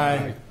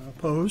 Aye.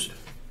 Opposed?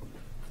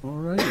 All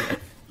right.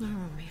 Oh,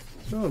 man.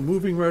 So,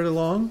 moving right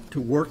along to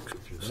work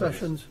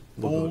sessions,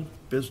 old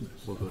business.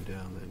 We'll go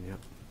down then,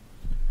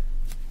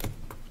 yep.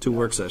 2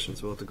 work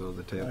sessions, we'll have to go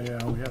to the Oh, table.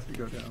 yeah, we have to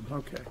go down,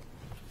 okay,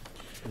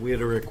 We had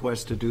a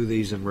request to do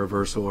these in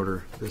reverse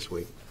order this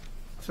week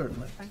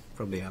certainly.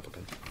 from the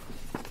applicant.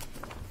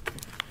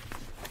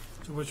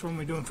 So which one are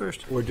we doing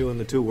first? We're doing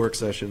the 2 work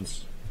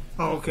sessions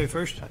Oh, okay,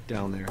 first.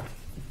 down there.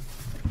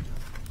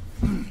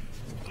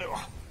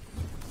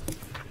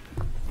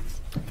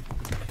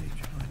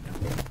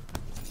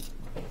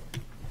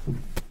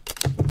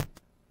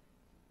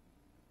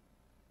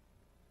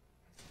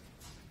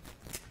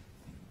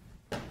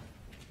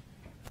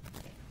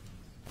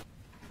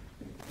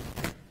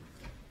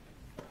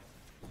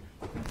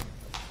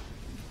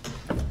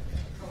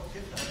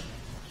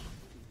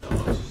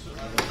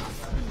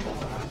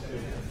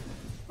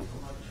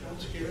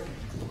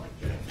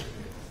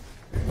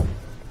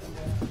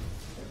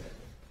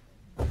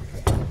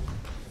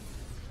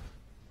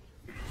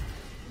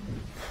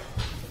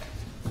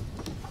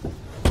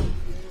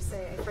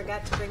 Say, I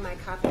forgot to bring my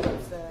copy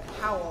of the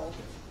Howell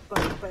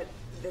book, but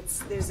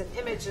there's an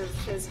image of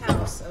his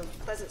house of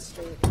Pleasant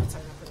Street,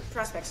 sorry, not Pleasant,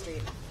 Prospect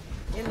Street,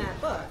 in that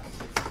book,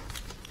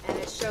 and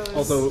it shows.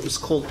 Although it was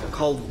called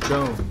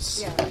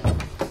Jones. Yeah,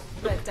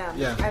 but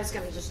Yeah. I was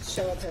gonna just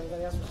show it to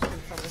everybody else.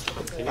 which is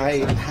fun.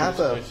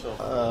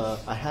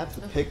 I have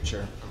the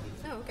picture.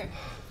 Oh, okay.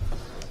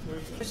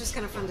 It was just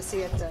kind of fun to see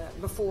it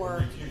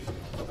before.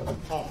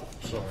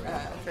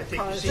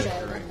 Cars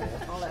shed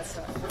and all that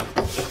stuff.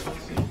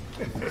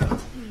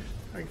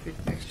 I can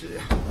keep next to you.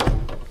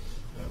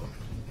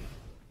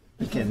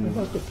 What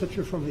about the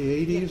picture from the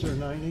 80s or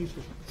 90s?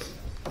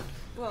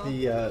 Well,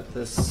 The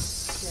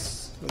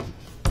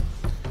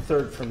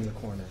third from the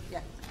corner.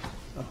 yeah.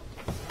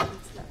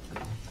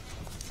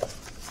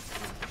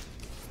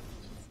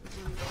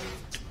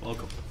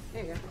 Welcome.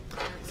 There you go.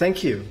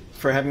 Thank you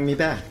for having me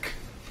back.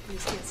 You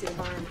just can't see the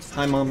barns.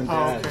 Hi, Mom and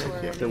Dad.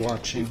 okay. They're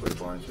watching.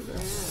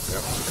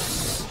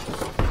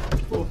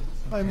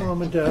 Hi,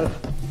 Mom and Dad.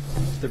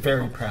 They're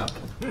very proud.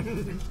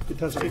 It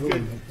doesn't really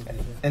make it.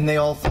 And they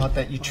all thought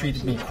that you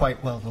treated me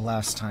quite well the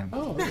last time.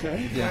 Oh,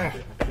 okay. Yeah.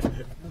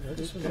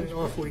 It's an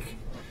off week.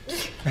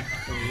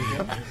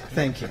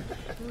 Thank you.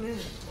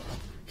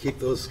 Keep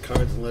those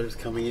cards and letters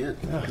coming in.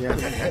 All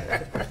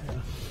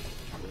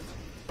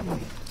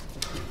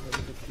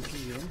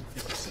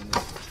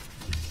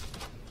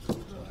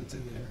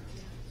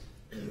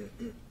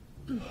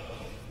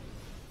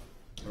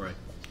right,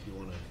 you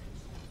want to,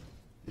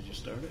 did you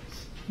start it?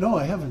 No,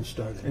 I haven't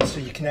started. And so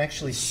you can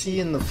actually see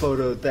in the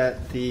photo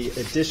that the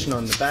addition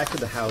on the back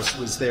of the house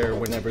was there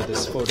whenever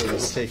this photo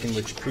was taken,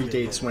 which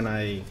predates when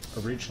I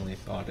originally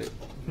bought it.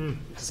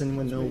 Does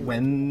anyone know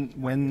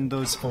when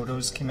those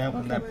photos came out,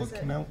 when that book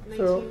came out?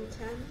 So,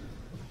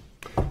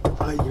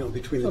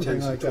 Between the something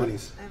 10s like and that.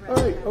 20s. All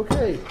right,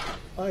 okay.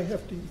 I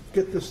have to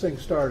get this thing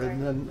started,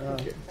 and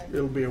then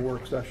it'll be a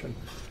work session.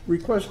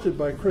 Requested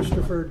by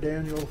Christopher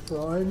Daniel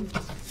Freund,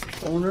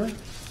 owner. Is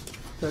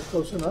that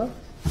close enough?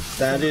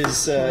 That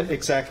is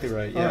exactly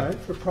right, yeah. All right,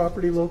 for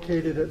property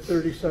located at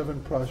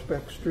 37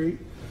 Prospect Street,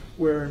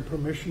 wherein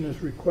permission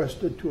is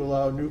requested to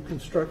allow new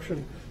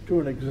construction to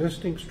an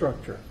existing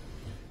structure.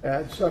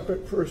 Add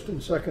separate first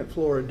and second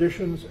floor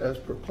additions as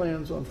per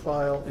plans on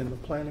file in the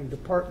planning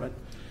department.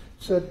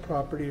 Said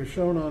property is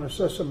shown on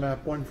Assessor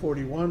Map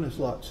 141 as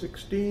Lot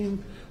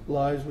 16,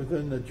 lies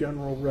within the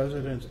General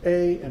Residence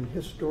A and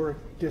Historic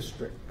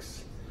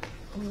Districts.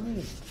 All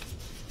right.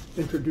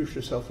 Introduce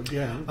yourself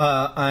again.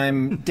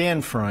 I'm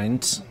Dan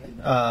Freund.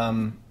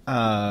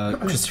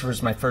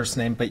 Christopher's my first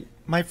name, but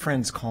my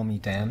friends call me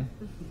Dan.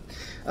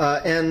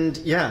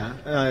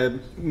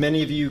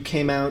 Many of you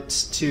came out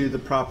to the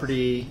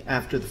property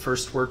after the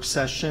first work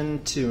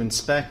session to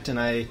inspect, and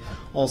I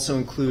also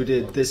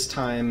included this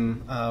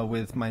time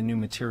with my new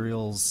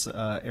materials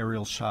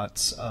aerial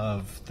shots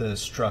of the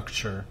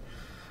structure.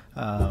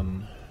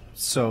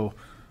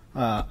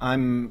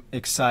 I'm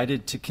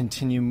excited to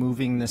continue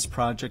moving this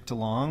project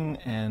along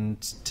and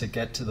to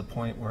get to the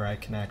point where I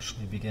can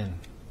actually begin.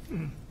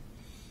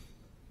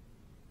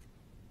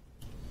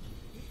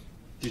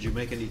 Did you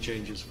make any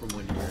changes from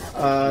when you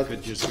were? You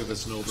could just give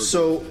us an overview.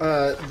 So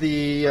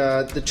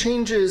the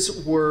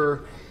changes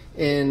were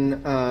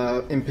in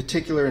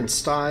particular in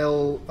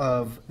style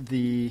of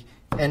the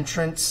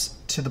entrance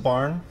to the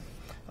barn.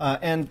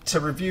 And to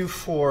review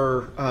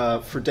for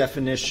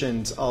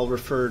definitions, I'll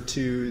refer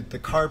to the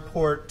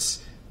carport,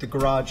 the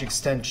garage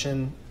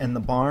extension, and the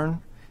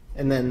barn,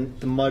 and then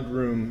the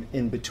mudroom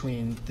in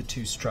between the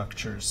two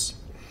structures.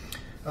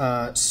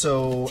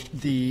 So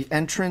the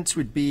entrance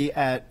would be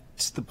at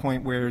the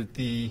point where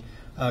the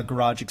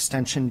garage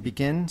extension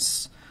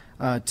begins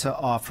to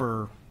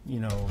offer,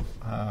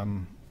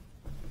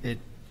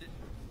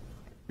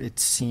 it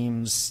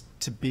seems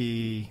to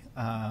be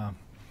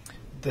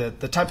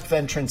the type of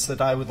entrance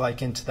that I would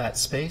like into that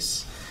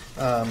space.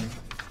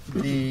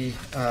 The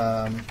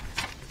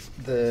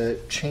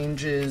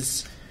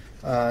changes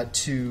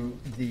to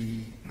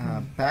the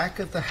back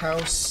of the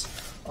house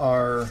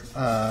are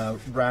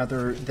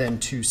rather than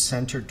two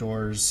center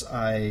doors,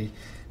 I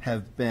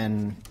have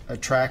been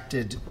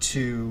attracted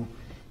to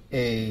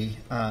a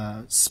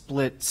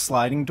split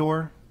sliding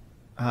door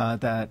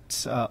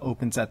that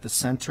opens at the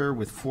center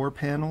with 4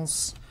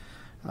 panels.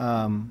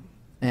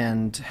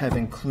 And have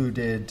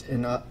included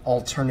an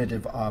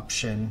alternative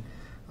option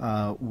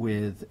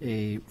with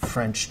a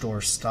French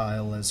door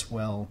style as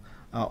well,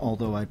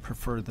 although I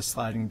prefer the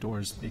sliding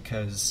doors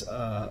because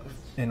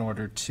in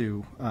order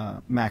to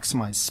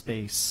maximize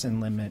space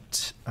and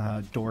limit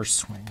door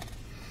swing.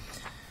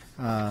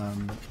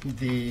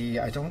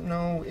 I don't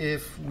know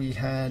if we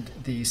had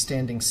the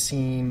standing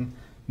seam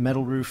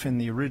metal roof in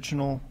the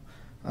original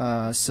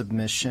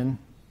submission,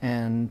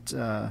 and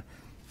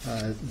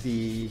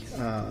the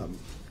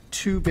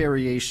 2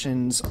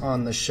 variations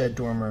on the shed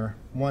dormer,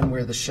 one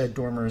where the shed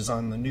dormer is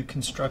on the new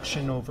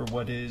construction over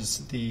what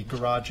is the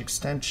garage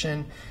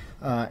extension,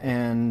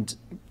 and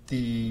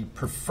the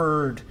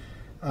preferred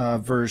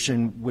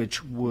version,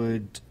 which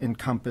would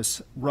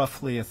encompass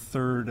roughly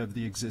 1/3 of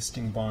the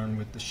existing barn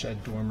with the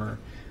shed dormer,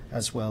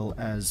 as well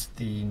as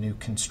the new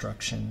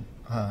construction.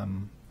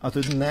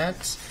 Other than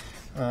that,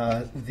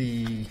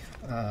 the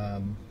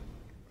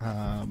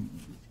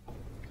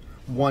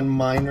one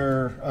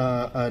minor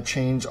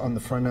change on the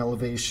front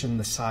elevation,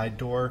 the side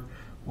door,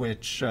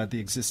 which the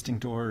existing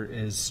door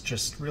is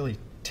just really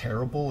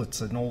terrible.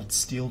 It's an old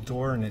steel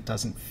door and it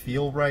doesn't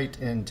feel right,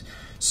 and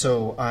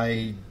so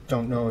I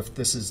don't know if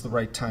this is the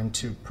right time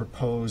to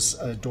propose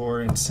a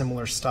door in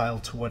similar style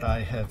to what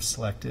I have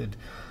selected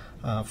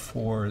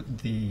for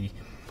the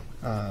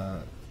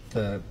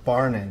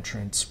barn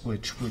entrance,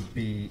 which would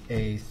be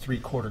a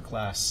 3/4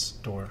 glass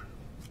door.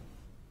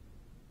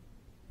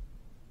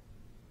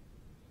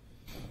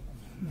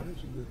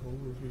 That's a good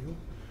overview.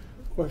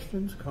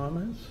 Questions,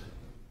 comments?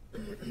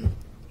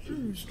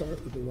 Should we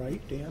start with the right?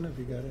 Dan, have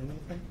you got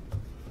anything?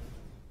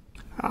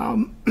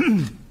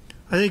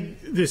 I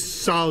think this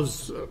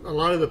solves a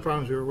lot of the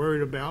problems we were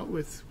worried about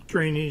with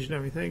drainage and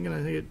everything, and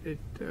I think it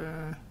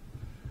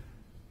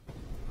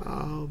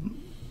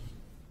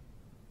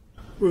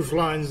roof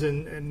lines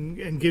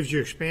and gives you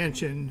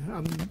expansion.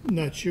 I'm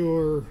not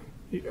sure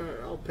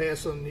I'll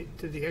pass on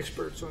to the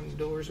experts on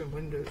doors and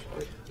windows,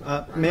 but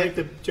I may- like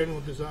the general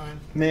design.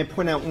 May I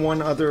point out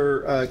one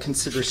other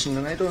consideration,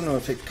 and I don't know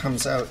if it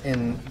comes out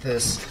in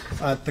this.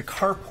 The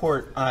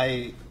carport,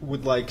 I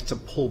would like to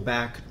pull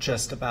back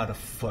just about a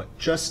foot,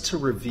 just to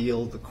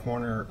reveal the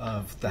corner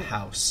of the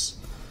house.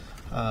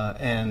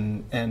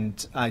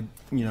 And I,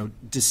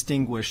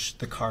 distinguish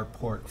the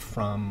carport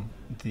from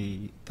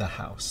the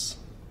house.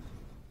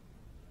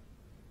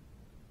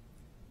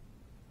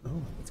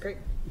 Oh, It's great.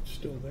 it's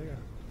still there.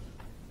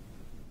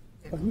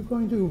 Are you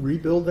going to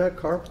rebuild that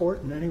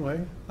carport in any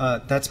way?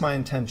 That's my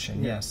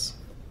intention, yes.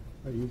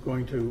 Are you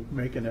going to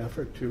make an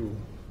effort to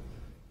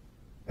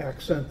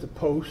accent the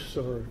posts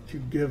or to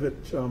give it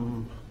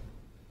some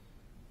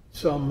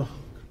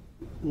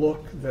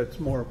look that's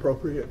more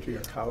appropriate to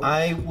your house?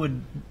 I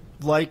would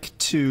like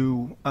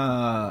to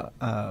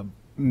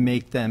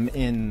make them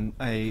in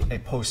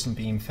a post and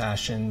beam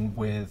fashion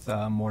with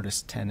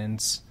mortise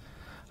tenons,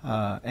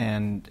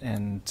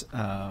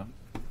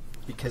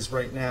 because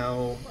right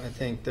now I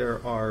think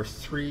there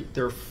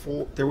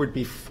would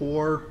be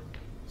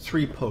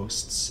three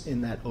posts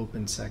in that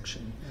open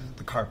section,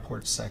 the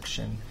carport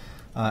section,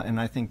 and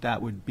I think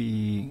that would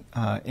be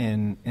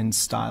in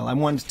style. I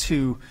wanted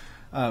to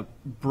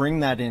bring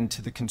that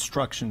into the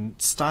construction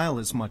style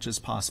as much as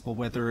possible,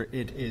 whether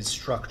it is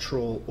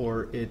structural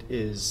or it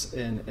is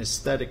an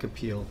aesthetic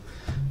appeal.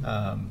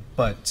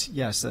 But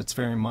yes, that's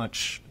very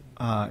much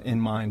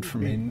in mind for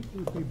me. It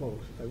would be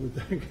both, I would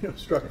think,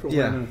 structural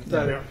Yeah, and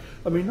aesthetic. yeah.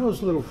 I mean,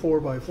 those little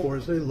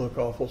 4x4s, they look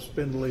awful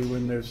spindly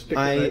when they're sticking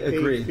I at 8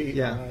 agree. feet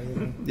Yeah,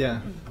 high.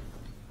 yeah.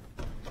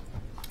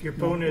 You're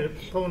pulling it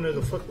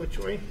a foot which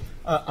way?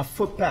 A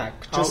foot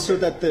back, just so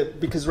Okay. that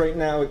because right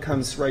now it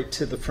comes right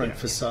to the front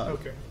facade.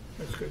 Okay,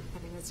 that's good. I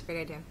think that's a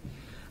great idea.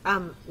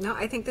 No,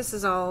 I think these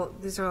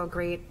are all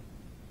great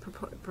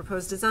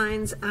proposed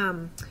designs.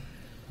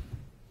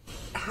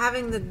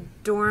 Having the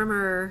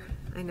dormer,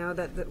 I know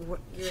that what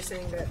you were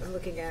saying that I'm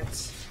looking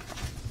at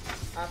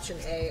option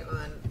A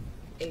on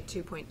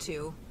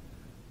A2.2,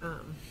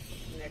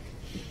 Nick,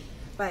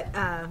 but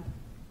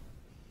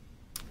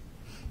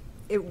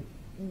it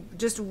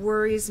just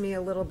worries me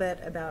a little bit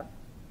about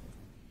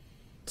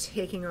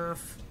taking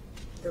off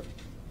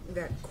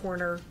that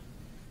corner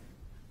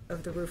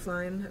of the roof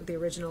line, of the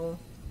original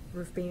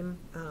roof beam,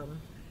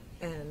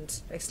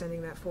 and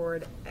extending that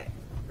forward.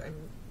 I'm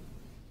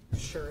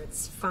sure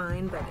it's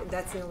fine, but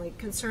that's the only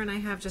concern I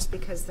have, just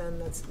because then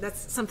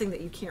that's something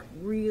that you can't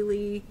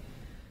really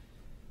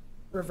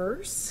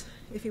reverse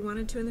if you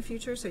wanted to in the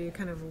future, so you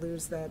kind of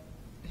lose that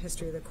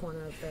history of the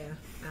corner of the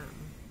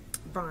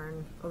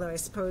barn, although I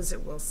suppose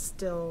you'll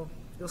still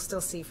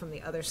see from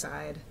the other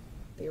side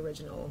the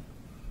original.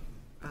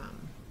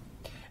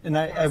 And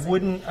I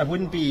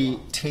wouldn't be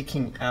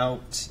taking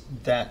out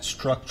that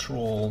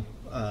structural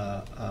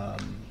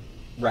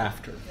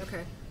rafter.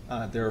 Okay.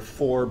 There are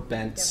 4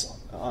 bents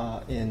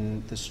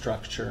in the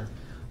structure,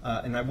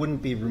 and I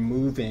wouldn't be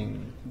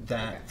removing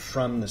that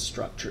from the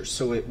structure,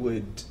 so it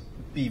would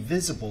be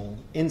visible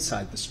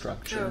inside the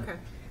structure. Oh, okay.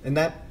 And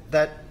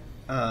that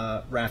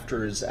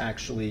rafter is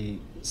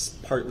actually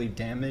partly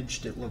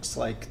damaged. It looks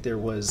like there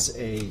was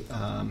a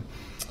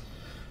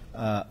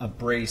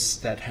brace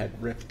that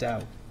had ripped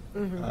out.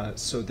 Mm-hmm.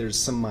 So there's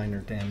some minor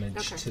damage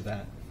Okay. to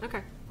that.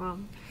 Okay, well,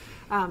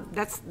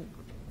 that's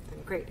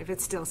great. If it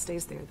still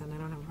stays there, then I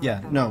don't have a problem Yeah,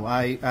 with that. no,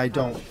 I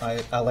don't.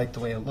 I like the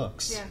way it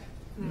looks. Yeah.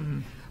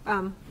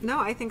 No,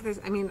 I think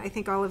I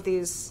think all of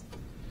these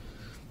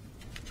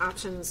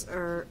options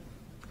are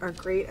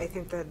great. I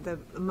think that the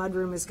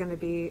mudroom is going to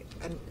be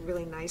a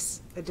really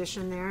nice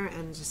addition there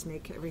and just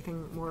make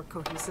everything more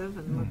cohesive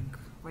and look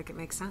like it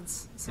makes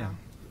sense. So,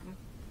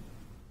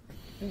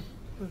 Yeah.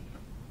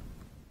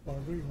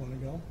 Barbara, you want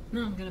to go?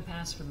 No, I'm going to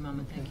pass for the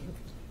moment, thank you.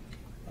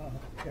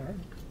 Karen?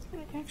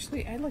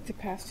 Actually, I'd like to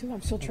pass too.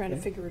 I'm still trying to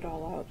Okay. figure it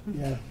all out.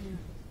 Yeah.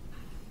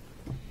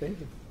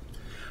 David?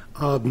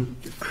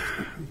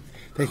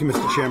 Thank you,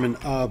 Mr. Chairman.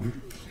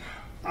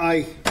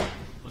 I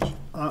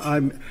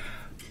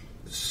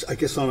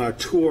guess on our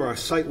tour, our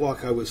site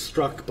walk, I was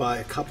struck by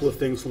a couple of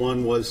things.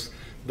 One was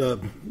the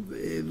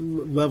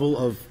level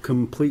of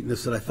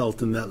completeness that I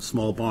felt in that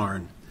small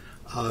barn.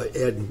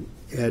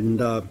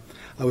 And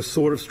I was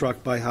sort of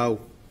struck by how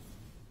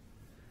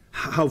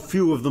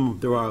few of them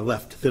there are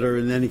left that are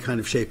in any kind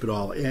of shape at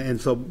all.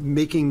 And so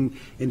making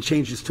and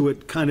changes to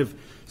it kind of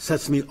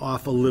sets me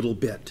off a little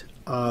bit.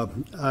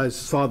 I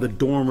saw the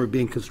dormer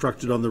being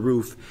constructed on the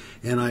roof,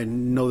 and I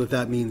know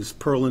that means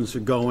purlins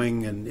are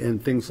going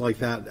and things like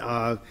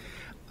that.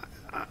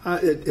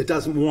 It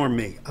doesn't warm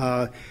me.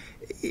 And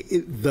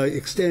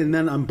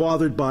then I'm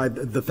bothered by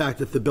the fact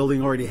that the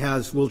building already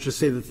has, we'll just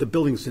say that the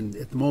building's in,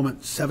 at the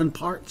moment, 7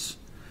 parts.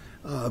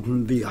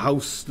 The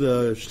house,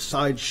 the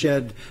side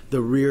shed,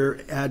 the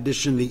rear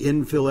addition, the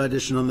infill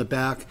addition on the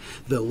back,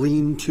 the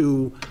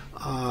lean-to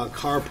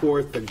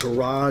carport, the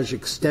garage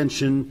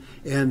extension,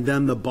 and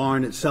then the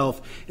barn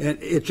itself.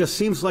 And it just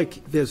seems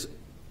like there's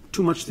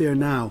too much there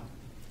now.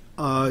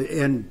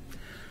 And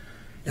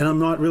And I'm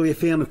not really a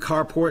fan of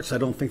carports. I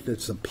don't think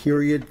that's a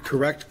period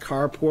correct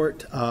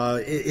carport.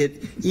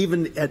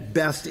 Even at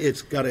best,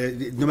 it's got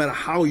no matter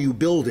how you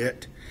build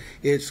it,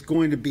 it's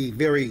going to be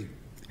very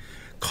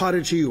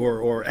cottagey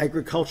or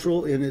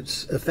agricultural in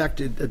its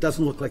effect. It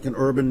doesn't look like an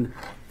urban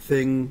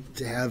thing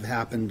to have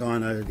happened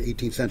on an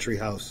 18th century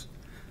house.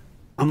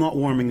 I'm not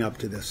warming up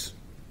to this.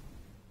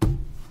 Okay,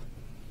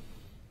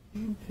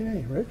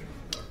 Rich?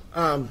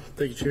 Thank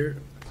you, Chair.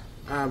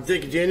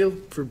 Thank you, Daniel,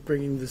 for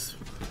bringing this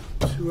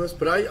to us.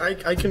 But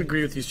I can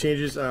agree with these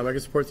changes. I can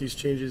support these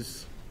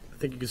changes. I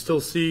think you can still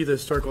see the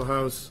historical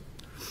house.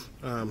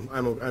 I'm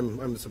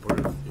a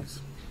supporter of these.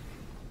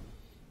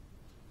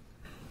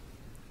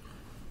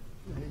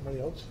 Anybody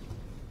else?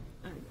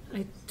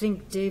 I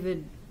think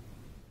David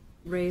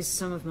raised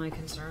some of my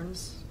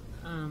concerns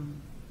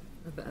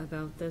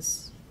about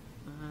this.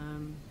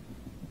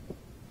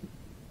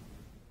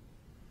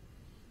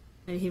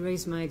 And he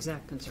raised my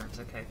exact concerns,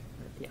 okay.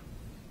 Yeah,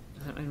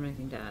 I don't have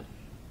anything to add.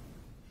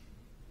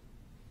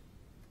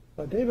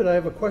 David, I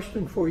have a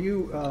question for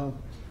you.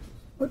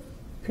 What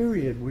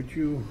period would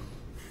you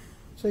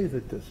say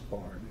that this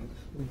barn is?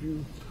 Would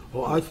you?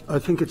 Well, I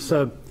think it's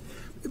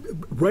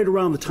right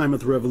around the time of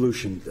the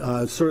Revolution,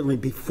 certainly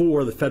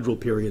before the federal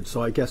period,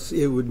 so I guess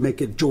it would make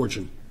it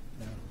Georgian.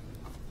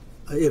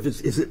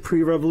 Is it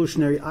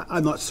pre-revolutionary?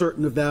 I'm not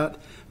certain of that,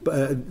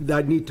 but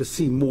I'd need to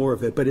see more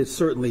of it, but it's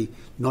certainly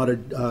not a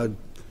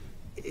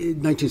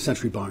 19th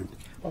century barn.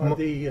 Are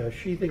the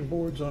sheathing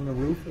boards on the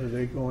roof, are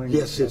they going?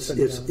 Yes, it's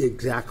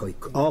exactly.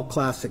 All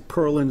classic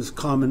purlins,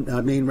 common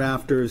main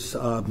rafters,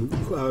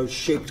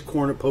 shaped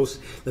corner posts.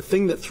 The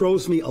thing that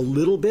throws me a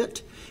little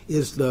bit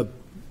is the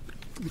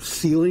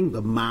ceiling,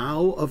 the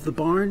mow of the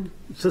barn.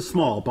 It's a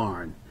small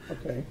barn.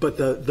 Okay. But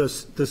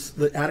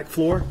the attic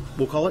floor,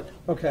 we'll call it,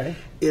 okay,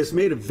 is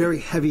made of very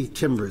heavy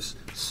timbers,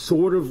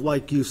 sort of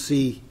like you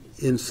see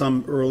in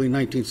some early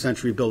 19th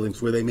century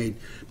buildings where they made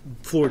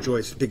floor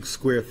joists, big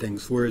square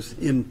things, whereas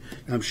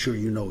I'm sure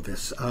you know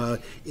this,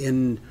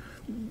 in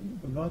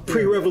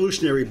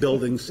pre-revolutionary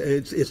buildings,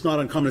 it's not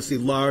uncommon to see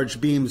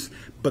large beams,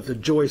 but the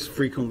joists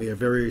frequently are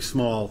very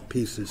small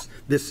pieces.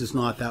 This is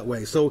not that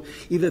way. So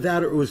either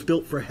that or it was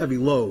built for heavy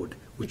load,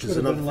 which is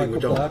another thing we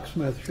don't. Like a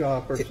blacksmith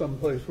shop or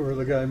someplace where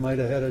the guy might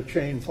have had a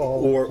chain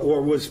fall.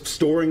 Or was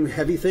storing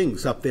heavy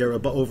things up there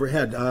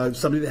overhead.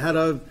 Somebody that had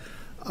a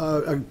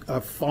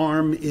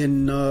farm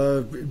in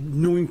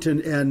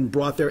Newington and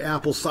brought their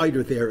apple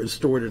cider there and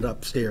stored it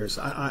upstairs.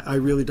 I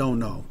really don't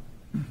know.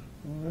 All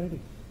righty.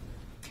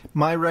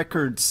 My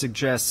record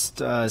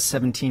suggests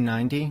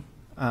 1790,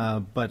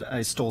 but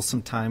I stole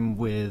some time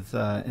with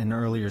an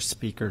earlier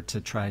speaker to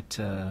try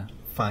to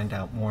find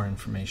out more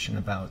information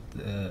about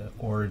the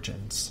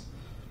origins.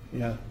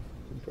 Yeah,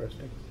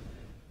 interesting.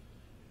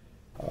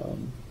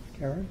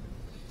 Karen?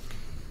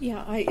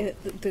 Yeah,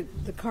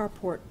 the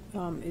carport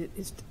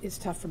is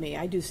tough for me.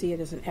 I do see it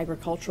as an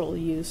agricultural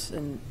use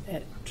and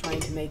trying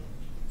to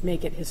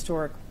make it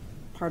historic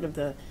part of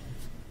the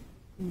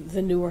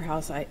newer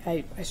house.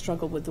 I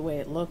struggle with the way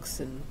it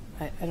looks, and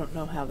I don't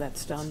know how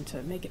that's done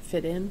to make it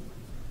fit in.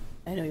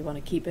 I know you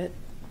want to keep it,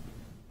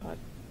 but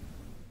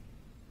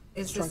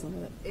Is this,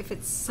 with it. If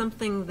it's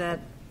something that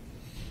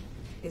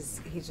he's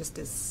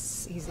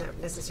not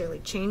necessarily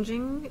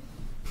changing,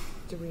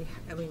 we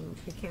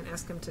can't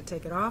ask him to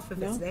take it off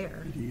if it's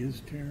there. He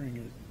is tearing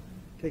it,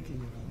 taking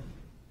it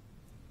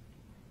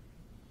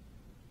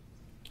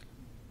off.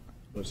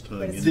 Was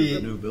tying into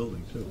the new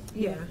building too.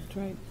 Yeah. That's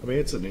right. I mean,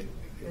 it's an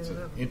That's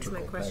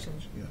integral my question.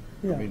 package.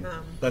 Yeah. I mean,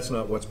 that's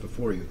not what's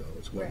before you though.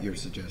 It's what Right. you're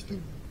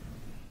suggesting.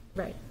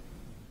 Right.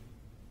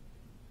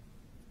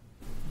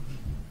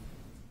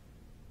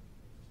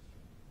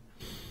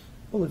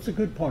 Well, it's a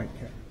good point,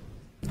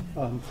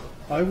 Karen.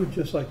 I would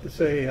just like to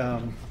say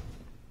I'm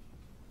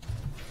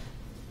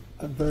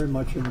very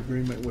much in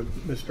agreement with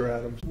Mr.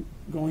 Adams.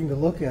 Going to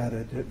look at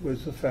it, it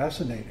was a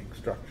fascinating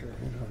structure.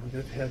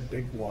 It had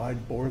big,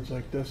 wide boards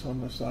like this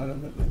on the side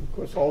of it. And of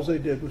course, all they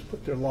did was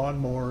put their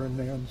lawnmower in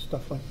there and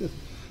stuff like this.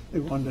 They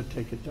wanted to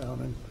take it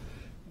down,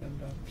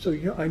 so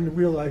I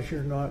realize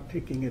you're not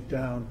taking it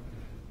down,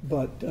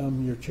 but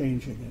you're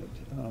changing it.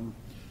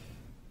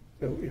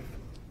 So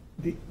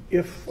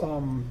if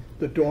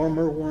the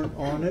dormer weren't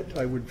on it,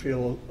 I would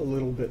feel a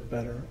little bit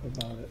better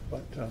about it.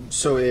 But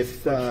so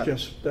if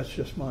that's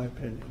just my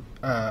opinion.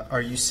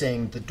 Are you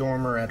saying the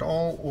dormer at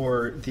all,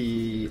 or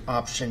the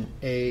option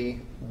A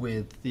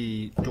with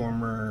the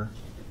dormer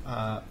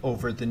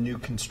over the new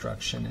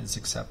construction is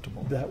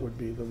acceptable? That would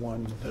be the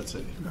one. That's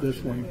it. This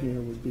one here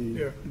would be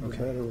the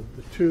better of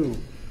the two.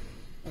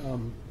 I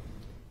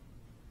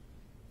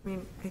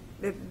mean,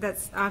 that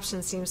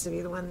option seems to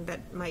be the one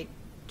that might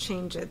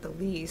change it the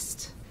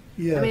least.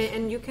 Yes. I mean,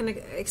 and you can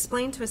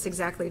explain to us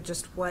exactly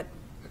just what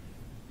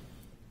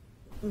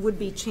would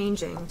be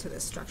changing to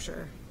this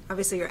structure.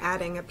 Obviously, you're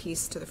adding a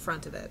piece to the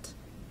front of it.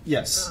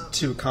 Yes,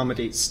 to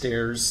accommodate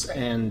stairs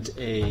and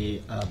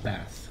a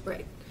bath.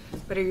 Right.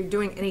 But are you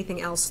doing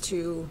anything else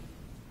to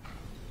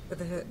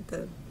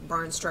the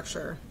barn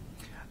structure?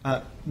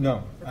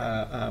 No.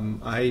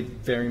 I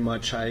very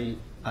much,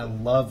 I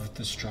love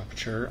the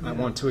structure. I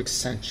want to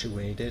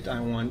accentuate it. I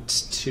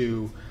want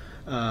to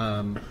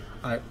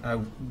I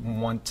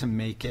want to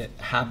make it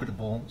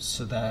habitable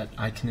so that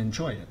I can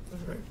enjoy it.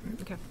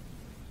 Okay.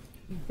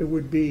 It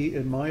would be,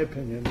 in my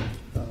opinion,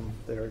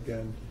 there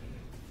again,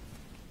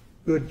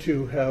 good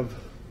to have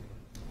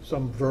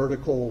some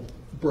vertical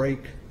break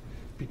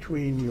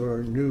between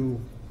your new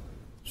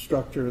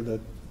structure that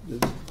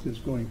is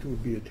going to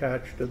be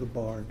attached to the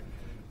barn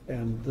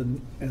and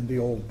the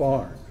old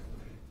barn.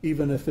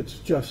 Even if it's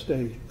just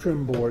a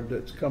trim board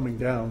that's coming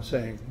down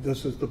saying,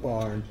 this is the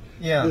barn,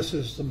 this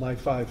is my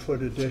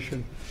 5-foot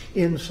addition.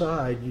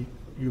 Inside,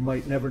 you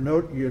might never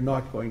note, you're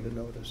not going to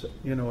notice it,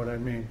 you know what I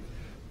mean?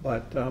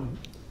 But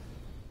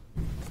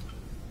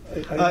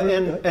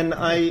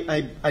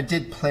I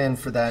did plan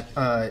for that.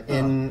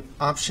 In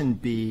option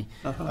B,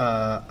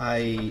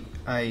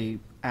 I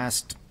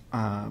asked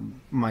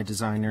my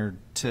designer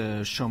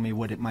to show me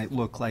what it might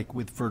look like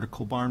with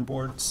vertical barn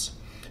boards,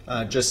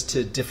 just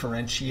to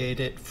differentiate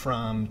it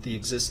from the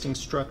existing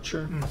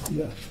structure.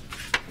 Yes.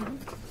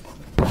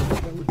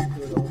 That would be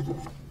good also.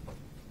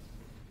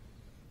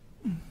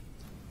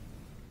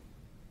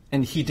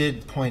 And he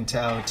did point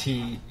out,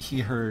 he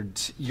heard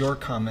your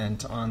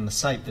comment on the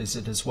site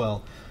visit as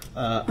well,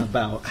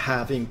 about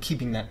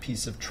keeping that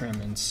piece of trim,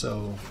 and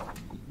so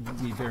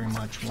we very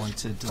much want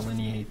to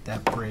delineate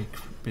that break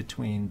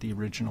between the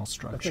original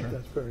structure. I think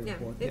that's very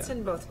important. It's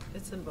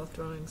in both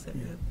drawings.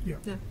 Yeah.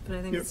 But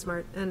I think it's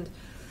smart, and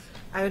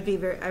I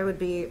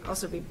would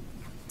also be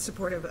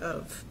supportive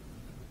of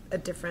a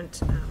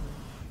different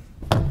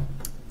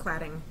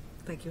cladding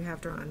like you have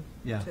drawn.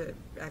 Yeah.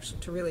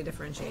 To really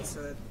differentiate,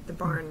 so that the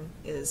barn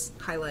is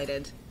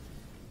highlighted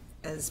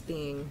as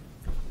being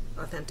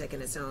authentic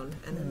in its own,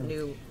 and then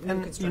new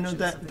construction.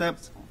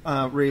 That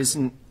raised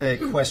a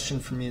question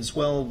for me as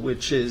well,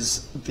 which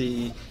is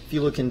if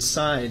you look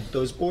inside,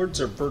 those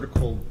boards are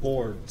vertical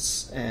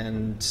boards,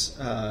 and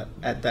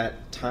at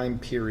that time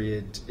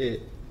period,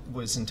 it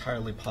was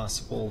entirely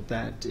possible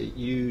that it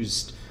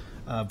used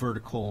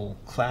vertical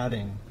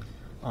cladding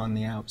on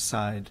the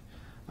outside.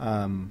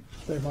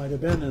 They might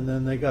have been, and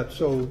then they got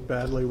so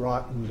badly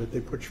rotten that they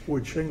put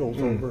wood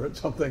shingles over it,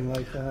 something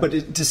like that. But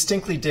it's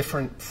distinctly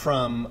different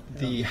from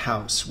the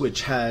house,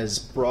 which has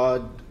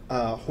broad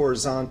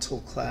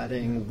horizontal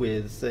cladding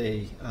with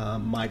a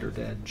mitered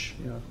edge.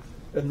 Yeah,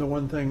 and the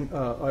one thing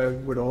I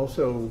would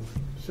also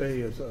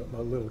say as a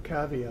little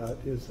caveat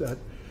is that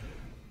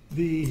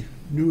the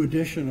new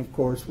addition, of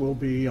course, will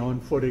be on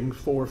footings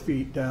 4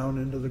 feet down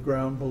into the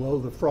ground below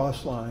the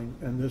frost line,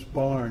 and this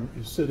barn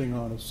is sitting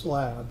on a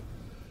slab.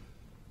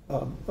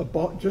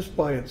 Just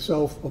by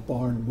itself, a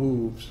barn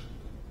moves,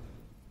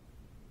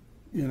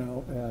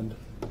 and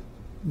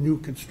new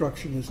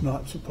construction is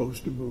not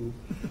supposed to move.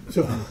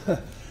 So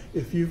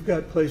if you've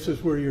got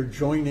places where you're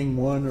joining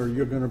one, or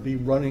you're going to be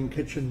running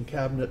kitchen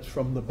cabinets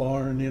from the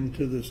barn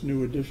into this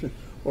new addition,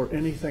 or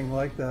anything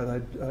like that,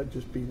 I'd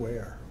just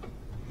beware.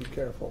 Be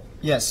careful.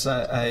 Yes,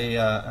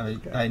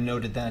 I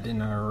noted that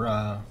in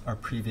our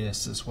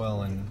previous as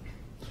well, and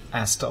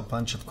asked a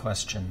bunch of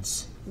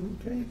questions.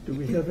 Okay. Do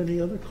we have any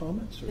other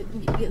comments?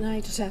 Can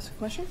I just ask a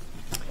question?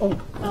 Oh.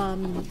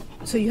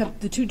 So you have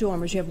the 2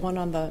 dormers. You have one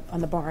on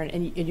the barn,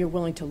 and you're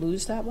willing to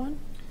lose that one?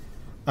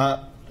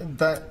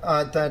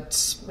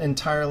 That's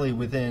entirely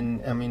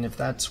within. I mean, if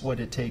that's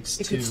what it takes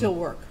It could still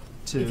work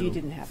if you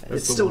didn't have it. It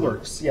still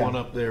works. Yeah. One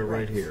up there,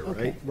 right here,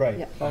 Okay. right? Right.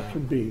 Yeah.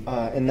 Option B.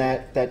 And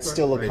that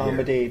still Right here.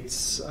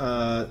 accommodates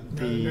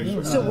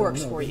It still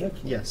works for you.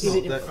 Yes.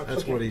 Even if-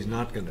 That's what he's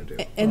not going to do.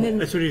 And then,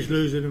 That's what he's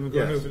losing, and we're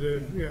going Yes. over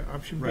the,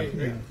 option B. Right.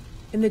 Right.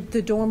 and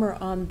the dormer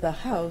on the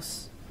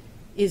house,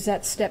 is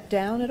that stepped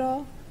down at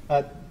all?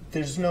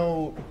 There's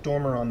no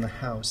dormer on the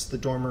house. The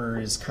dormer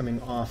is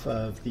coming off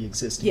of the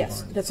existing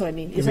Yes, barn. that's what I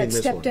mean. You Is mean that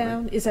this step one,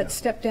 down? right? Is that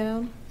step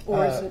down,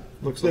 or is it?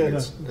 Looks like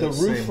it's The the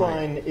same roof height.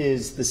 line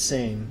is the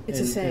same. It's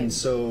the same. And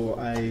so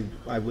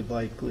I would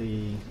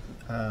likely,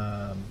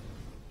 I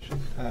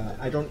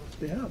don't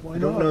why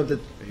know not?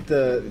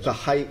 that the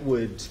height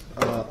would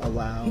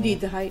allow. You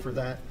need the height? for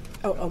that.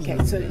 Oh, okay.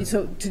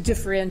 So to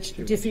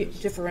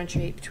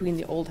differentiate between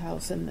the old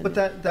house and the.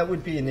 But that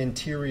would be an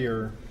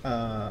interior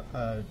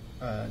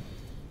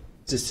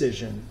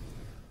decision,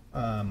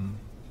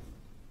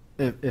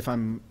 if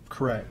I'm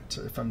correct,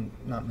 if I'm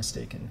not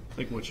mistaken. I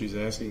think what she's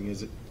asking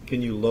is,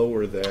 can you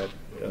lower that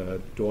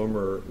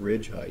dormer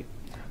ridge height?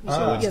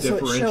 So it's Yeah, so it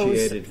shows-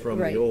 differentiated from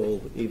right. the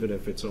old, even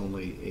if it's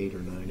only 8 or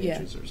 9 Yeah.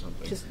 inches or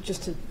something.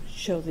 Just to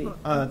show the.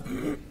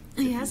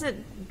 He has it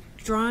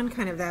drawn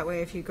kind of that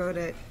way if you go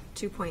to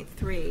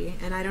 2.3,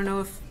 and I don't know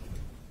if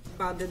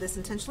Bob did this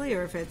intentionally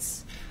or if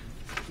it's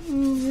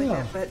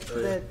like that,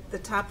 but the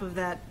top of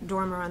that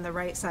dormer on the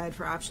right side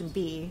for option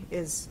B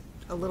is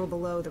a little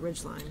below the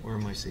ridge line. Where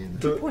am I seeing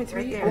that? 2.3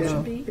 Right there.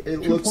 option B?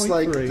 It looks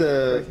like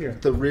 2.3 right here.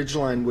 the ridge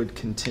line would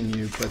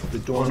continue, but the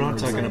We're dormer. not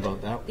talking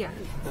about that.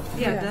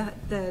 Yeah,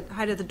 the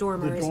height of the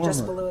dormer is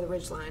just dormer. below the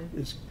ridge line.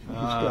 It's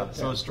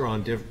So it's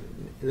drawn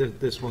different.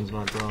 This one's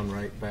not drawn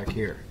right back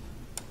here.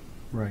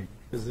 Right.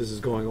 Because this is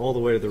going all the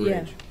way to the Yeah.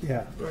 ridge.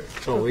 Yeah.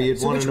 So Okay, you'd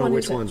so want which to know one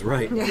which is it? one's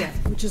right. Yeah,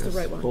 which is the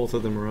right one? Both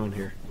of them are on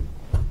here.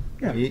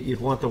 Yeah. You'd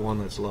want the one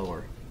that's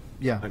lower.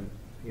 Yeah,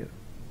 Yeah.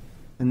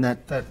 and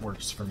that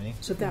works for me.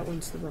 So that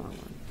one's the wrong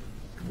one.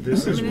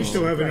 This is You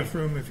still wrong. have enough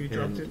room if you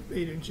dropped it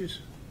 8 inches.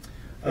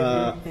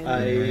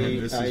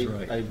 This is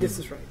right. I This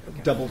is right,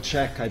 okay. double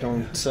check. I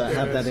don't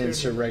have that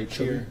answer right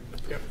here.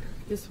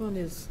 This one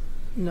is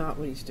not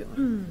what he's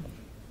doing.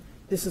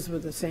 This is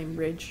with the same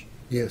ridge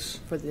Yes.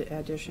 for the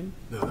addition.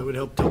 No, that would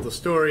help tell the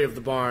story of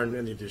the barn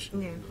and the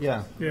addition.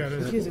 Yeah. Yeah, it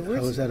is. Excuse me, How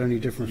where's- is that any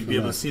different You'd from be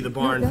able to that? see the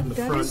barn No, from the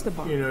that front. is the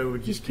barn. You know, it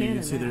would He's just be, you'd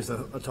panning see that. there's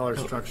a taller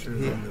structure.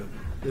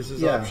 This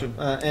is Yeah, option.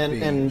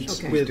 and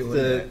Okay. with doing the,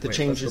 that. the Wait,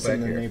 changes let's go in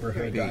the back here.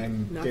 neighborhood, Maybe. I'm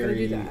Not gonna do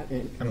very that.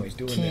 No, he's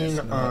doing keen this,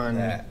 not on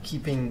that.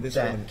 keeping This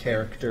that one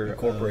character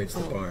incorporates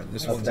of, the barn.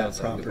 This of one's that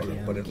outside the property.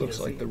 barn, but it looks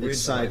like the ridge line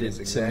Decided is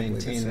to exactly the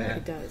maintain same. that.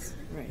 It does,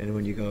 right. And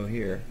when you go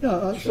here,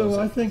 Yeah, shows so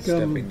I it think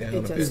stepping down a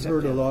It does bit. you've step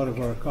heard a down. lot of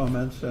our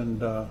comments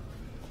and You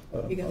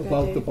got that,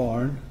 about the Dave?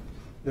 barn.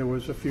 There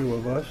was a few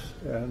of us,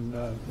 and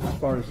as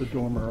far as the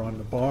dormer on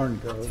the barn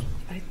goes.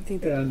 I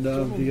think that And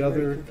Joel the very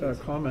other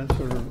confused. comments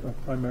are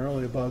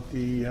primarily about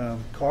the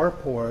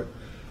carport.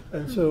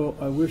 And so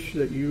I wish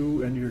that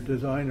you and your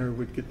designer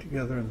would get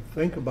together and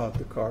think about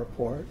the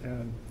carport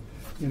and,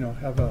 you know,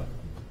 have a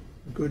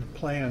good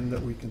plan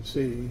that we can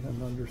see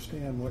and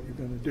understand what you're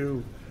going to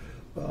do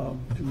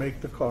to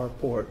make the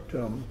carport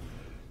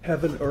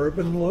have an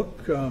urban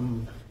look,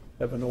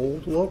 have an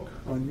old look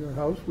on your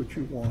house, which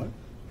you want.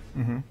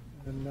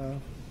 And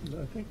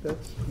I think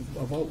that's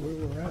about where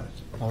we're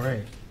at. All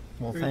right.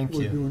 Well, thank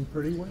We're you. doing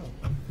pretty well.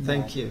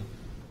 Thank you.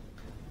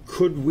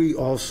 Could we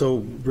also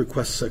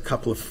request a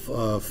couple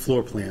of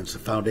floor plans, a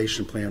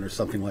foundation plan or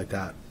something like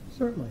that?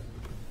 Certainly.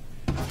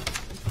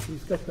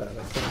 He's got that,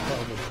 I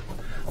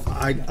think,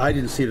 probably. I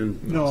didn't see it in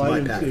No, my I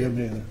didn't see packet. him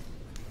either.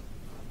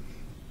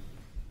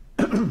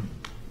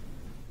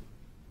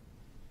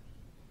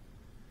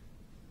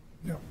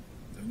 No,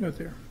 there's no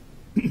there.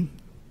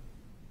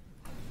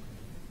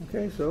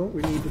 Okay, so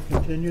we need to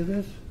continue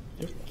this.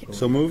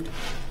 So moved?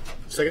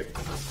 Second?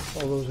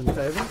 All those in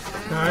favor?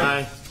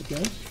 Aye.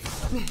 Against?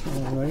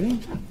 All righty.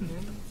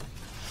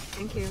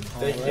 Thank you.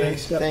 Thank you. Yeah,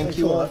 Thank thanks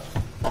you a all. lot.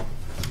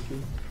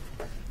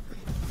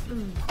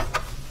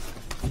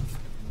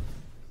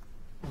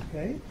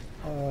 Okay,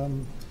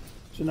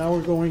 so now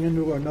we're going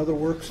into another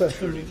work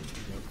session.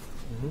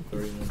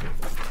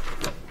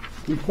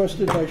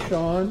 Requested by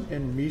Sean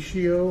and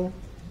Michio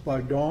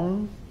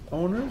Bardon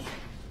owners.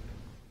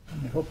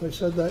 I hope I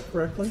said that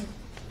correctly.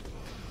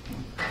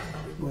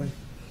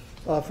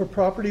 For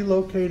property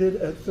located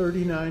at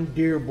 39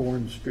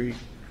 Dearborn Street,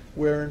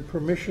 wherein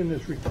permission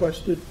is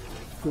requested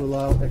to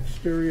allow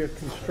exterior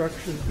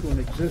construction to an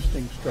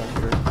existing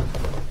structure,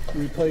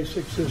 replace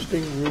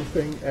existing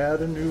roofing,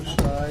 add a new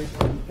side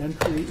and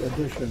entry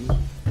additions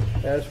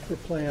as per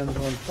plans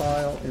on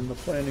file in the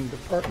planning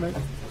department.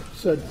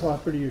 Said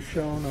property is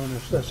shown on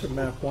Assessor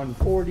Map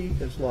 140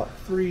 as Lot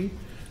 3,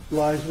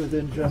 lies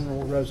within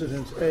General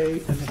Residence A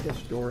in the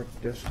Historic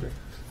District.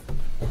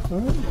 All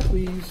right,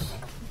 please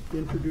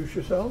introduce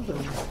yourselves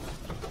and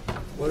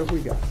what have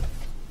we got?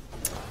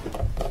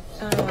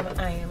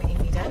 I am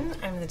Amy Dunn.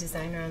 I'm the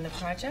designer on the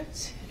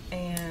project,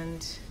 and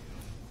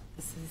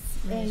this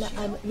is And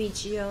I'm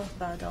Michio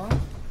Bardon.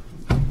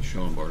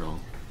 Sean Bardon.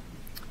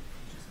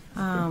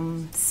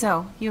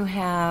 So you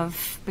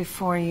have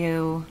before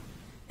you,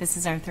 this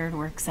is our third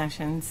work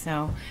session,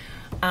 so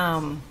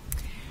I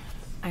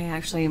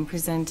actually am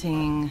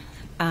presenting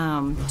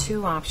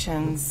two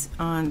options.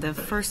 On the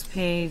first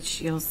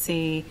page, you'll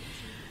see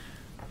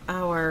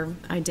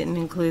I didn't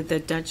include the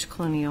Dutch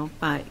colonial,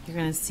 but you're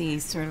going to see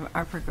sort of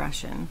our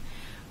progression,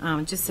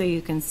 just so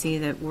you can see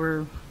that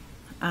we're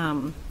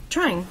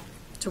trying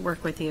to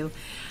work with you.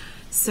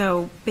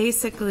 So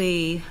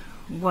basically,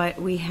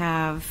 what we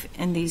have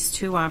in these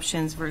two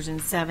options, version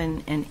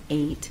 7 and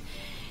 8,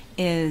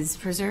 is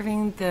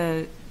preserving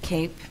the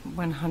cape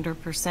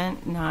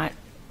 100%,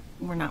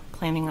 we're not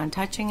planning on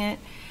touching it,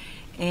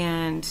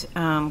 and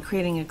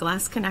creating a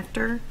glass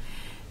connector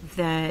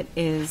that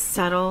is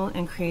subtle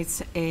and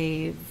creates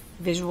a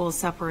visual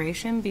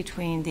separation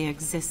between the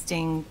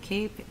existing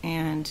cape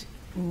and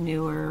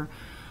new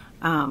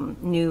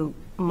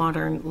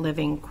modern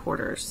living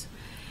quarters.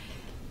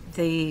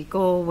 The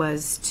goal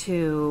was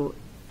to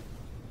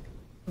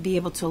be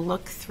able to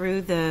look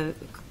through the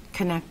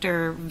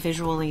connector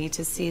visually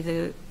to see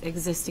the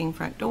existing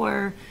front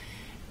door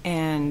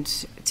and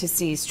to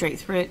see straight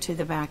through it to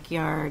the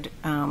backyard.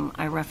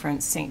 I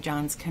referenced St.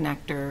 John's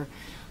connector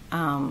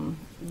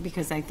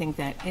because I think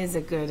that is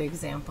a good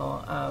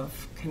example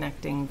of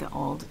connecting the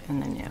old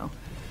and the new.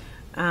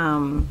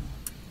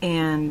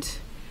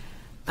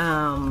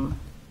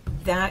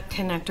 That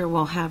connector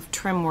will have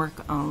trim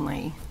work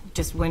only,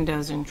 just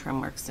windows and trim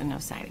works and no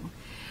siding.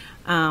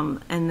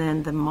 And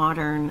then the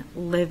modern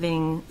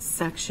living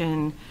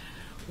section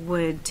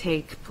would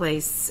take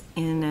place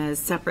in a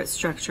separate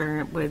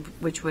structure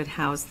which would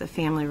house the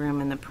family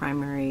room and the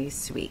primary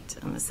suite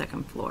on the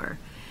second floor.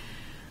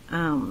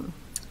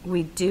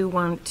 we do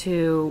want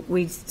to,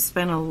 we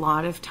spent a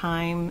lot of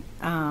time,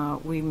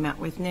 we met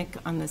with Nick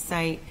on the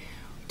site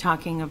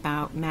talking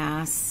about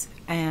mass.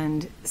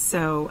 And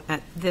so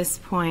at this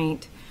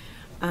point,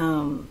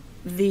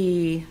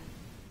 we're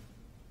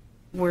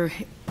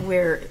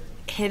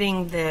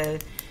hitting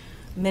the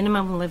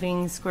minimum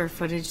living square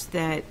footage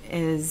that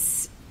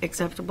is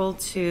acceptable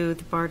to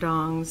the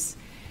Bardongs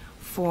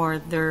for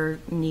their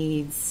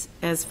needs.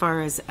 As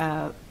far as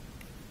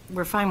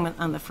we're fine with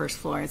on the first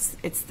floor.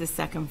 It's the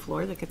second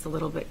floor that gets a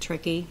little bit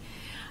tricky,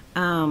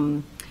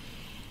 and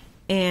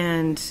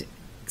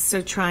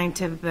so trying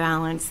to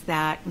balance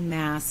that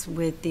mass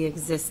with the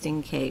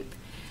existing cape.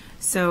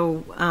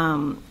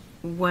 So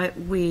what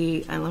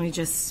we let me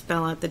just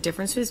spell out the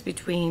differences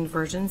between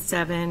version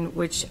 7,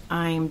 which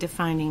I'm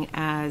defining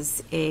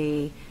as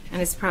and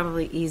it's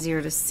probably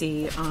easier to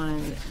see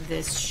on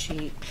this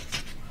sheet.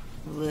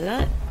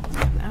 That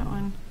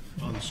one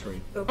on the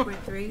screen.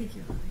 0.3.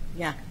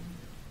 Yeah.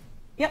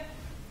 Yep.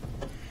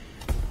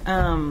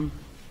 Hold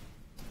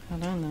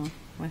on though.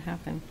 What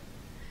happened?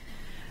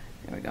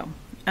 There we go.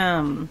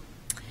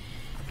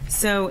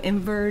 So in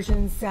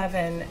version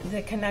 7,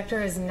 the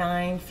connector is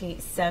 9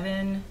 feet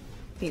 7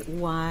 feet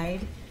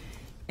wide,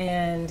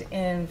 and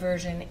in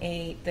version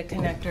 8, the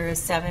connector is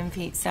 7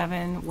 feet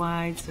 7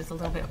 wide, so it's a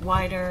little bit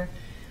wider.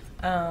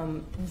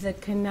 The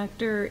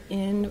connector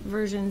in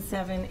version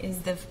 7 is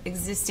the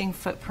existing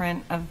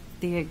footprint of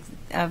the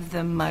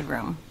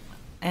mudroom,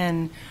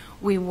 and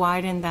we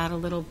widened that a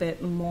little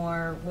bit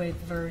more with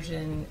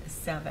version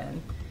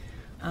 7.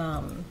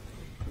 And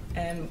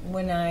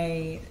when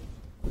I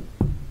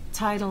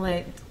title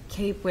it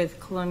Cape with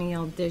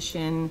Colonial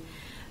Addition,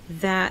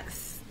 that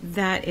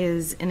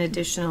is an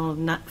additional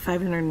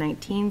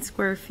 519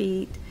 square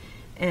feet,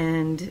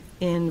 and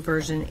in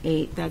version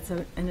 8, that's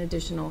an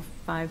additional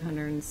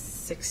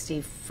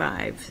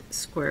 565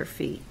 square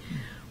feet,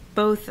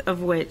 both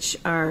of which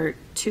are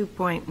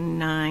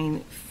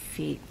 2.9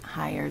 feet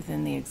higher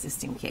than the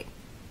existing cape.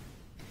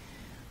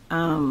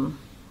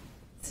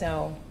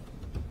 So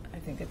I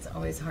think it's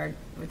always hard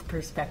with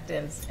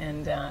perspectives,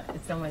 and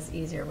it's almost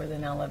easier with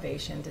an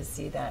elevation to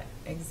see that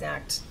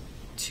exact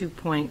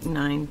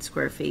 2.9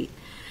 square feet.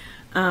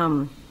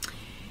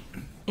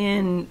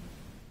 In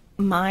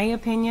my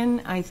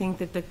opinion, I think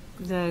that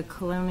the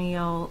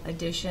Colonial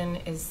Addition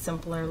is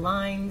simpler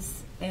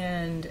lines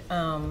and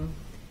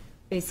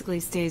basically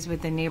stays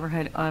with the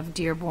neighborhood of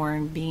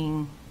Dearborn,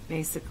 being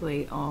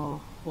basically a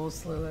whole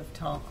slew of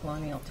tall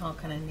kind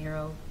of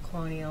narrow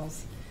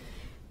colonials.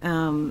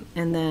 And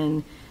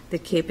then the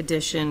Cape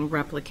Addition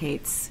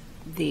replicates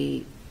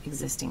the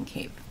existing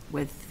Cape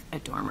with a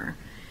dormer.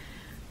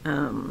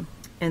 And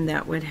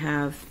that would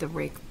have the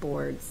rake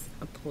boards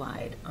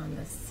applied on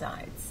the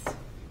sides,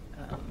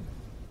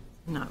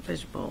 not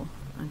visible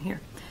on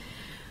here.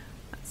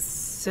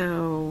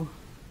 So,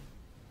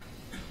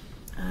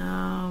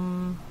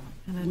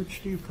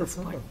 which do you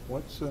prefer?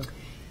 What's the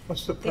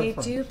they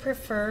preference? do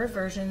prefer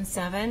version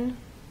 7.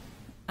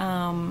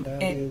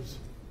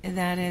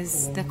 That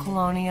is the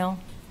Colonial,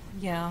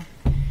 yeah.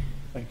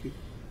 Thank you.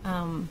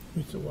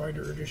 It's a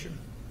wider edition.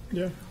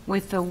 Yeah.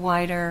 With the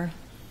wider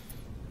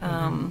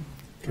glass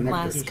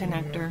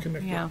Connector.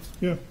 connector, yeah.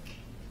 Yeah.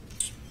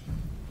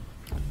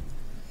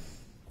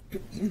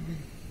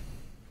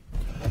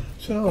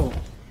 So,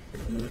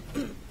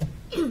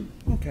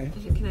 okay.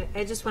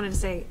 I just wanted to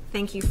say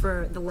thank you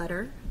for the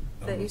letter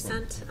that you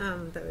sent.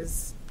 That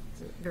was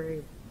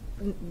very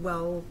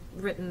well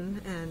written,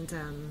 and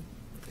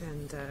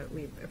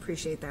we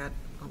appreciate that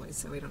always.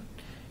 So we don't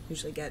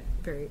usually get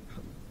very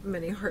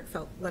many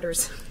heartfelt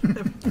letters.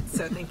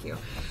 So thank you.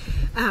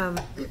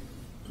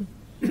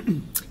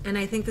 And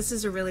I think this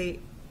is a really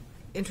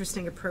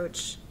interesting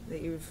approach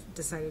that you've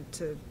decided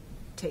to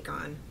take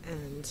on.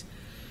 And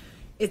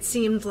it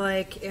seemed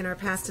like in our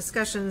past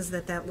discussions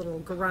that little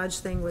garage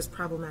thing was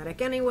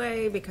problematic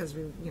anyway, because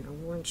we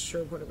weren't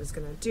sure what it was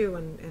going to do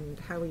and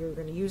how we were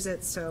going to use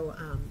it. So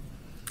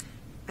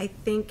I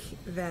think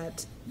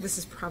that this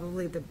is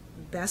probably the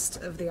best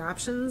of the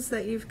options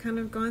that you've kind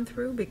of gone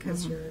through,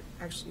 because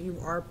you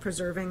are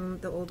preserving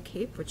the old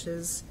Cape, which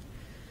is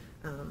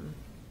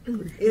a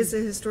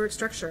historic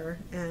structure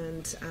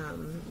and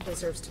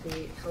deserves to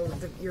be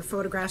held. Your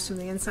photographs from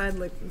the inside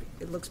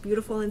it looks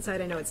beautiful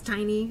inside. I know it's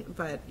tiny,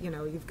 but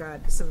you've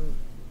got some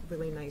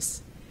really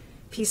nice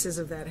pieces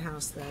of that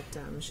house that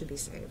should be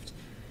saved.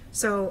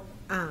 So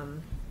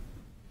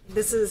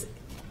this is,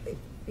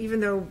 even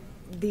though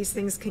these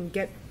things can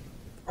get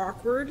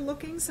awkward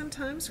looking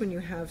sometimes when you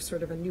have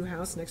sort of a new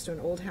house next to an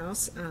old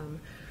house,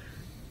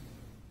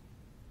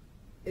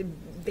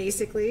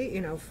 basically,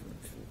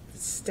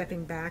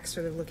 stepping back,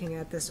 sort of looking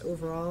at this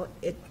overall,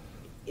 it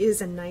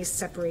is a nice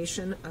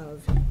separation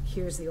of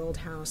here's the old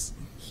house,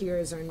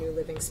 here's our new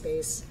living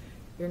space.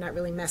 You're not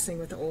really messing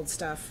with the old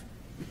stuff.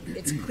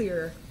 It's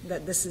clear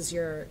that this is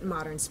your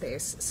modern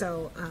space.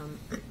 So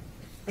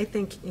I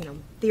think,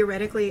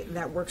 theoretically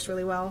that works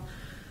really well.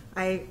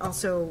 I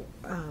also,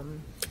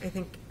 I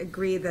think,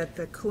 agree that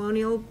the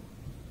Colonial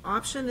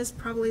option is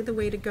probably the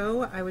way to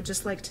go. I would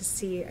just like to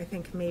see, I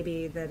think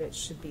maybe that it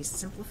should be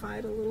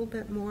simplified a little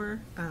bit more.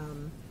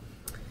 And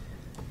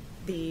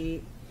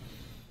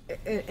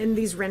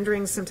these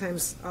renderings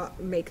sometimes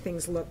make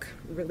things look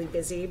really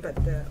busy, but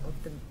the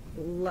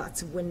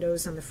lots of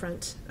windows on the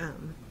front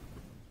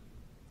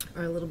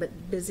are a little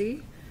bit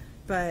busy.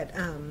 But,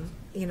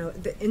 you know,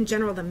 in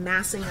general, the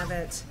massing of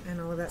it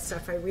and all of that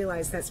stuff, I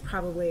realize that's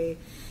probably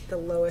the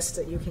lowest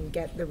that you can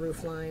get the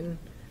roof line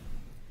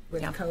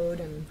with code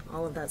and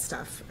all of that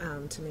stuff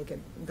to make it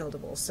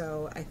buildable.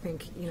 So I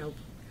think, you know,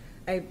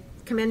 I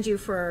commend you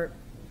for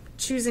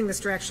choosing this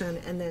direction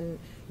and then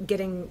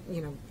getting,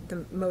 you know,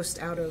 the most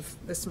out of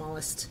the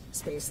smallest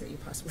space that you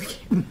possibly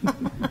can.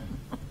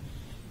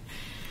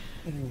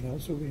 Anyone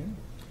else over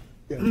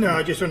here? No,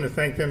 I just want to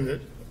thank them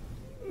that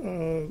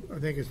I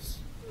think it's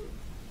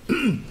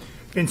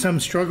been some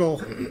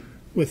struggle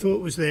with what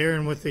was there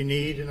and what they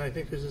need, and I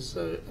think this is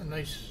a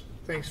nice,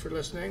 thanks for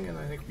listening, and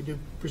I think we do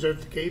preserve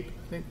the Cape,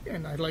 I think,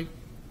 and I like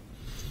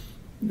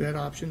that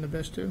option the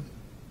best too.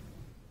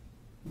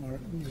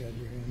 Martin, you had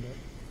your hand up.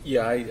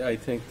 Yeah, I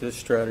think this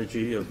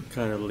strategy of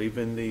kind of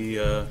leaving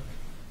the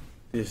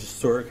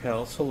historic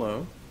house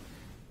alone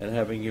and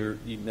having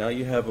now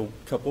you have a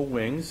couple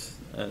wings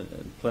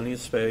and plenty of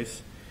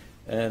space,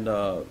 and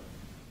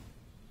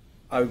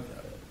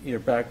you're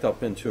backed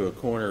up into a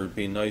corner. It'd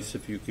be nice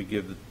if you could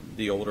give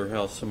the older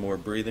house some more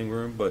breathing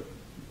room, but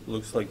it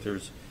looks like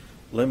there's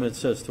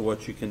limits as to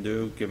what you can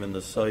do given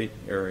the site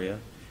area.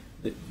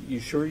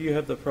 You sure you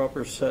have the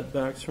proper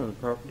setbacks from the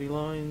property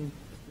line?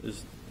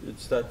 It's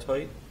that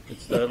tight?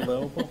 It's that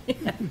available?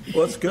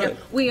 Well, that's good.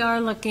 Yeah, we are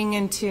looking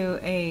into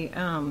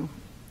an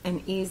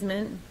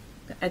easement.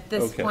 At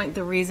this point,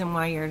 the reason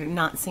why you're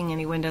not seeing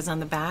any windows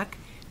on the back,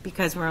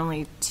 because we're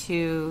only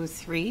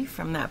 2-3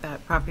 from that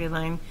back property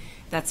line,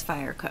 that's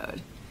fire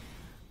code.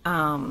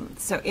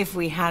 So if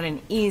we had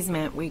an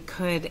easement, we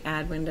could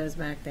add windows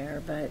back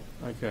there, but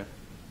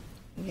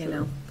you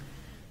know,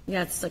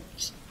 yeah, it's like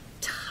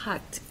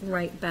tucked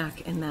right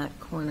back in that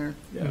corner.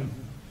 Yeah.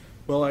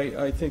 Well,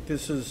 I think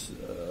this is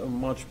a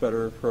much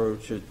better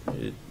approach.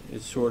 It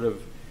sort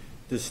of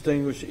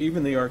distinguishes,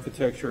 even the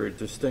architecture, it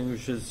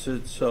distinguishes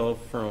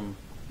itself from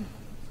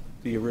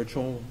the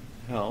original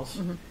house.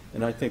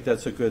 And I think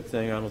that's a good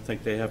thing. I don't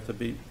think they have to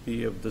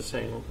be of the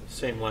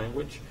same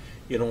language.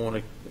 You don't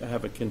want to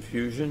have a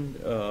confusion.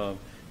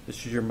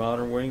 This is your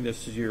modern wing,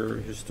 this is your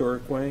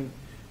historic wing.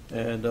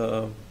 And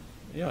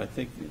yeah, I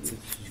think it's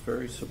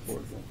very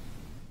supportable.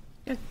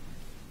 Good.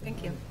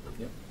 Thank you.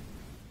 Yep.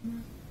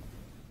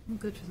 I'm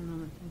good for the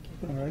moment, thank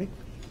you.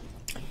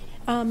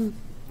 All righty.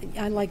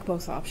 I like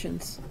both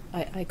options.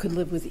 I could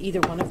live with either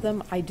one of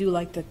them. I do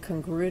like the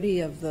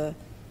congruity of the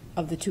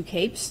two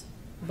capes,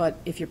 but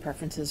if your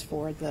preference is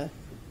for the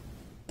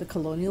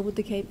colonial with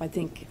the cape, I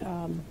think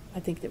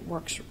that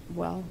works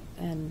well,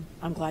 and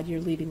I'm glad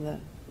you're leaving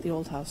the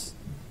old house.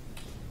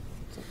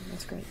 So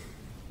that's great.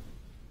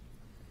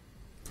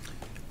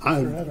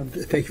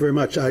 Thank you very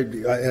much.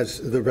 As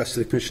the rest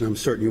of the commission, I'm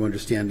certain you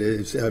understand,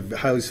 is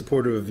highly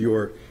supportive of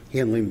your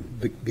handling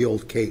the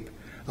old Cape.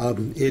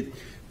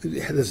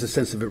 There's a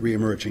sense of it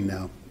reemerging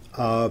now.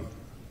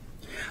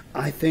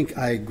 I think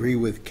I agree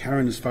with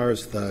Karen as far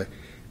as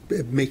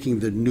making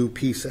the new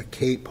piece a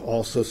cape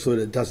also, so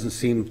that it doesn't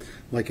seem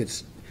like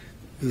it's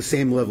the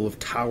same level of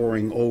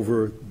towering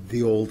over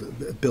the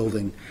old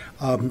building.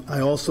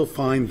 I also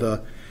find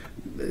the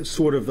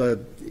sort of a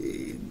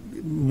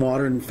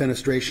modern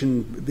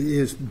fenestration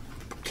is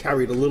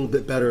carried a little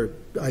bit better,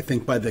 I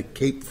think, by the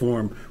cape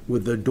form,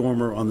 with the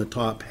dormer on the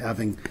top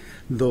having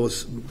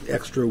those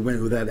extra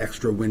that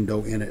extra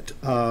window in it.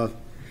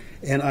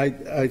 And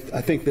I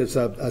think there's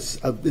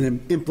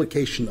an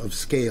implication of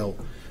scale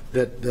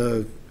that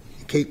the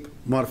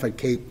modified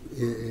cape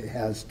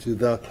has to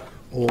the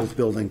old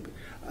building.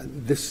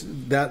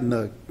 That and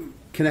the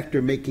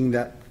connector making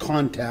that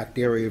contact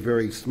area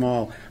very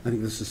small, I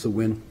think this is a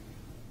win.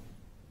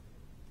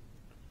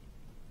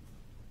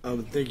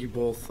 Thank you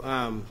both.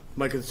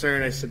 My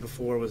concern, I said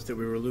before, was that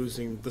we were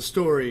losing the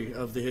story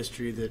of the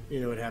history that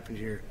had happened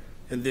here.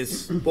 And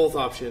both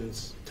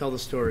options tell the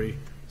story.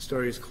 The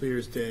story is clear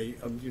as day.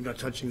 You're not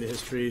touching the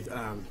history,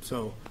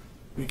 so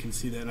we can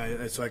see that.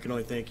 And so I can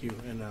only thank you.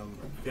 And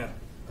yeah,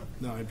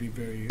 no, I'd be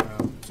very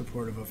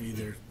supportive of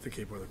either the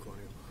Cape or the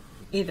Colonial.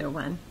 Either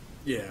one.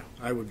 Yeah,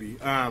 I would be.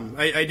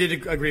 I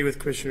did agree with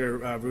Commissioner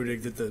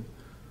Rudig that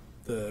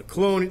the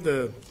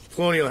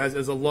Colonial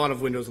has a lot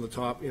of windows on the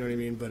top, you know what I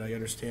mean? But I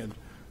understand,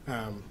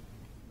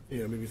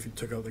 maybe if you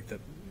took out like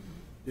that,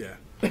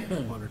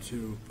 one or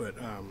two, but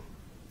I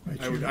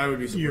would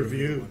be supportive. Your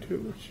view too,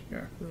 which,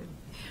 yeah.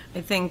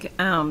 I think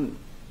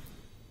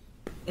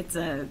it's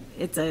a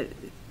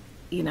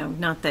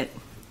not that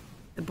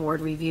the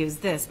board reviews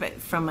this, but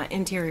from an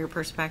interior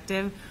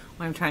perspective,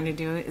 what I'm trying to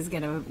do is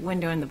get a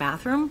window in the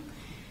bathroom,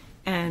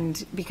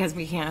 and because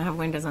we can't have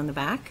windows on the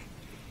back,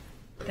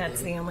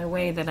 that's the only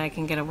way that I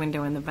can get a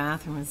window in the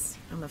bathroom is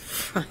on the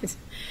front.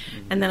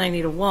 And then I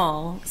need a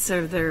wall.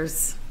 So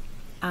there's,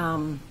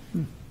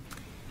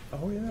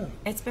 Oh, yeah.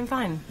 It's been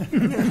fun.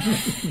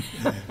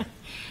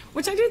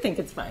 Which I do think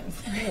it's fun.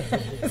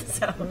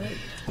 So,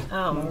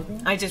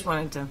 I just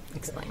wanted to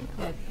explain.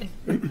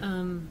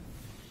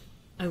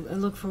 I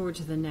look forward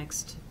to the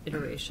next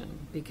iteration,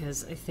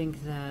 because I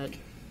think that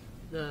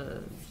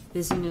the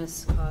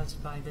busyness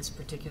caused by this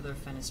particular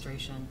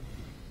fenestration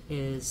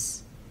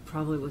is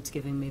probably what's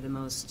giving me the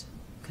most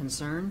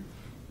concern.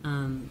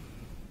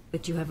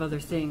 But you have other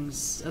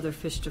things, other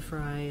fish to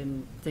fry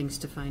and things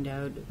to find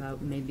out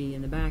about, maybe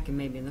in the back and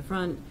maybe in the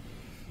front.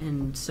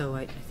 And so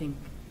I think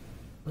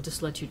we'll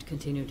just let you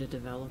continue to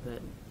develop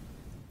it.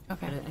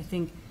 Okay. But I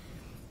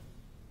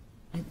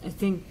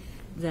think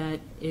that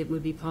it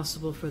would be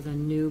possible for the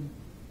new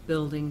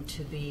building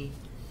to be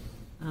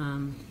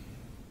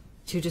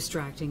too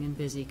distracting and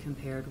busy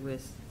compared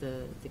with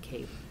the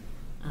Cape.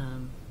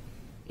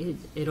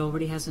 It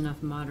already has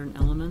enough modern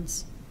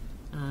elements.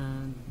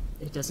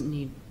 It doesn't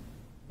need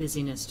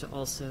busyness to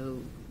also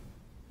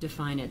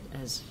define it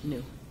as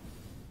new.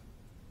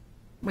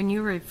 When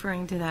you're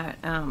referring to that,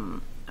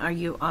 are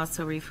you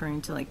also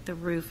referring to like the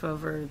roof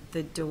over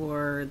the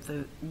door,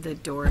 the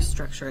door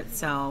structure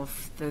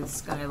itself, the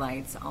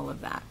skylights, all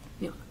of that?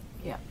 Yeah.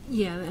 Yeah.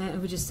 Yeah, I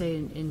would just say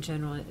in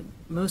general,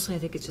 mostly I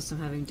think it's just I'm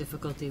having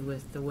difficulty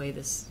with the way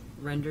this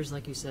renders.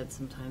 Like you said,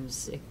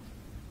 sometimes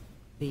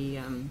the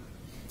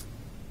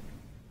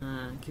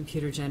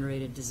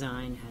computer-generated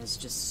design has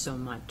just so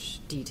much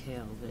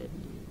detail that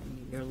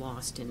you're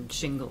lost in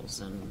shingles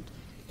and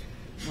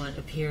what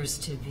appears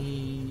to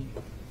be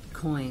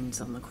coins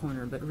on the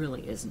corner, but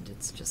really isn't.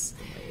 It's just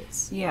the way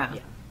it's. Yeah.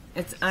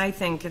 It's. I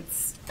think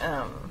it's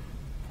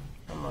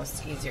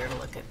almost easier to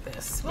look at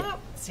this. Well,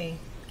 see,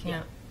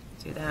 can't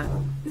do that.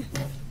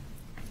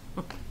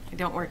 I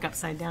don't work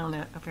upside down,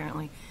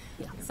 apparently.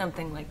 Yeah.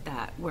 Something like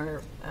that,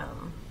 where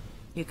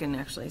you can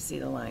actually see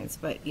the lines,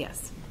 but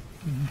yes.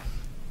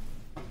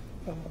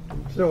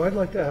 So I'd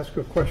like to ask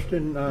a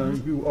question.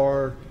 You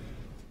are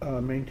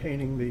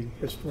maintaining the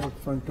historic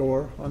front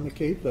door on the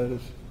Cape, that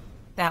is?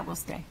 That will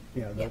stay.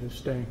 Yeah, that is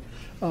staying.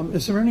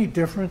 Is there any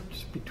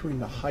difference between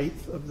the height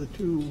of the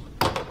two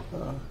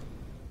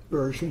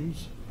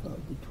versions,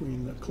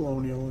 between the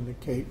Colonial and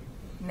the Cape?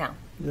 No.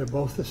 They're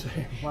both the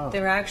same? Wow.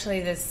 They're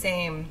actually the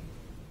same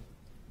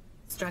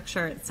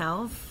structure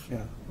itself.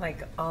 Yeah.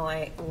 Like, all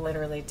I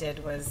literally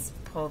did was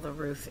pull the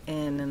roof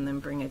in and then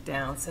bring it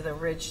down. So the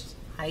ridge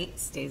height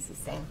stays the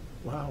same.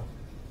 Wow.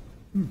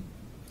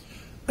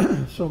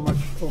 So much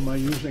for my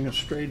using a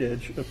straight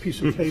edge, a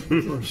piece of tape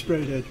for a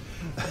straight edge.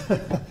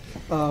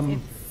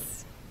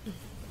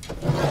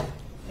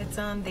 It's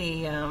on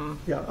the.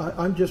 Yeah,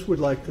 I just would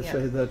like to Yeah.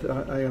 say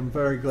that I am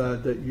very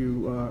glad that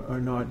you are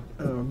not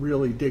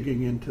really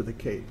digging into the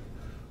Cape.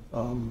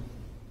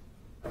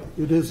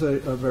 It is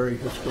a very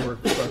historic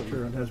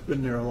structure and has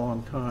been there a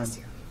long time.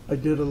 I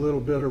did a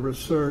little bit of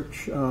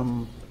research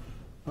on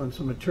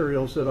some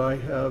materials that I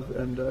have,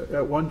 and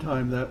at one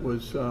time that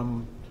was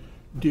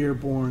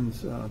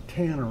Dearborn's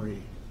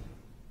tannery.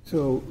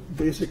 So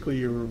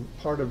basically,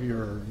 part of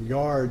your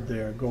yard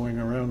there going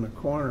around the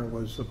corner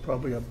was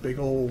probably a big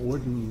old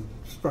wooden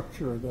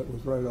structure that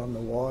was right on the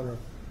water,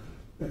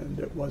 and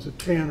it was a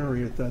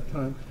tannery at that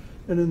time.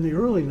 And in the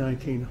early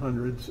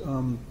 1900s,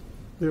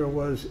 there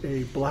was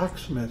a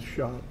blacksmith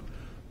shop,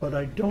 but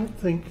I don't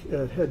think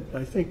it had.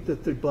 I think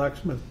that the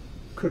blacksmith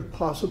could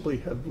possibly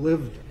have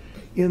lived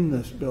in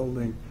this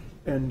building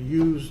and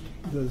used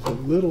the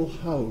little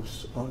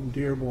house on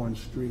Dearborn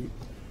Street.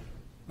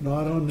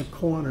 Not on the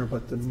corner,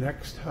 but the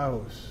next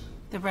house.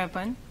 The red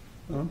one?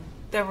 Huh?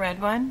 The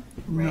red one?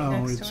 Right No,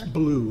 next it's door?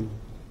 blue.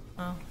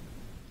 Oh.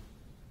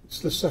 It's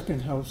the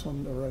second house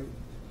on the right.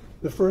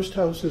 The first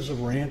house is a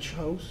ranch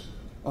house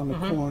on the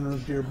corner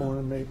of Dearborn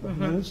and Maple.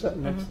 And then it's that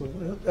next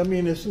little, I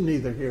mean, it's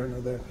neither here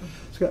nor there.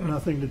 It's got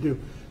nothing to do.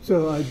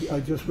 So I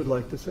just would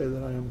like to say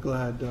that I am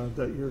glad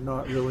that you're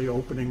not really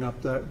opening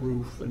up that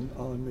roof and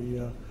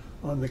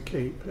on the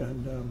Cape,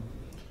 and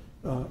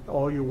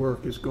all your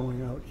work is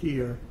going out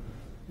here.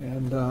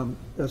 And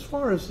as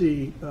far as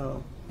the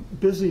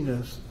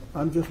busyness,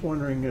 I'm just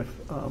wondering if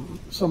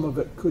some of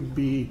it could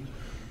be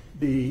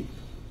the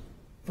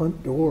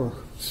front door.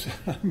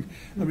 I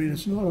mean,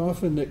 it's not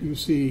often that you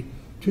see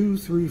 2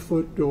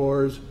 3-foot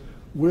doors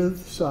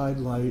with side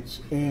lights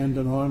and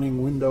an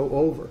awning window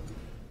over.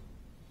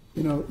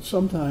 You know,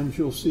 sometimes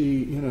you'll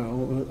see, you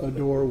know, a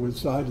door with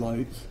side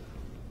lights,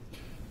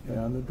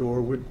 and the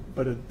door would,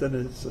 but then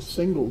it's a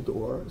single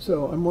door.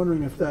 So I'm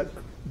wondering if that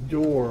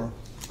door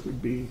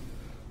could be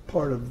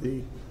part of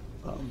the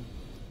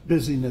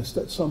busyness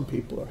that some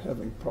people are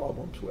having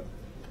problems with.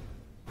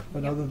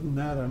 But other than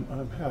that,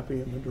 I'm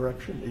happy in the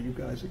direction that you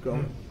guys are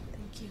going.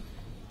 Thank you.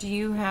 Do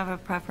you have a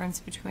preference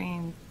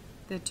between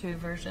the two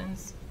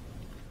versions?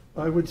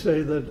 I would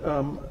say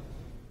that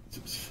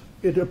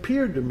it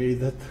appeared to me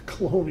that the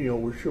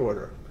Colonial was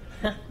shorter.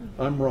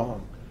 I'm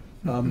wrong.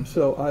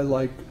 So I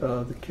like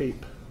the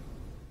Cape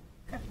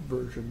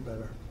version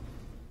better.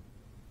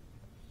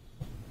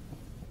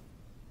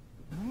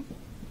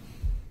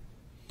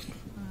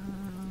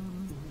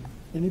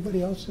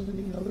 Anybody else have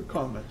any other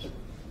comments?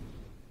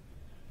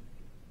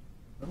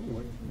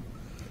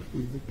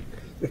 we've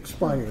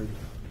expired.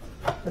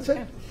 That's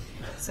it.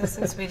 So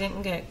since we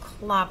didn't get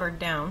clobbered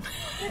down.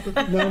 No,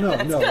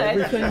 That's good.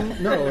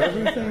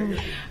 everything,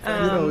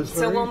 is So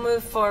very. we'll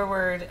move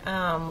forward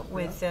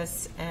with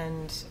this,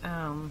 and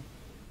I'll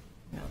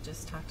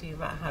just talk to you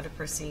about how to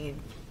proceed,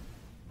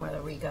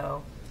 whether we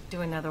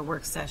do another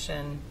work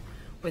session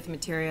with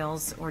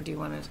materials, or do you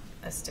want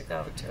us to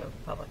go to a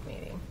public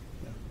meeting?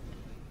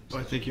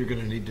 I think you're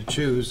going to need to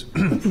choose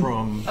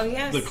from Oh,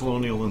 yes. the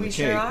Colonial and the We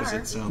Cape, sure because are.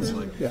 it sounds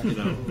like,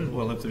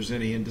 well, if there's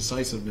any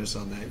indecisiveness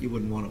on that, you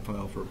wouldn't want to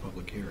file for a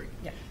public hearing.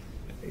 Yeah.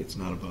 It's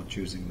not about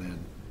choosing then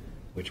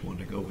which one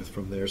to go with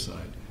from their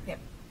side. Yep.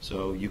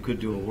 So you could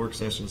do a work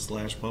session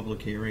 /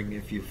 public hearing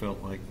if you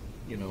felt like,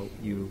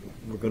 you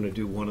were going to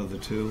do one of the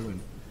two, and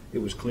it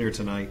was clear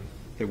tonight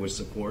there was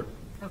support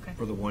Okay.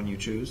 for the one you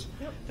choose.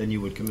 Yep. Then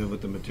you would come in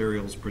with the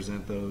materials,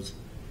 present those,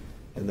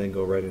 and then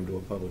go right into a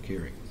public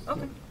hearing.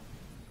 Okay.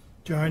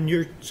 John,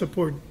 your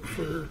support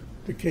for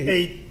The Cape.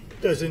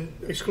 8 doesn't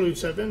exclude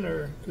 7,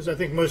 or, because I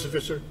think most of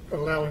us are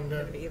allowing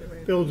the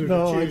builder to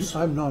No, choose.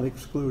 I'm not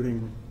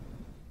excluding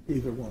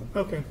either one.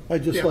 Okay. I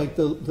just Yeah. like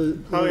the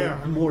Oh,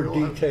 yeah. more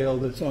detail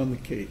that's on the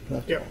Cape.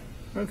 that's Yeah,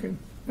 all. okay.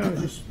 No,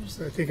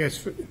 I think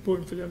that's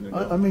important for them to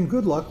know. I mean,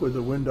 good luck with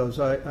the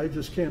windows. I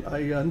just can't,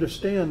 I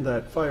understand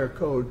that fire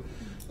code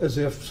as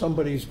if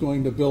somebody's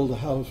going to build a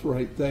house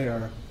right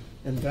there.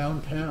 In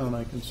downtown,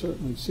 I can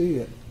certainly see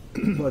it,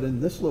 but in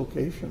this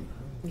location,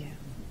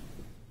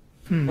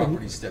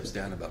 Property steps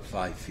down about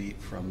 5 feet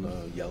from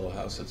the yellow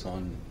house that's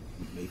on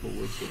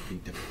Maplewood, so it'd be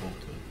difficult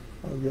to.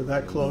 oh, you're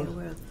that close?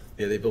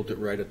 Yeah, they built it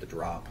right at the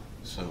drop,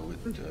 so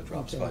it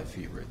drops Okay. 5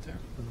 feet right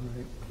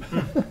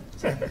there.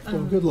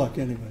 Well, good luck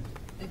anyway.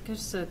 I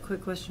guess a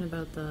quick question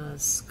about the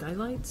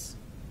skylights.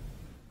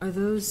 Are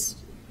those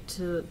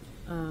to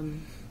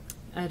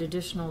add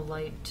additional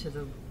light to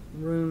the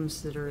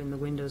rooms that are in the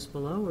windows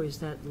below, or is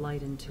that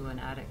light into an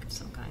attic of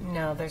some kind?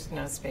 No, there's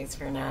no space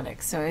for an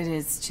attic, so it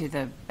is to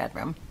the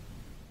bedroom.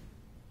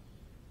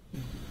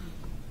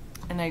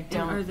 And I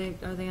don't.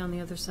 And are they on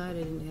the other side? I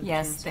didn't have a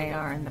Yes, chance to they look.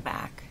 are in the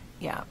back.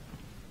 Yeah.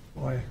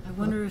 Why? I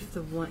wonder if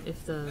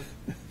the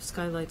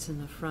skylights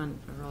in the front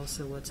are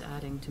also what's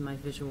adding to my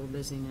visual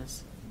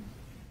busyness.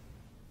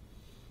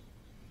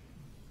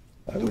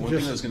 I The would one thing I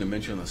just- was going to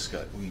mention on the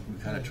Scott, we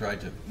kind of tried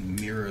to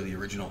mirror the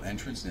original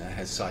entrance, and it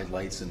has side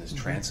lights and this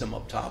transom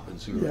up top, and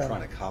so we were Yeah.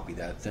 trying to copy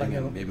that I thing,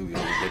 know. and maybe we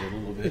overdid it a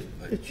little bit,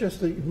 but. It's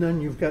just that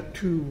then you've got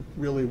two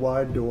really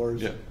wide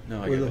doors Yeah, no,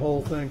 I with get the it.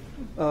 whole thing.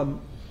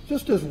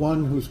 Just as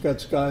one who's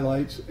got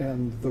skylights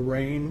and the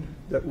rain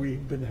that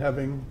we've been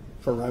having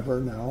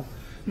forever now,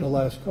 the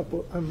last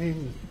couple, I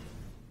mean,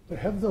 to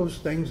have those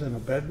things in a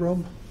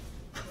bedroom,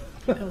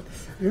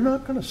 you're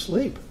not going to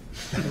sleep.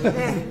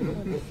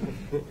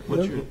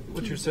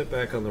 What's your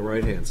setback on the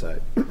right-hand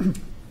side?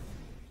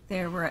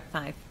 There, we're at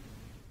 5.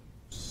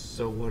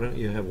 So why don't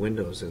you have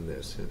windows in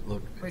this?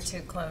 Look, We're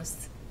too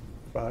close.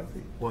 5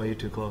 feet. why are you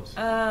too close?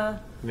 Uh,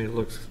 I mean, it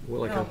looks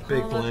like no, a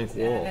big Paul blank looked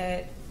wall. at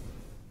it.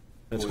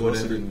 That's We what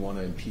also ended- didn't want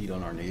to impede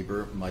on our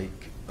neighbor,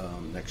 Mike,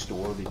 next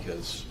door,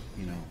 because,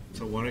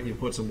 So why don't you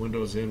put some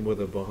windows in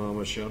with a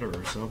Bahama shutter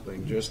or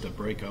something, just to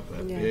break up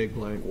that Yeah. big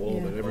blank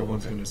wall that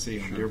everyone's okay. going to see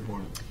on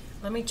Dearborn?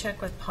 Let me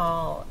check with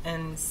Paul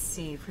and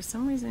see. For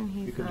some reason,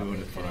 he You can thought do we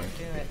it at couldn't 5,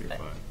 do if it. you're But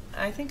 5.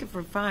 I think if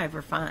we're 5,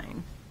 we're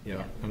fine.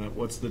 Yeah, and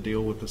what's the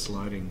deal with the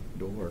sliding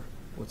door?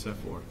 What's that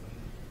for?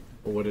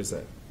 Or what is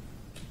that?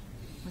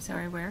 I'm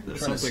sorry, where? we're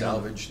trying to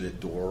salvage the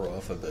door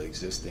off of the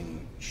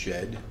existing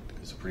shed,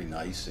 because it's pretty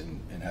nice, and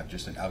have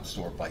just an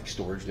outdoor bike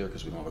storage there,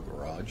 because we don't have a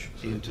garage.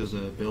 So Into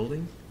the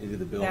building? Into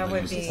the That building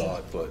would was the be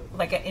thought, but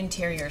like an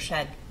interior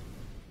shed.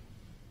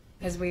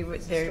 Because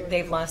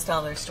they've lost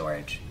all their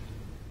storage.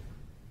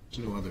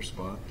 There's no other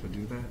spot to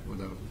do that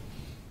without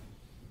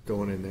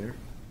going in there?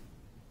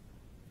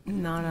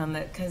 Not on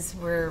the, because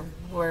we're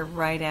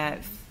right at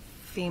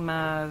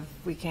FEMA.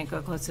 We can't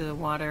go close to the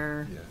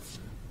water.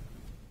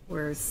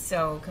 We're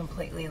so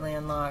completely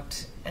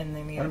landlocked, and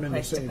they need a I'm in the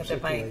place to same put the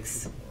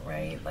bikes,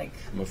 right? Like,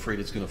 I'm afraid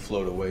it's going to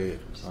float away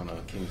on a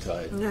king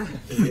tide Yeah.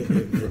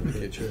 from the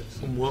kitchen.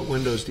 And what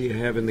windows do you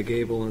have in the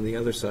gable on the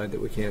other side that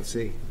we can't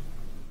see?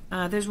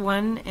 there's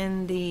one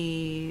in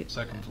the,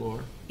 Second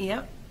floor?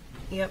 yep,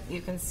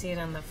 you can see it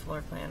on the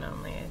floor plan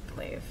only, I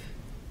believe.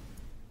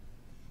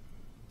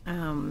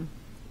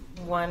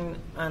 One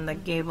on the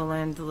gable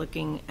end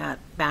looking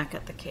back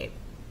at the Cape.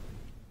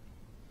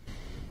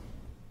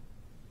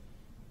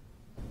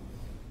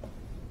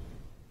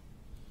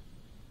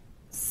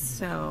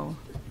 So,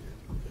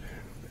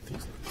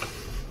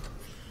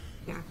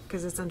 Yeah,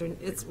 because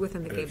it's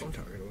within the gable.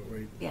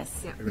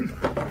 yes, Yeah.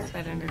 it's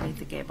right underneath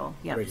the gable.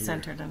 Right Yep, here.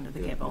 centered under the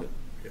gable.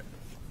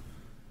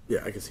 Yeah,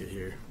 I can see it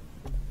here.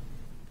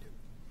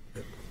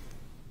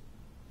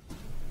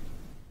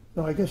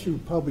 No, I guess you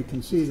probably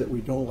can see that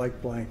we don't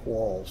like blank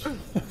walls.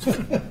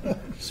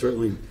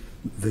 Certainly,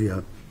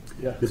 the,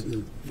 Yeah.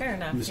 Fair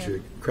enough, Mr.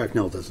 yeah.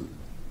 Cracknell doesn't.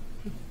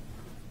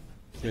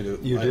 You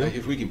You do?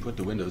 If we can put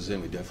the windows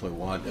in, we definitely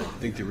want. I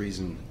think the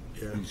reason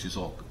is just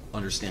all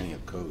understanding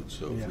of code.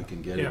 So if we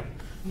can get it,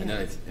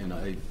 and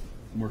I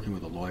working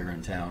with a lawyer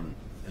in town,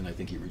 and I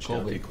think he reached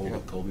out to you,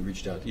 Colby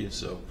reached out to you,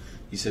 so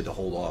he said to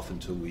hold off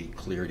until we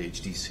cleared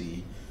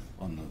HDC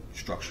on the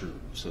structure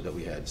so that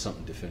we had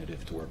something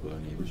definitive to work with our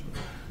neighbors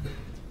with,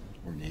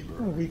 or neighbor.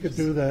 Well, we could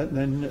do that, and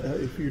then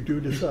if you do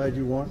decide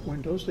you want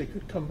windows, they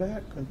could come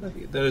back, couldn't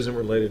they? That isn't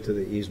related to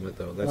the easement,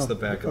 though. That's Oh, the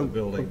back of the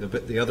building,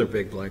 the other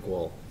big blank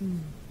wall. Mm.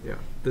 Yeah,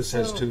 this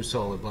has So- 2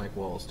 solid blank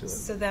walls to it.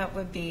 So that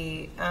would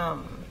be,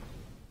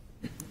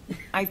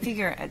 I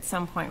figure at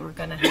some point we're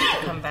going to have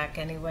to come back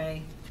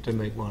anyway. To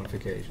make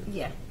modifications.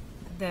 Yeah,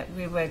 that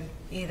we would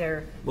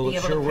either Well, be it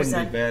able sure to wouldn't be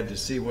present. bad to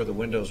see where the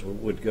windows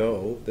would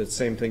go. The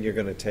same thing you're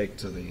going to take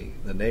to the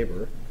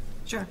neighbor.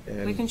 Sure, we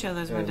And- can show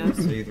those and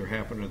windows. They either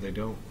happen or they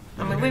don't.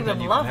 I mean, we And would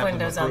then you love can have them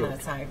windows on that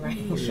approved. side, right?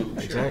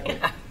 Exactly.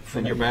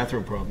 Then your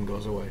bathroom problem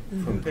goes away.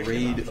 From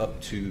grade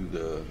up to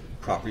the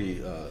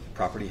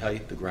property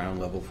height, the ground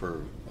level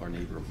for our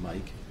neighbor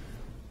Mike,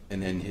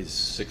 and then his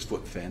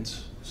 6-foot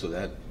fence, so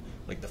that,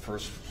 like the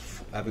first,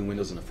 having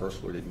windows on the first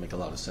floor didn't make a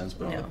lot of sense,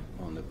 but No.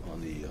 on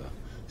the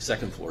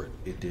second floor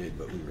it did,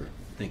 but we were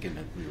thinking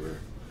that we were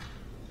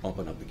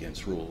bumping up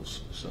against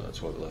rules, so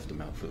that's why we left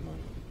them out for the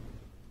moment.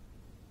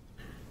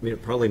 I mean,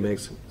 it probably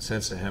makes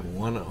sense to have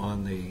one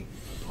on the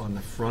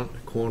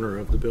front corner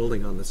of the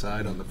building on the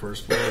side on the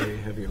first floor. You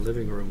have your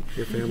living room,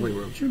 your family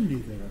room. Chimney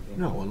there.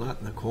 No, well, not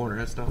in the corner.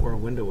 That's not where a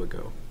window would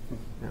go.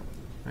 Yeah,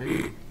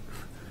 right?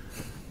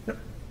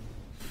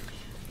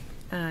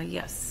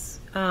 Yes,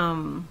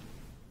 in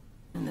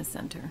the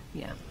center,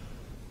 yeah.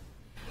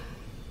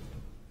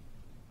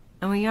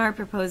 And we are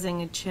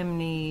proposing a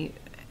chimney.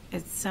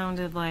 It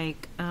sounded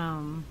like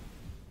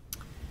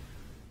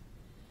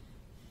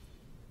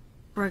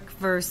brick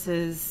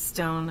versus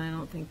stone. I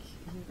don't think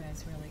you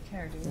guys really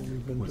care, do you?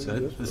 What's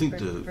that? I think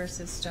Brick the,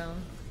 versus stone.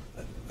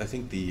 I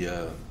think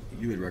the,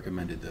 you had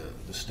recommended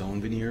the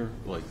stone veneer,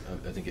 like,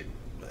 I think it,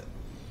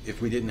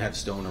 if we didn't have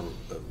stone, or,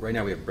 right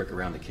now we have brick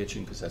around the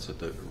kitchen, because that's what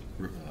the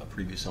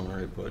previous owner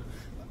had put.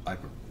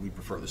 We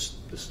prefer the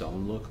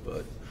stone look,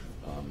 but,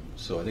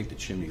 so I think the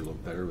chimney will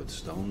look better with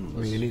stone. I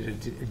mean, you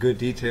need a good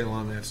detail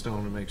on that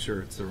stone to make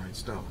sure it's the right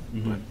stone.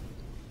 Mhm. But,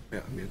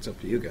 yeah, I mean, it's up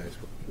to you guys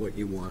what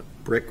you want,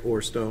 brick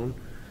or stone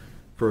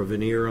for a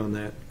veneer on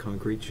that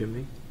concrete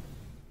chimney,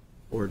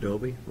 or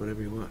adobe,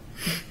 whatever you want.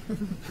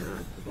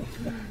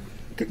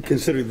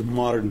 Considering the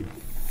modern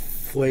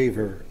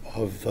flavor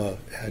of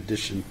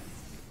addition,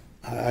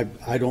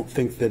 I don't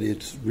think that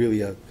it's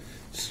really a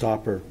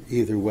stopper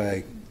either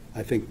way.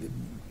 I think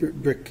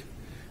brick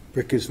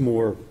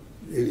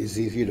is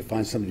easier to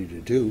find somebody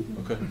to do.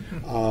 Okay.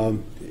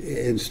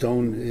 And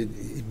stone,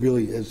 it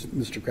really, as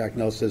Mr.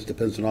 Cracknell says,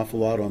 depends an awful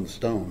lot on the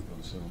stone.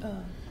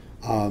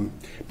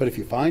 But if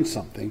you find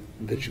something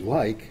that you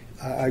like,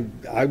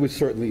 I would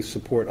certainly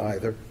support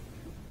either.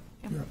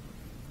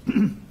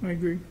 I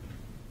agree.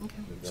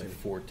 It's like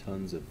 4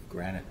 tons of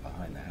granite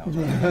behind the house.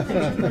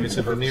 It's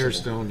a veneer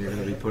stone you're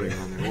going to be putting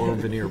on there, or a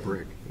veneer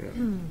brick, yeah.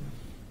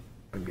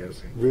 I'm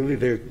guessing. Really?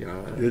 They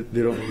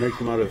don't make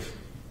them out of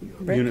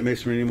unit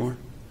masonry anymore?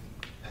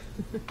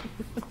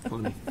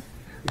 Funny.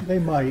 They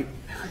might.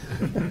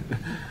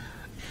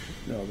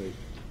 No, they.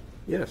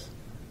 Yes.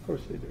 Of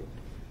course they do.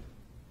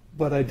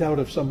 But I doubt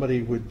if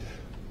somebody would,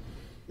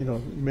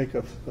 make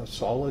a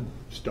solid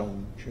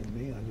stone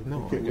chimney. I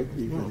would think it would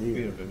be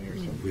veneer.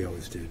 We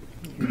always did.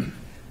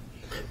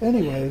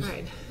 Anyways,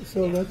 Right.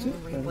 so that's it.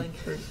 We're then. blank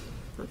for-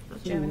 Do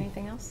you have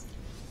anything else?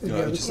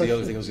 No, just the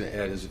other thing I was going to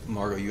add is,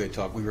 Margo, you had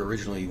talked, we were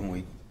originally, when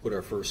we put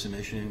our first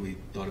submission in, we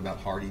thought about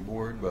hardy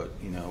board, but,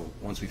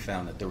 once we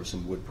found that there were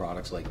some wood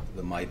products like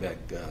the Mybec,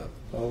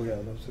 Oh, yeah,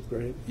 that's a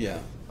great. yeah,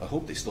 I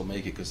hope they still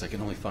make it, because I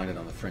can only find it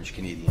on the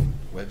French-Canadian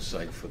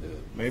website for the...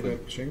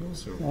 Mybec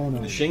shingles, or? Oh,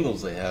 no. The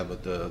shingles they have,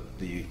 but the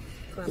The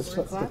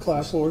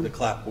clapboard. The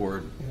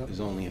clapboard Yep.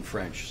 is only in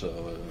French,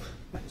 so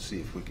see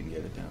if we can get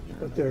it down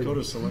But there. they're, Go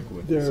to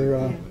Selectwood.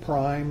 they're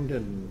primed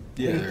and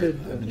Yeah, painted.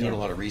 I've been doing a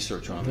lot of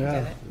research on it.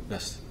 Yeah.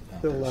 Best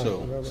out They'll there. last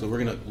So, forever. so we're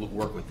gonna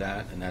work with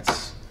that, and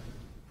that's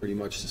pretty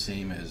much the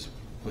same as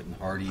putting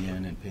hardy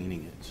in and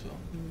painting it, so.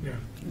 Yeah.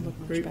 Look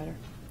much Great. better.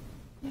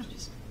 Yeah,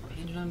 just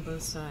paint it on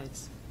both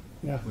sides.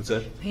 Yeah. What's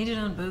that? Paint it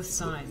on both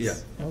sides. Yeah.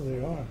 Oh,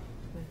 they are.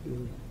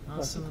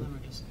 Oh, some of them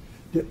are just.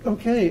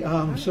 Okay,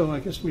 so I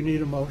guess we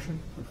need a motion.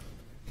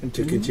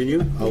 To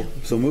continue?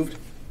 So moved?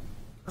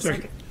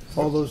 Second.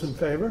 All those in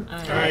favor?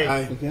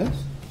 Aye.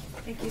 Against?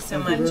 Thank you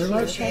so Thank much. you very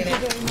much. Appreciate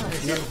it.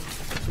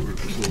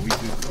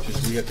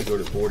 So we have to go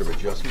to Board of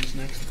Adjustments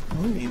next,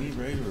 Amy,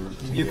 right? Or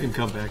You can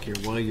come back here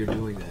while you're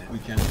doing that. We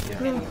can,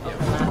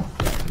 yeah.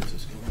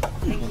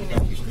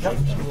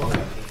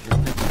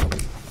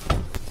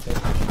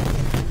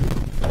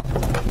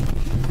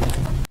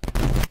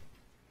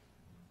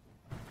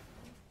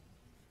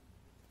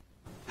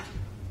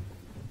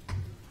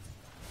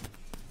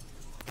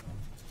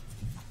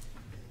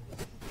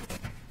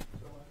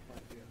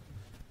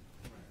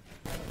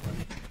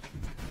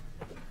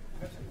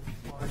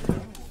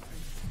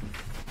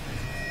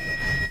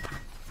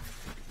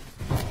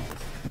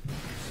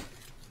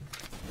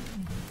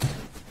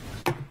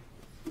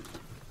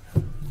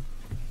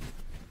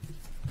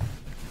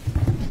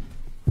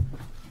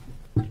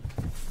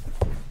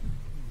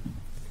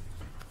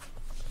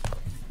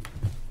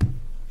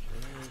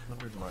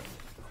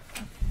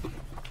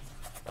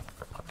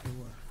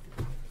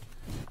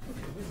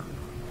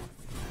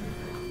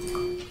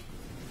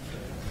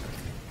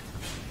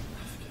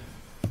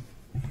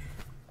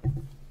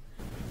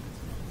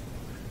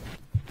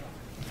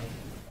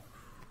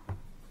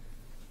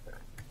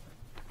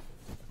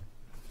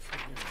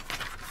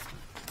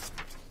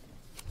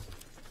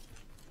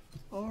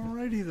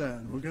 righty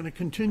then, we're going to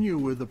continue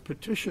with a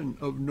petition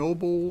of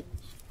Noble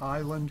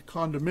Island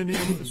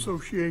Condominium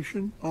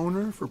Association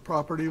owner for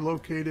property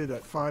located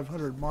at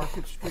 500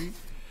 Market Street,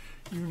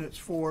 units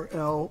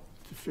 4L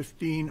to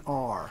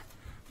 15R,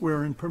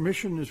 wherein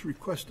permission is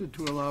requested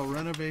to allow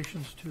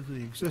renovations to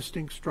the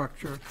existing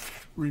structure,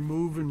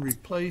 remove and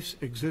replace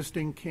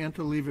existing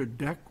cantilever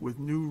deck with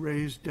new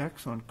raised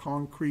decks on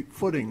concrete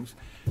footings,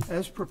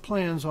 as per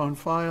plans on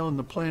file in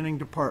the Planning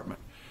Department.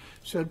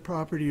 Said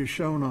property is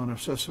shown on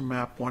Assessor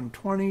Map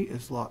 120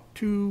 as Lot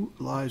 2,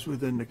 lies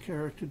within the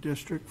Character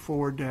District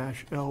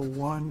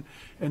 4-L1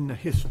 and the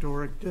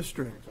Historic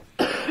District.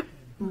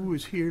 Who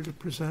is here to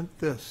present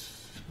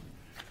this?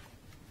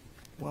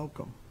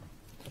 Welcome.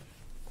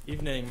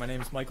 Evening, my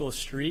name is Michael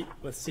Street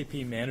with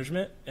CP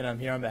Management, and I'm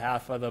here on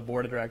behalf of the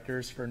Board of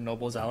Directors for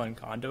Nobles Island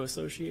Condo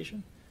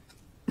Association.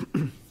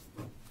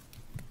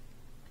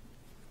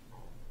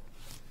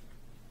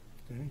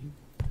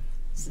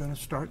 Going to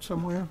start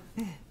somewhere?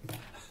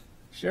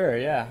 Sure,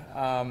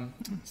 yeah.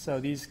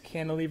 So these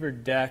cantilever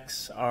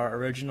decks are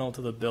original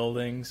to the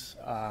buildings,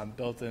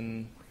 built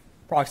in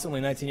approximately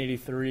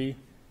 1983.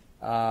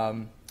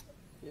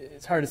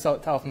 It's hard to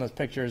tell from those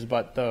pictures,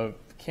 but the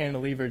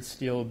cantilevered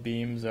steel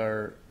beams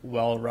are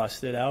well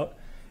rusted out,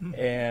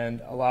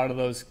 and a lot of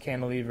those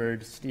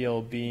cantilevered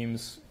steel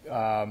beams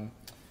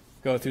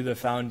go through the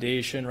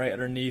foundation right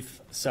underneath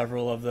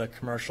several of the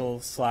commercial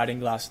sliding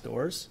glass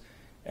doors.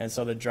 And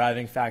so the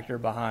driving factor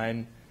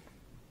behind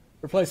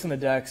replacing the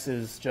decks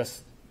is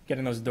just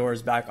getting those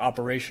doors back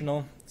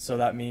operational. So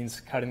that means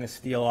cutting the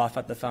steel off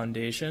at the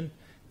foundation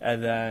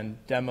and then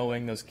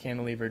demoing those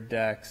cantilevered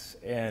decks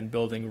and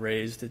building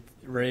raised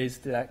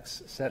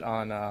decks set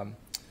on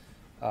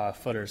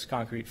footers,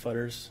 concrete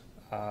footers,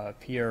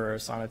 pier or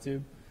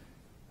sonotube.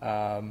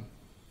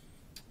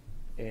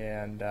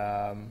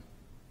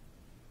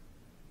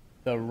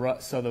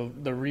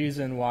 The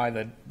reason why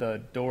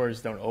the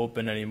doors don't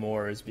open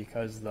anymore is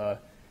because the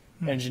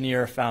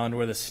engineer found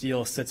where the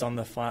steel sits on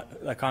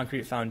the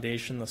concrete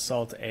foundation, the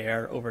salt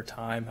air over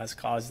time has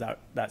caused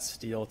that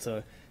steel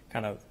to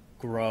kind of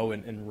grow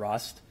and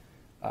rust.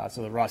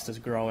 So the rust is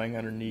growing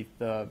underneath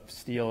the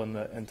steel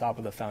and top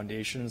of the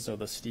foundation. So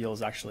the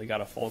steel's actually got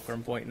a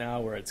fulcrum point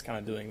now where it's kind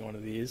of doing one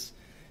of these.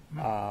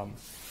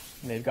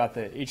 They've got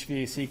the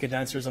HVAC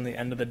condensers on the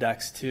end of the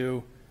decks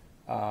too.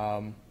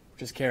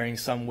 Just carrying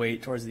some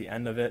weight towards the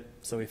end of it.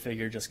 So we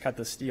figured just cut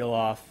the steel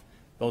off,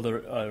 build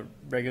a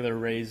regular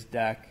raised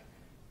deck,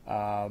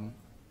 put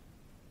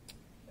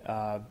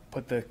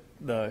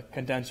the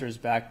condensers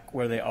back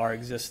where they are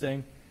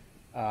existing,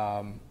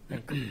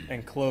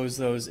 and close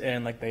those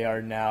in like they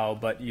are now,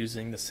 but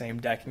using the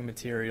same decking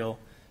material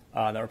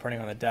that we're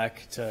putting on the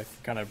deck to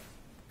kind of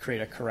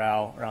create a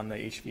corral around the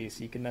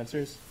HVAC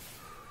condensers.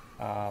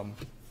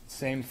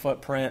 Same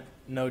footprint,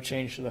 no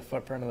change to the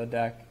footprint of the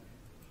deck.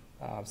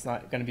 It's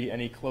not going to be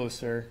any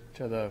closer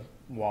to the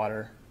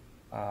water.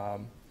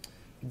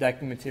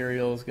 Decking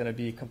material is going to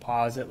be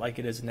composite like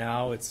it is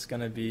now. It's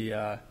going to be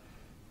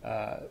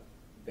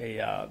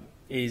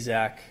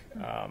AZAC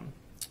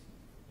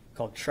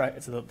called Trek.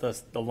 It's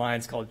the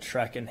line's called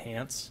Trek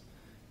Enhance.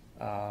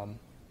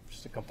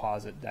 Just a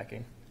composite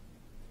decking,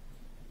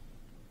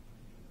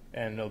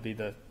 and it'll be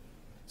the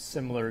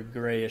similar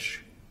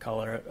grayish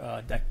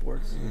color deck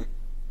boards.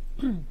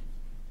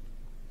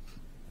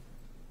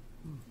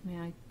 May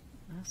I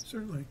ask?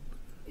 Certainly.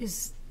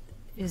 Is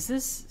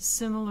this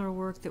similar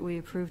work that we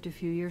approved a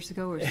few years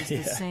ago, or is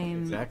this the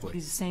same? Exactly.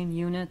 These same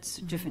units,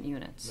 different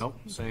units? Nope,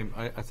 same.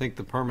 I think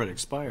the permit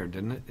expired,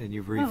 didn't it? And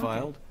you've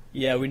refiled? Okay.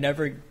 Yeah, we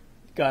never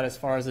got as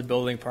far as the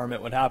building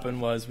permit. What happened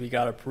was we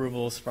got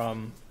approvals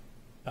from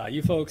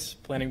you folks,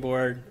 planning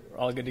board, we're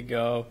all good to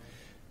go.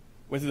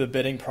 Went through the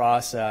bidding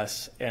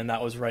process, and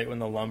that was right when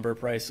the lumber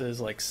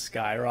prices like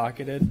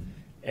skyrocketed,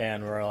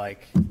 and we're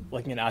like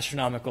looking at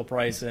astronomical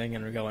pricing,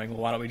 and we're going, well,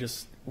 why don't we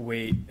just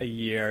wait a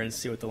year and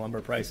see what the lumber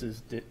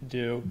prices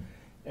do,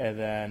 and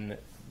then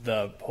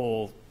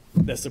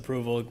this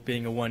approval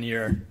being a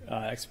 1-year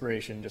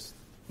expiration just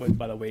went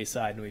by the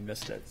wayside, and we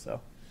missed it.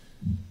 So.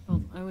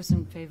 Well, I was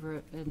in favor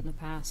of it in the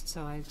past,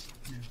 so I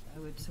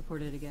would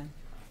support it again.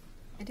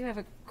 I do have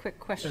a quick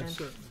question.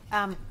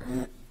 Yes,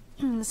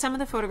 Some of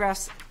the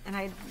photographs, and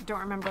I don't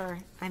remember,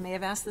 I may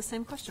have asked the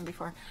same question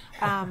before,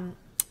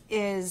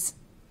 is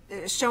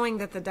showing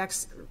that the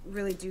decks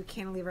really do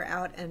cantilever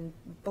out, and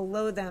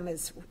below them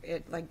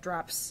it like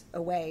drops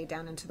away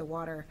down into the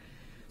water.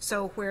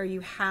 So where you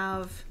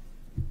have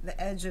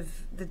the edge of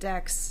the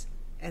decks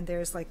and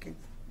there's like a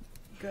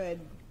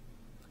good,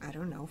 I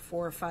don't know,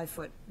 4 or 5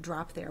 foot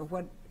drop there,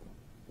 what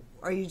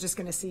are you just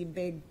going to see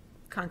big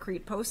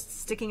concrete posts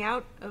sticking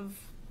out of?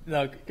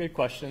 No, good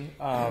question.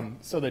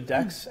 So the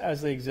decks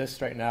as they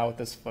exist right now with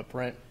this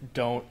footprint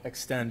don't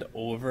extend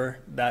over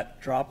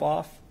that drop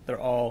off. They're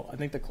all, I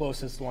think the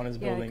closest one is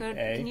building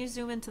A. Can you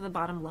zoom into the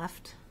bottom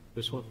left?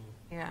 This one?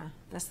 Yeah,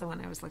 that's the one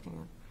I was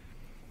looking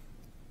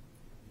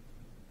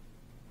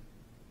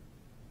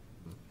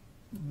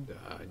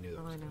at. I knew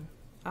that was coming.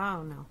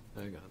 Oh, no.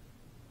 Hang on.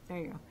 There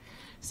you go.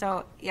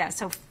 So, yeah,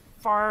 so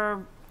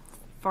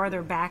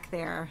farther back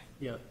there,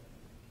 Yep.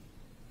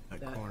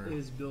 That corner.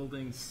 is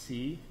building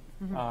C.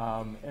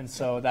 And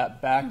so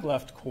that back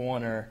left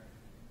corner,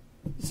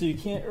 so you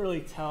can't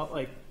really tell,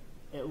 like,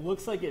 it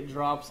looks like it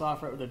drops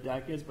off right where the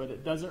deck is, but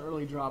it doesn't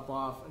really drop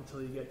off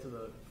until you get to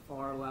the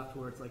far left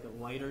where it's like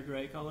a lighter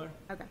gray color.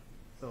 Okay.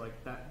 So like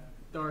that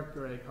dark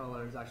gray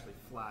color is actually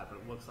flat, but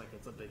it looks like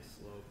it's a big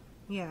slope.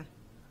 Yeah.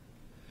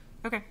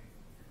 Okay.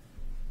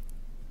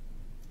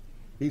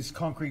 These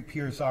concrete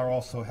piers are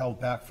also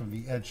held back from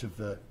the edge of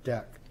the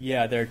deck.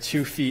 Yeah, they're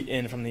 2 feet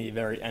in from the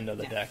very end of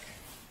the deck.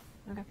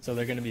 Okay. So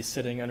they're going to be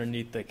sitting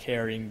underneath the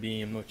carrying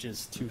beam, which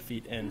is 2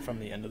 feet in from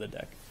the end of the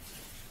deck.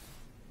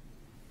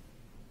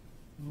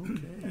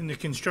 And the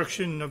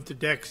construction of the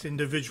decks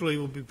individually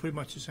will be pretty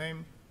much the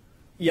same?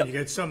 Yep. You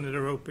got some that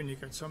are open, you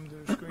got some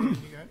that are screened,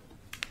 you got?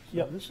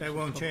 Yep. That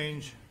won't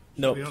change?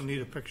 Nope. We don't need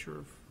a picture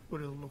of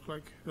what it'll look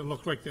like? It'll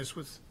look like this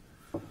with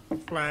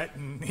flat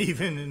and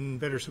even and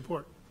better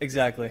support?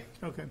 Exactly.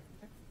 Okay.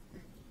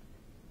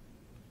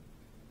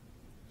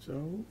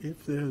 So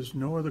if there's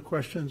no other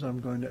questions, I'm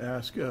going to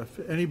ask if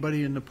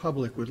anybody in the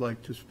public would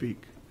like to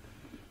speak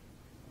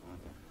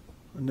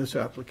on this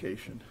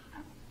application.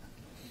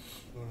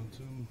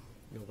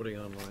 Nobody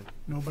online.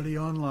 Nobody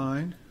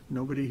online,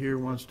 nobody here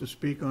wants to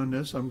speak on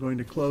this. I'm going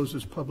to close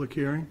this public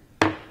hearing,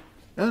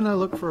 and I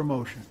look for a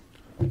motion.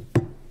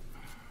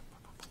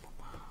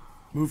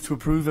 Move to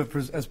approve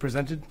as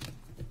presented.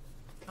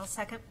 I'll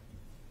second.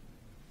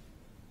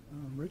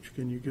 Rich,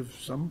 can you give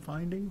some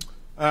finding?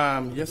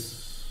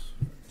 Yes.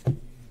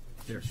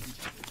 There.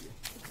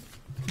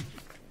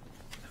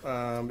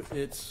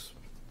 It's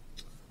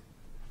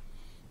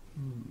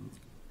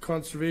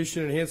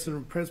conservation,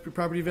 enhancement of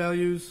property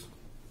values,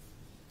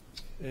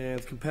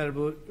 and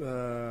compatibility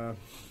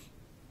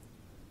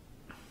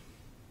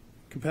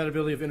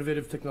of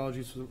innovative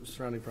technologies with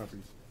surrounding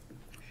properties.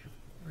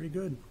 Very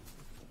good.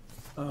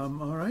 All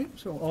right,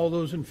 so all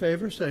those in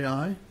favor, say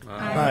aye.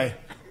 Aye.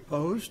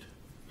 Opposed?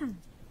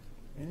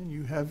 And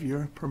you have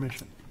your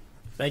permission.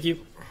 Thank you.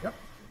 Yep.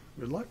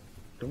 Good luck.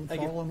 Don't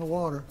Thank you. fall in the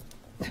water.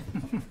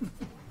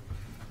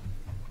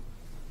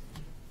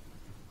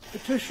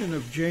 Petition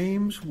of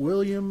James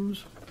William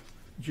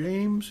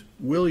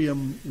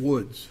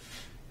Woods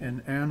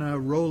and Anna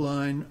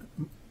Roline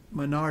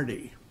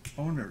Menardi,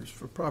 owners,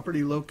 for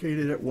property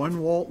located at 1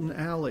 Walton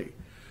Alley,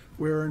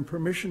 wherein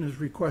permission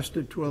is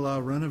requested to allow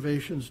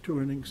renovations to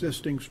an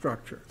existing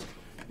structure,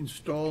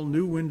 install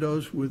new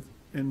windows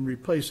and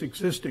replace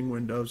existing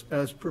windows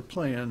as per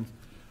plan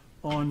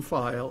on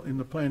file in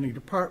the planning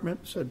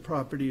department. Said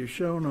property is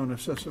shown on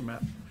Assessor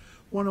Map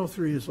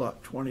 103 is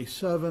lot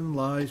 27,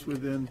 lies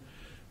within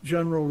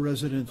General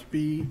Residence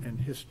B and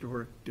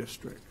Historic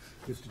District.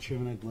 Mr.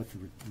 Chairman, I'd like to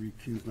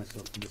recuse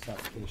myself from this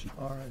application.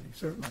 All righty,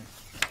 certainly.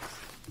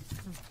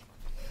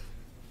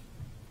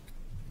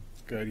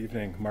 Good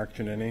evening, Mark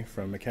Giannini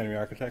from McHenry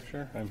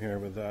Architecture. I'm here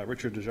with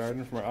Richard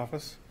Desjardins from our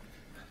office.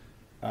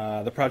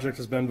 The project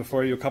has been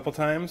before you a couple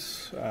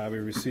times. We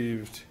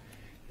received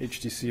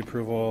HDC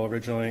approval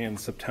originally in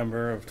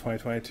September of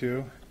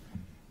 2022,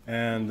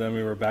 and then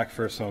we were back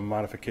for some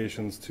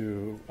modifications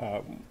to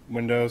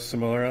windows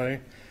similarly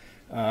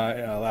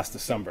last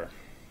December.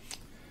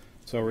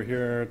 So we're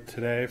here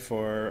today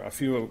for a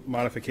few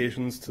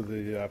modifications to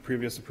the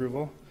previous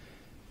approval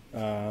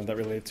that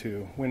relate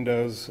to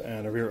windows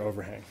and a rear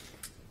overhang.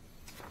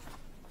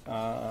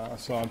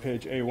 So on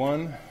page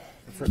A1,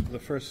 the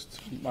first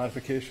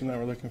modification that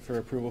we're looking for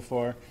approval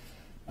for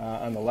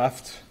on the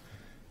left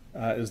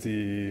is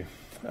the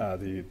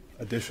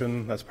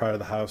addition that's part of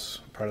the house,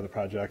 part of the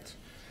project,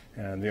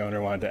 and the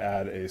owner wanted to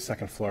add a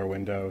second floor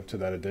window to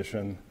that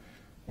addition,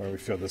 where we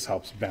feel this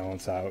helps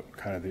balance out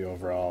kind of the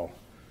overall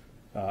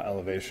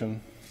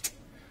elevation.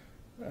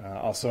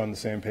 Also on the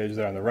same page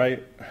there on the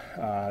right,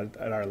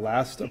 at our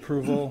last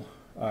approval,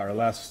 our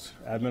last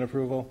admin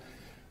approval,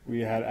 we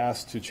had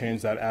asked to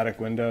change that attic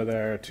window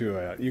there to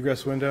an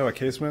egress window, a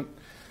casement.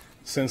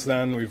 Since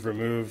then, we've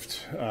removed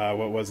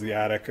what was the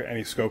attic,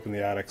 any scope in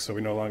the attic, so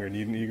we no longer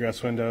need an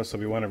egress window, so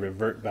we want to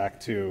revert back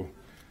to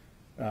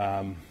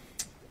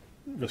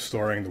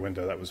restoring the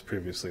window that was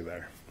previously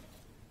there.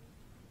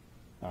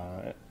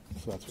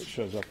 So that's what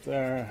shows up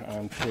there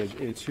on page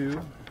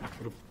A2.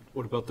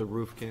 What about the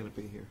roof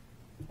canopy here?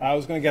 I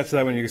was going to get to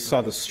that when you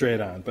saw the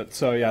straight on, but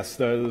so yes,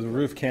 the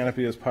roof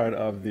canopy is part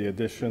of the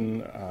addition.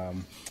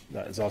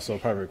 That is also a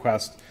part of the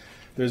request.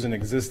 There's an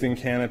existing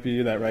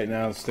canopy that right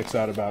now sticks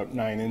out about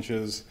 9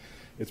 inches.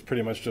 It's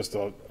pretty much just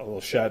a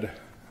little shed.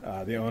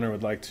 The owner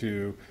would like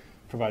to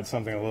provide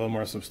something a little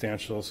more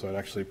substantial, so it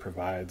actually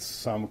provides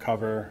some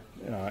cover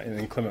in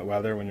inclement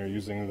weather when you're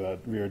using the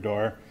rear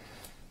door.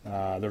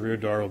 The rear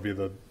door will be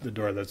the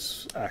door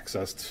that's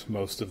accessed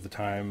most of the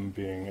time,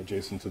 being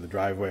adjacent to the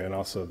driveway and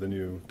also the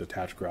new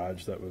detached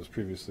garage that was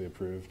previously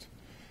approved.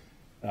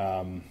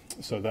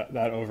 So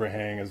that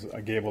overhang is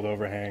a gabled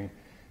overhang.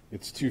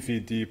 It's 2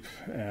 feet deep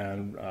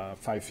and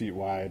 5 feet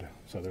wide,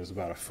 so there's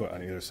about a foot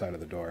on either side of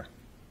the door.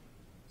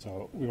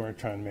 So we weren't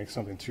trying to make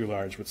something too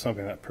large, but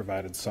something that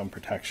provided some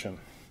protection.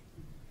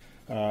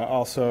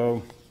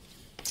 Also,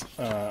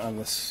 on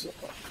this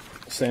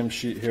same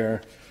sheet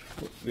here,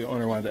 the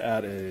owner wanted to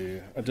add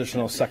a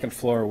additional second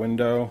floor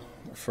window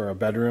for a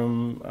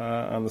bedroom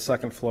on the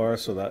second floor,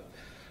 so that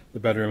the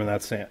bedroom in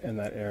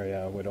that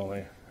area would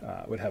only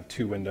would have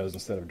 2 windows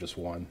instead of just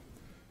 1.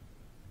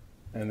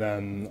 And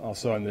then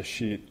also on this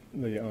sheet,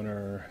 the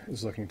owner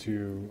is looking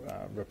to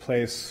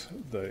replace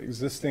the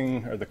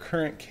existing or the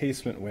current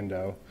casement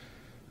window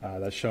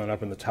that's shown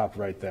up in the top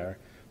right there.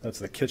 That's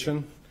the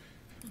kitchen.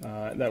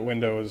 That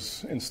window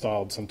was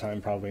installed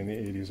sometime probably in the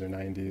 80s or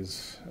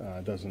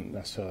 90s. Doesn't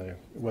necessarily,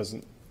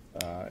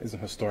 isn't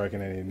historic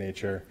in any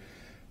nature,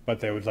 but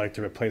they would like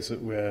to replace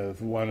it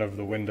with one of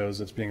the windows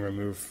that's being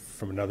removed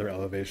from another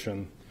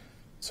elevation,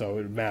 so it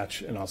would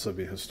match and also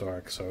be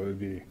historic. So it would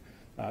be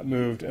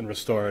moved and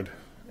restored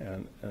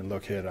and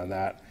located on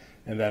that,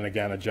 and then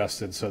again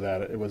adjusted so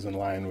that it was in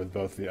line with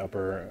both the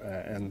upper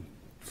and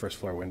first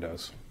floor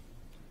windows,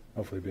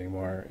 hopefully being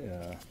more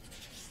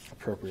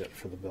appropriate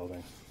for the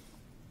building.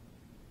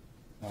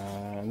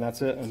 And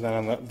that's it. And then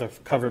on the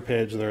cover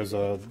page, there's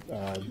a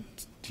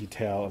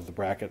detail of the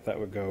bracket that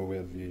would go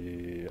with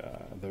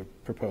the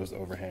proposed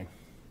overhang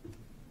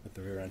at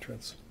the rear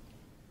entrance.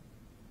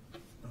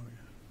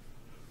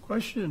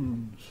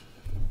 Questions?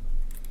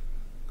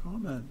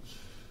 Comments?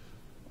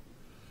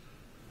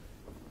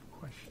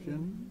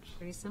 Questions?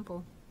 Pretty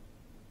simple.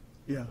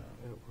 Yeah.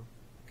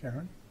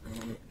 Karen?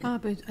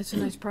 But it's a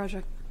nice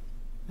project.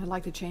 I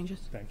like the changes.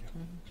 Thank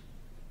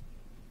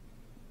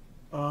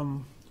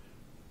you.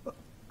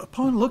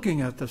 Upon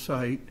looking at the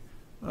site,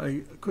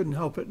 I couldn't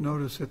help but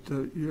notice that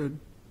the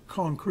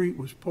concrete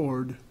was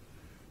poured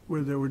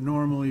where there would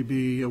normally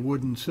be a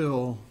wooden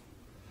sill,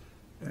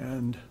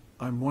 and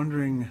I'm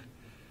wondering,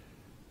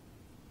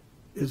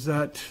 is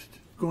that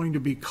going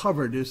to be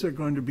covered? Is there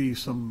going to be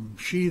some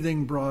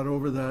sheathing brought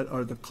over that?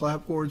 Are the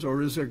clapboards,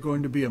 or is there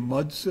going to be a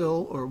mud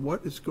sill, or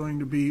what is going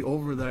to be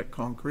over that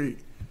concrete?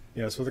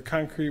 Yeah, so the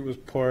concrete was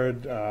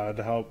poured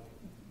to help,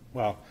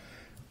 well,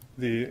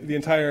 the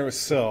entire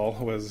sill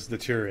was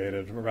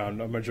deteriorated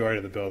around a majority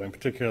of the building,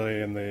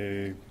 particularly in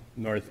the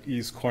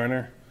northeast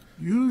corner.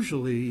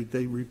 Usually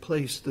they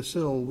replace the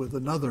sill with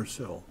another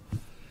sill.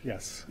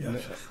 Yes.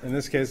 In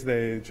this case,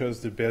 they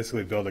chose to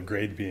basically build a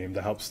grade beam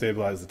to help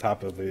stabilize the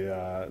top of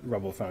the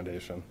rubble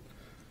foundation.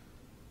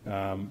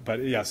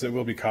 But yes, it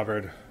will be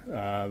covered.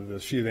 The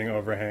sheathing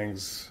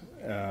overhangs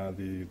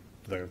the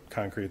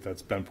concrete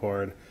that's been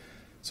poured,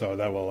 so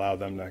that will allow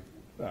them to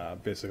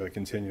basically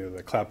continue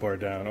the clapboard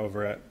down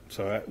over it.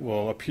 So it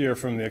will appear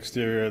from the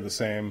exterior the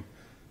same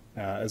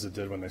as it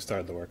did when they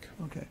started the work.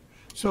 Okay.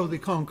 So the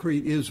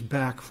concrete is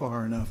back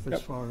far enough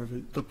as far as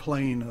the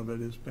plane of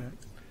it is back.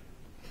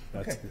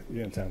 That's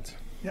the intent.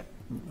 Yep.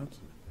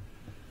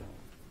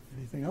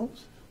 Anything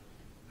else?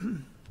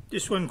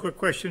 Just one quick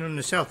question on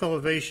the south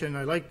elevation.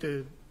 I like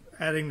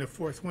adding the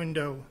 4th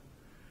window,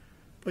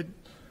 but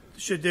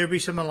should there be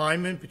some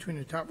alignment between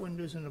the top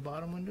windows and the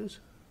bottom windows?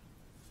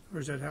 Or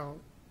is that how?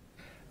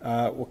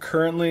 Well,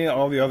 currently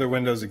all the other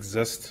windows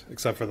exist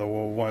except for the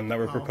one that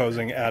we're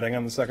proposing adding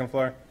on the second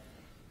floor.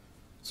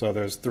 So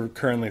there's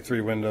currently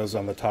 3 windows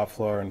on the top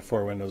floor and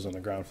 4 windows on the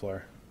ground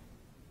floor.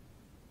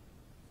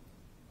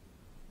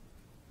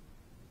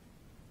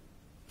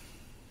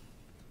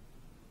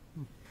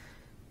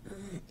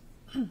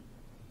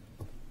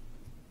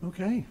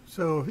 Okay,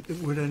 so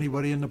would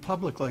anybody in the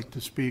public like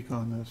to speak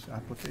on this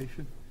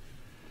application?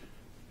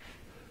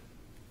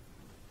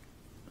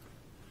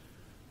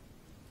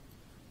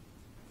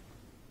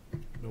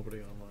 Nobody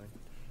online.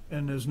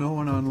 And there's no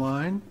one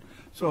online,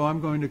 so I'm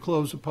going to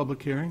close the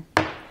public hearing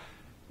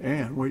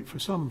and wait for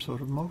some sort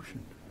of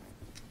motion.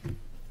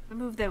 I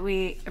move that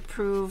we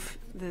approve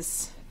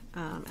this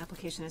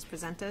application as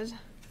presented.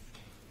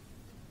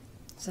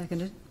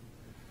 Seconded.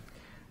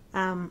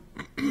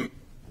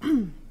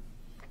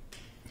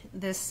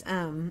 This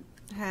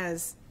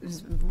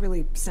is a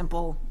really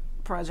simple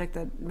project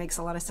that makes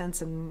a lot of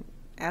sense and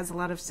adds a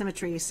lot of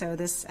symmetry. So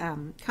this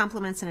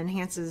complements and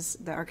enhances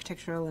the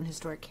architectural and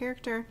historic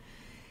character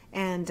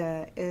and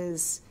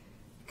is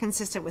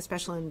consistent with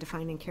special and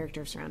defining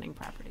character of surrounding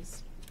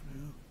properties.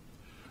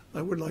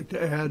 I would like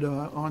to add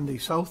on the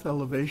south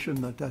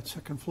elevation that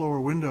second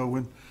floor window,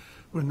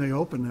 when they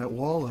open that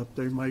wall up,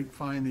 they might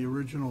find the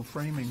original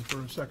framing for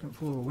a second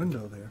floor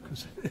window there,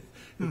 because it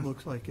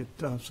looks like it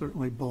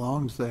certainly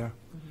belongs there.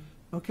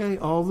 Okay,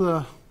 all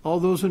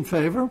those in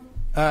favor?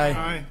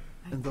 Aye.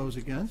 And those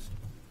against?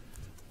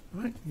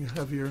 All right, you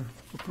have your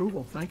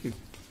approval. Thank you.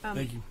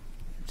 Thank you.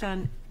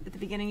 John, at the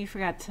beginning you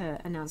forgot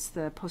to announce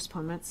the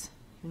postponements.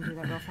 Can you do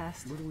that real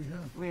fast? What do we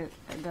have?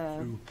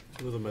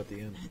 Two of them at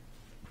the end.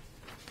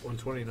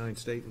 129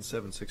 State and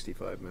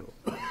 765 Middle.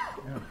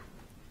 Yeah.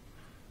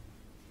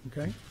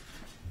 Okay.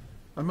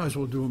 I might as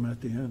well do them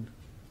at the end.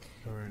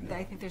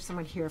 I think there's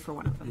someone here for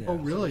one of them. Oh,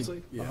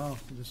 really? Yeah. Oh,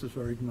 this is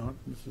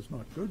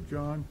not good,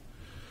 John.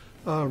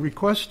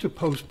 Request to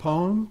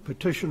postpone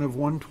petition of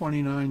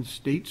 129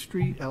 State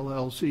Street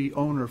LLC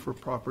owner for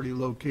property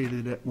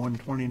located at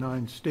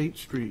 129 State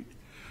Street,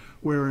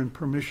 wherein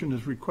permission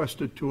is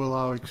requested to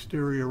allow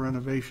exterior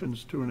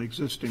renovations to an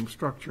existing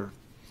structure,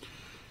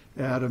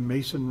 add a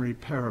masonry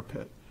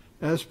parapet,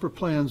 As per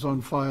plans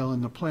on file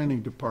in the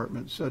planning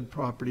department, said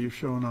property is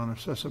shown on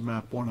Assessor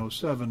Map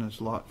 107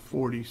 as Lot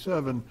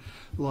 47,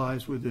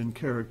 lies within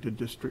Character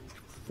District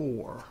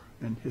 4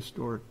 and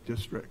Historic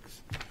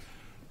Districts.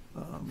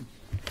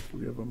 Do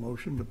we have a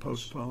motion to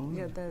postpone?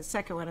 Yeah, the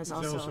second one is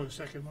There's also. also a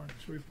second one,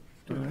 so we do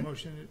All the right.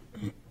 motion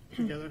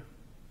together.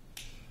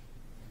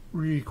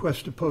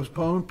 Request to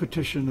postpone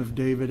petition of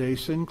David A.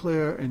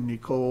 Sinclair and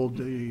Nicole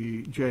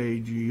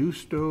J.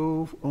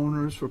 Giusto,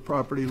 owners for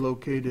property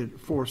located at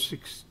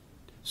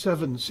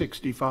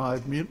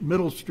 765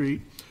 Middle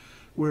Street,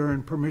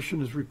 wherein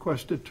permission is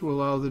requested to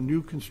allow the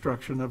new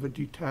construction of a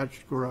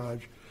detached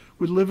garage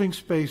with living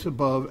space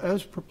above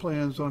as per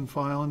plans on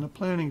file in the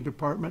planning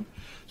department.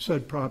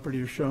 Said property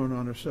is shown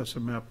on Assessor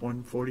Map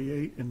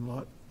 148 in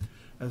Lot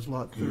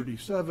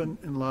 37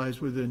 and lies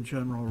within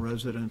General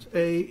Residence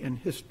A and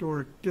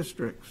Historic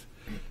Districts.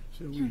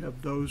 So we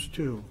have those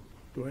two.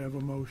 Do I have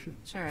a motion?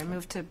 Sure, I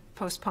move to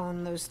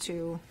postpone those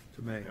two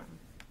To May.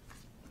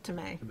 to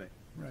May.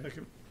 Right.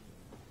 Second.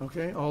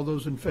 Okay, all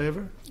those in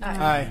favor?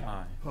 Aye.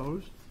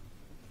 Opposed?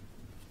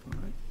 All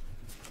right.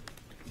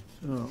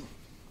 So,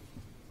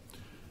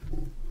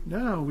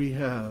 now we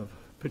have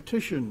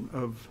petition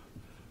of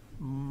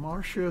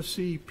Marcia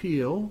C.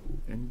 Peel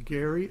and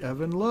Gary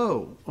Evan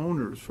Lowe,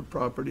 owners for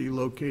property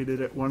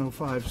located at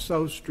 105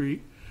 South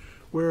Street,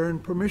 wherein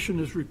permission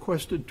is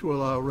requested to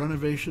allow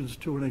renovations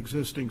to an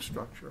existing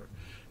structure,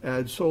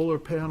 add solar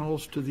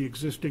panels to the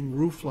existing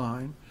roof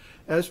line,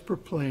 as per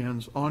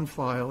plans on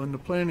file in the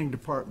planning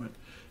department.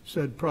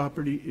 Said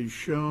property is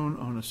shown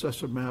on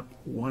Assessor Map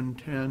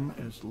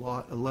 110 as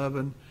Lot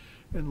 11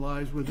 and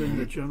lies within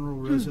the General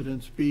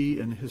Residence B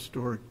and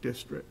Historic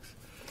Districts.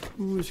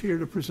 Who is here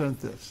to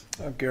present this?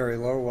 I'm Gary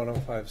Lowe,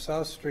 105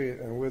 South Street,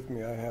 and with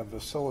me I have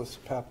Vasilis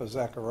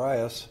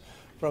Papazacharias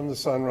from the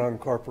Sunrun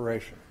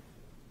Corporation.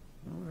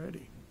 All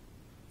righty.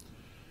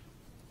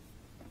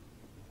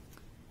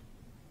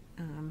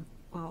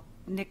 Well,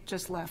 Nick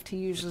just left. He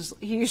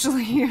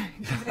usually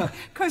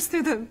goes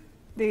through the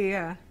Do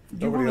you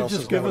Nobody want else to has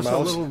just give got a us a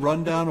mouse? little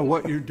rundown of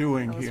what you're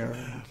doing here?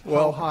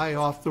 How high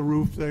off the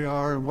roof they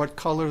are and what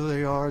color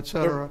they are, et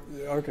cetera?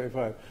 Okay,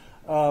 fine.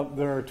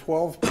 There are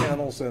 12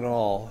 panels in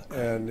all,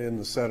 and in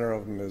the center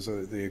of them is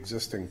the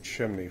existing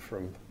chimney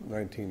from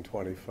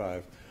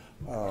 1925,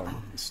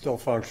 still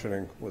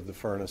functioning with the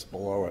furnace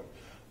below it.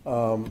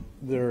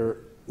 There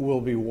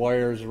will be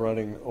wires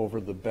running over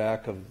the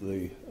back of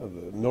the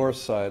north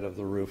side of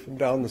the roof and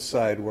down the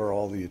side where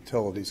all the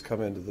utilities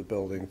come into the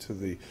building to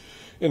the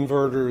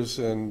inverters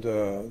and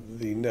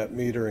the net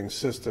metering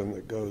system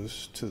that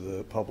goes to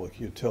the public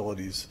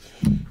utilities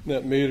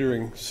net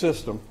metering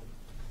system.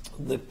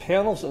 The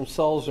panels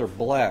themselves are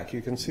black.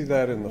 You can see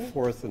that in the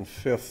fourth and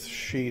fifth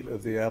sheet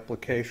of the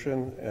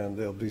application, and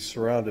they'll be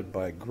surrounded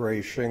by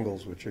gray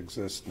shingles, which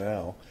exist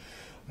now,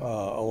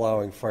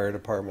 allowing fire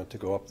department to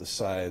go up the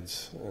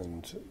sides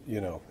and,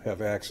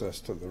 have access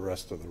to the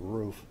rest of the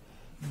roof.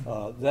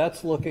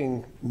 That's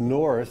looking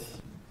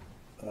north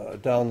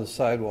down the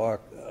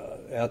sidewalk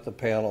at the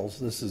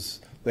panels.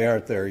 They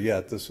aren't there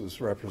yet. This was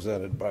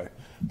represented by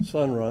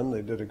Sunrun.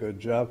 They did a good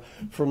job.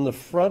 From the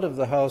front of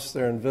the house,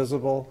 they're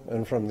invisible,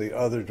 and from the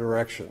other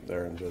direction,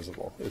 they're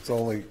invisible. It's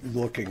only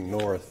looking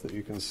north that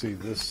you can see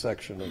this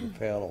section of the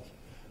panel.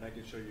 And I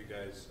can show you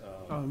guys.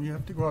 You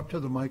have to go up to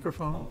the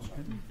microphone.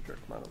 Sure,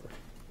 come on over.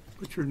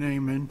 Put your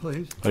name in,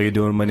 please. How you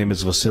doing? My name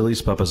is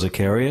Vasilis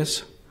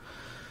Papazacharias.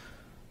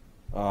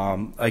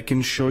 I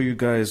can show you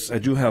guys. I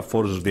do have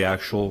photos of the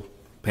actual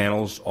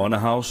panels on a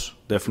house,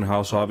 different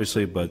house,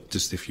 obviously, but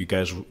just if you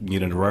guys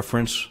needed a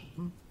reference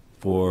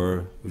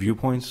for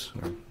viewpoints.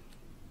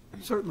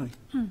 Certainly.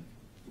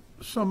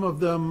 Some of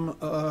them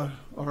are,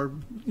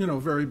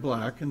 very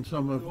black, and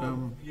some of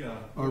them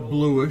are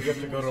bluish. You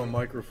have to go to a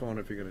microphone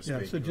if you're going to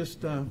speak. Yeah,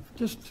 so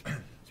just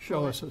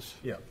show us this.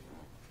 Yeah.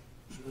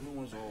 So the new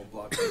ones are all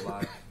black and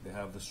black. They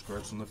have the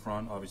skirts on the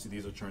front. Obviously,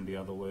 these are turned the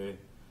other way.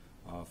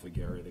 For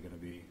Gary, they're going to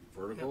be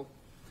vertical,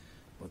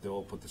 but they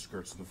all put the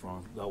skirts in the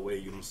front. That way,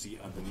 you don't see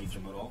underneath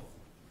them at all.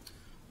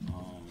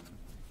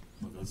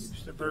 But that's,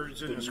 Keeps the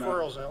birds and they're the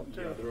squirrels not- out,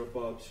 too. Yeah, they're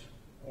about,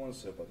 I want to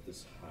say about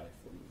this high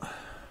from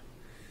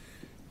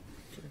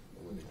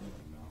where they come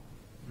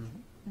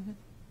now.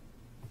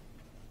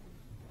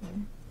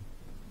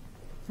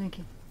 Thank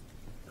you.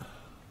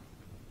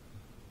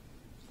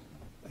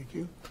 Thank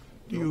you.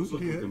 It almost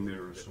looks like a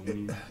mirror, so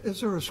when you- Is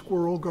there a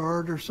squirrel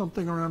guard or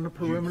something around the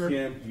perimeter?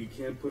 You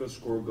can't put a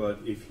squirrel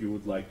guard if you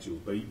would like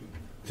to, but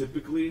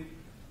typically,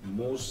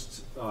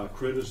 most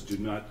critters do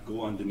not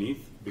go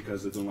underneath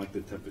because they don't like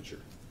the temperature,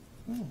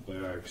 by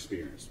our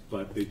experience.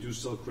 But they do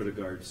sell critter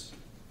guards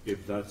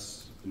if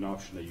that's an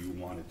option that you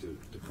wanted to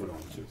put on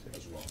too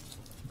as well.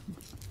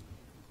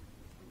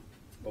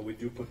 But we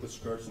do put the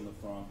skirts in the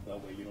front,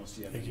 that way you don't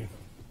see anything.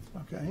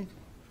 Okay.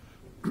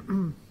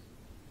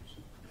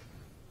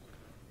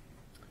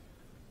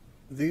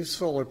 These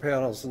solar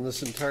panels and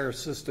this entire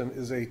system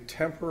is a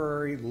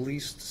temporary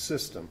leased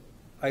system.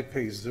 I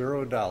pay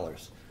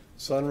 $0.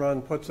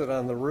 Sunrun puts it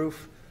on the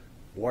roof,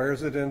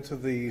 wires it into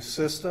the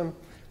system.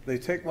 They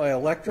take my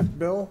electric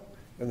bill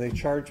and they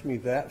charge me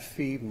that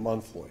fee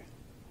monthly.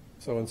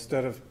 So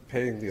instead of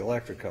paying the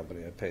electric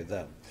company, I pay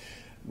them.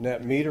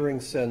 Net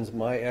metering sends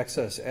my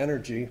excess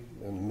energy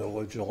in the middle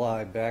of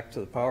July back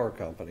to the power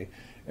company,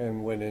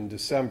 and when in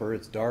December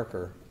it's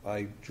darker,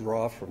 I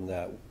draw from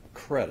that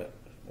credit.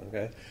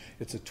 Okay,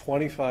 it's a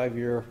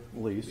 25-year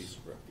lease,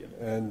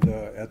 and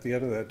at the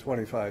end of that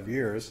 25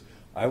 years,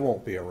 I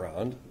won't be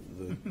around.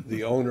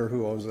 The owner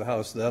who owns the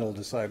house then will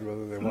decide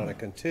whether they want to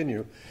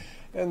continue.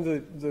 And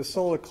the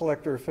solar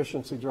collector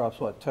efficiency drops,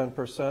 what,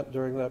 10%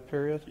 during that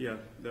period? Yeah,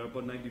 they're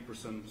about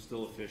 90%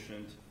 still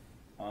efficient.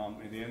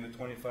 At the end of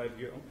 25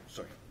 years, oh,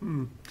 sorry.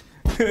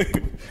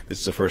 This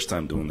is the first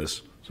time doing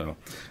this, so.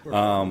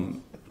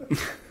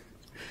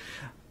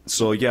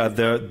 So yeah,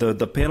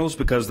 the panels,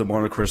 because they're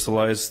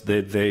monocrystallized,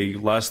 they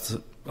last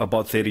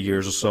about 30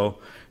 years or so.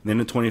 And then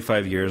in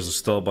 25 years, they're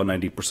still about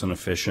 90%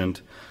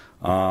 efficient.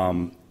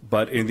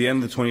 But in the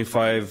end of the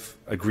 25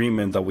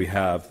 agreement that we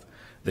have,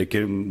 they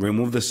can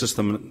remove the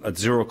system at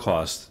zero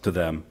cost to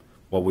them.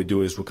 What we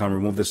do is we can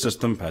remove the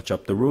system, patch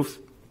up the roof,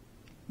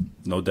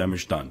 no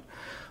damage done.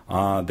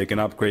 They can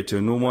upgrade to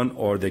a new one,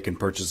 or they can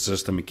purchase the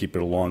system and keep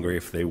it longer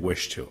if they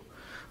wish to.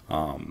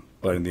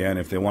 But in the end,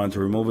 if they wanted to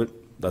remove it,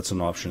 that's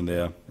an option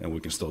there, and we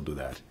can still do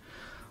that.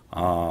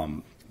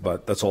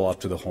 But that's all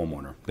up to the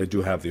homeowner. They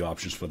do have the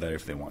options for that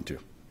if they want to.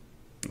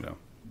 You know.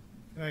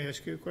 Can I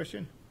ask you a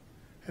question?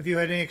 Have you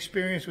had any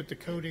experience with the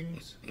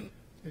coatings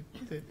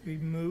that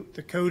remove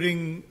the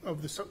coating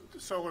of the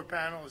solar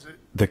panel? Is it?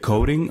 The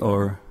coating,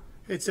 or?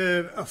 It's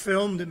a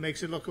film that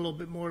makes it look a little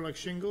bit more like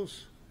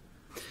shingles.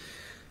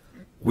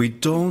 We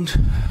don't.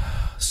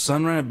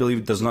 Sunrun, I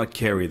believe, does not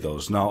carry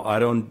those. Now, I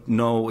don't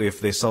know if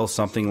they sell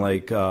something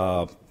like,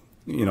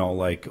 you know,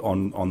 like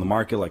on the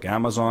market, like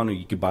Amazon, or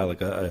you could buy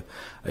like a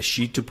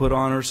sheet to put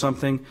on or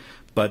something,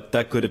 but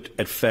that could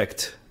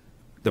affect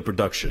the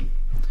production.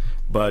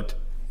 But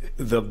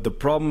the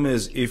problem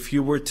is, if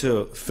you were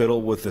to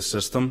fiddle with the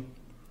system,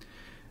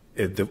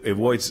 it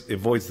voids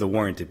the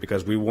warranty,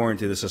 because we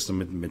warranty the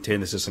system and maintain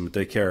the system and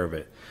take care of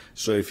it.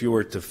 So if you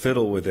were to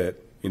fiddle with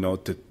it, you know,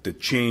 to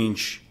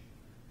change,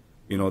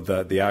 you know,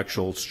 the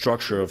actual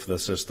structure of the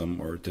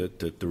system, or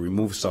to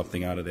remove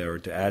something out of there, or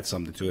to add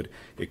something to it,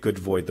 it could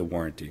void the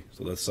warranty.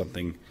 So that's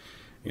something,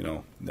 you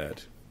know,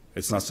 that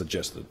it's not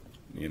suggested,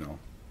 you know,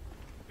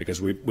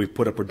 because we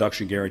put a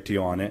production guarantee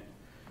on it,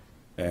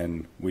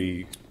 and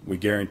we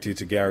guarantee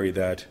to Gary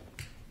that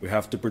we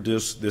have to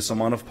produce this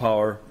amount of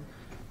power,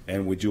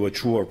 and we do a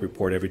true-up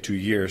report every 2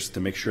 years to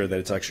make sure that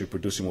it's actually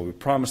producing what we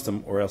promised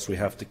them, or else we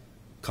have to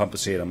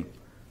compensate them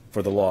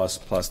for the loss,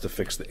 plus to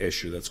fix the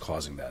issue that's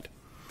causing that.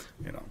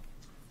 You know.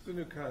 It's a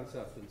new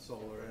concept in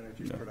solar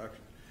energy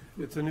production.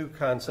 It's a new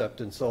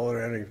concept in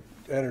solar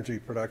energy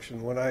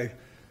production. When I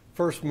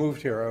first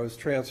moved here, I was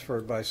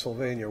transferred by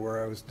Sylvania,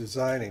 where I was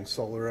designing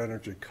solar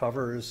energy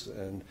covers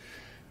and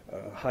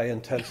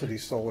high-intensity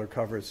solar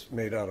covers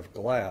made out of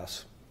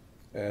glass.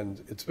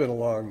 And it's been a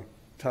long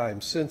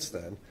time since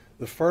then.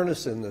 The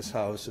furnace in this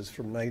house is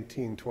from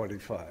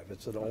 1925.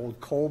 It's an old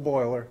coal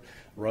boiler,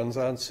 runs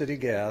on city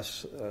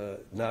gas,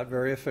 not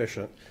very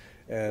efficient.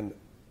 And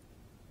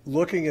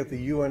looking at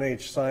the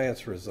UNH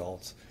science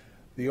results,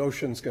 the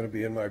ocean's going to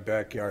be in my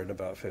backyard in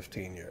about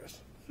 15 years.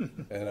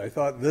 And I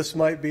thought this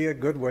might be a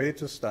good way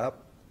to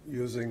stop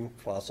using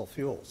fossil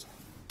fuels.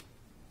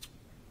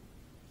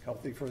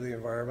 Healthy for the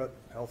environment,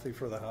 healthy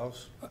for the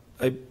house.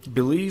 I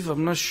believe,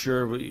 I'm not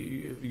sure, but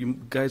you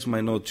guys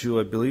might know too,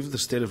 I believe the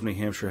state of New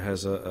Hampshire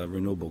has a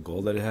renewable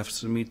goal that it has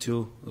to meet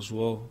too as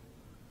well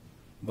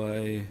by,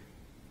 I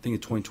think, in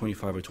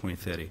 2025 or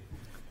 2030.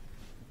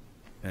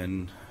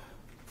 And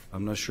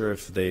I'm not sure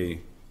if I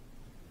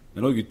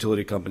know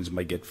utility companies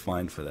might get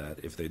fined for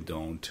that if they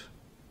don't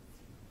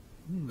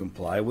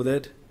comply with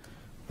it,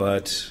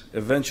 but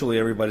eventually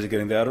everybody's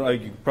getting there.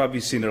 You've probably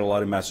seen it a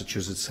lot in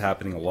Massachusetts,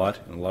 happening a lot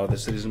in a lot of the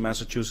cities in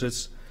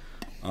Massachusetts.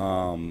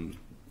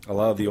 A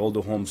lot of the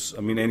older homes,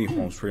 I mean any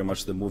homes pretty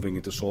much, they're moving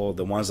into solar,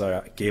 the ones that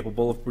are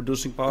capable of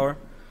producing power,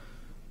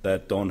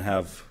 that don't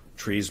have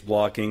trees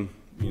blocking,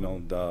 you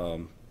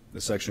know,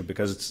 the section,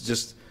 because it's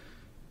just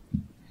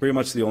pretty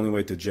much the only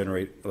way to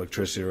generate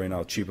electricity right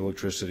now. Cheap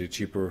electricity,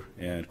 cheaper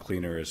and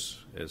cleaner is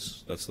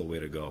that's the way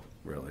to go,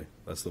 really.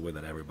 That's the way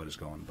that everybody's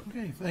going.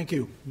 Okay, thank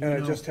you. And I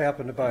just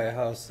happened to buy a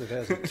house that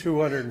has a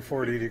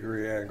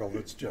 240-degree angle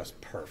that's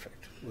just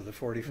perfect, with a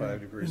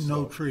 45-degree No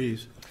slope.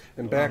 trees.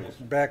 And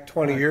back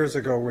 20 years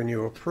ago, when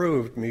you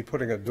approved me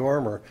putting a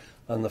dormer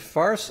on the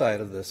far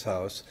side of this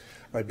house,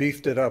 I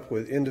beefed it up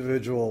with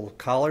individual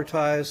collar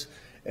ties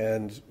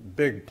and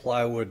big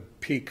plywood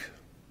peak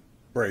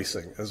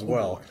bracing as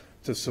well,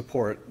 to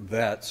support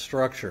that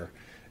structure,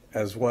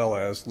 as well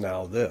as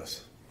now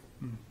this.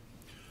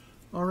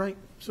 All right,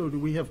 so do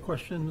we have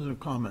questions or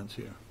comments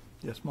here?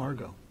 Yes,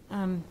 Margot.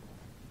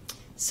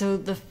 So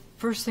the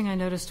first thing I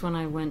noticed when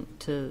I went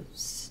to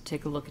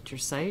take a look at your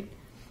site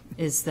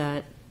is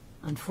that,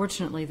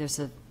 unfortunately, there's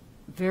a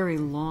very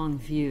long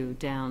view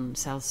down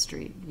South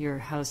Street. Your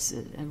house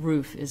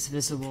roof is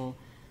visible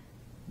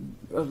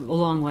a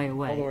long way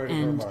away. All the way to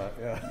And Vermont,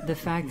 yeah. the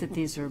fact that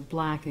these are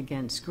black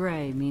against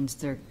gray means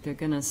they're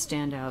going to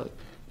stand out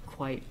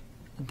quite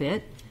a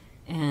bit.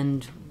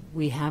 And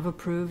we have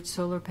approved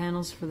solar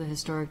panels for the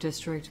historic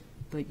district,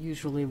 but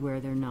usually where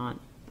they're not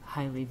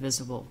highly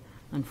visible.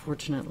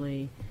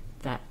 Unfortunately,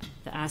 that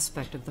the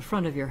aspect of the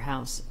front of your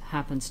house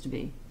happens to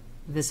be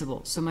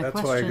visible. So my That's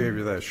question, why I gave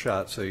you that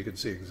shot, so you could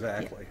see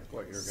exactly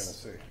what you're going to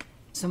see.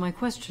 So my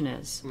question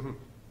is,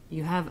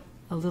 you have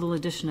a little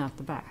addition out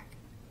the back.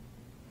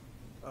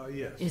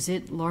 Yes. Is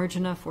it large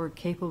enough or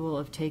capable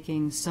of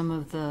taking some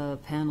of the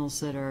panels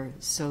that are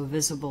so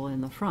visible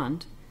in the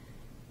front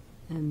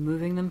and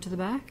moving them to the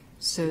back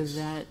so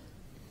that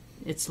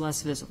it's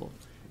less visible?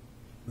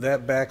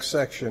 That back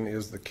section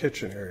is the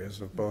kitchen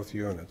areas of both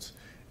units,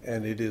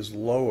 and it is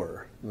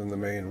lower than the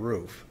main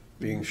roof,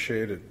 being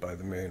shaded by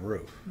the main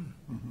roof.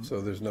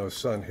 So there's no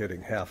sun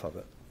hitting half of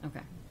it.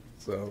 Okay.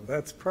 So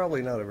that's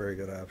probably not a very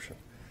good option.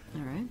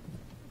 All right.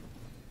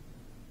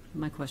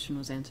 My question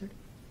was answered.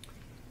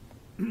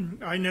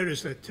 I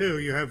noticed that too.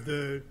 You have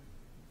the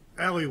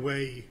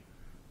alleyway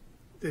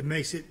that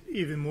makes it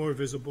even more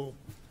visible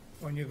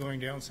when you're going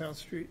down South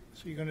Street.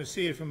 So you're going to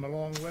see it from a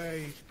long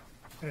way,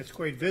 and it's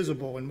quite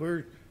visible. And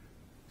we're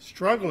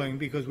struggling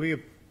because we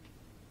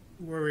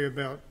worry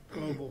about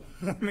global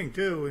warming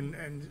too, and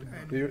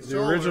The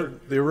solar,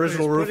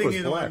 original but roof it's was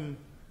putting it black. on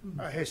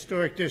a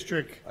historic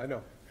district. I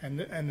know. And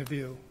the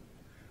view.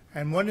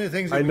 And one of the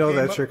things that I we know came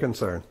that's up- your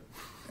concern.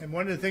 And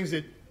one of the things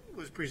that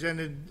was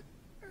presented,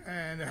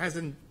 and it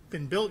hasn't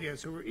been built yet,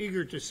 so we're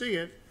eager to see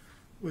it,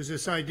 was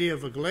this idea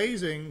of a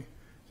glazing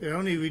that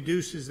only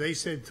reduces, they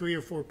said, 3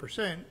 or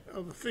 4%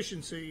 of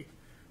efficiency,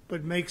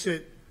 but makes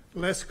it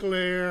less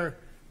glare,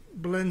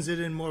 blends it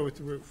in more with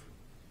the roof.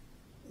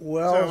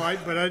 Well,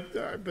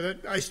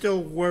 But I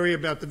still worry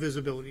about the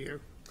visibility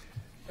here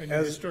in the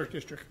As- historic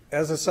district.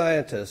 As a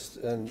scientist,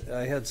 and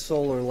I had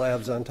solar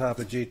labs on top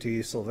of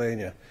GTE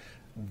Sylvania,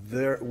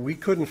 we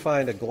couldn't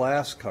find a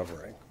glass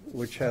covering,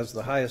 which has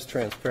the highest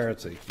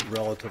transparency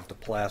relative to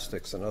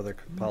plastics and other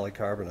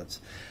polycarbonates,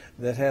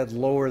 that had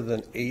lower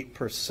than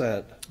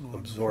 8%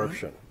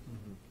 absorption.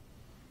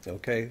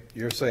 Okay,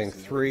 you're saying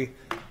 3.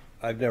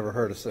 I've never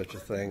heard of such a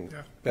thing.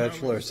 Yeah.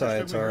 Bachelor of First time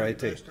Science, we heard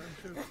it RIT. last time,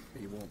 too.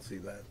 You won't see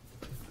that,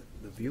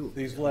 the view.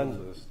 These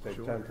lenses take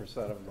Sure.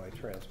 10% of my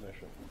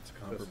transmission. It's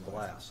comparable.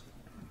 Glass.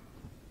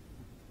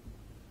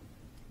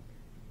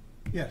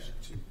 Yes.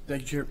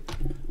 Thank you,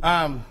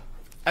 Chair.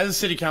 As a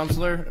city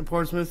councilor in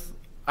Portsmouth,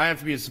 I have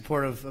to be as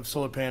supportive of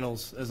solar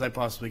panels as I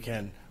possibly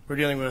can. We're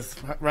dealing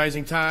with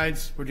rising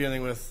tides. We're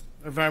dealing with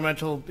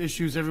environmental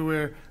issues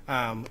everywhere.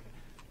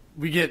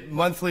 We get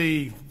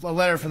a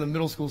letter from the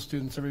middle school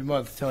students every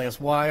month telling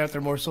us why aren't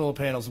there more solar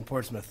panels in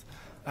Portsmouth.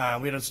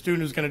 We had a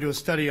student who's going to do a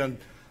study on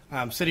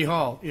City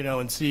Hall,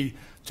 and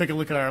take a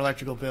look at our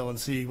electrical bill and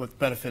see what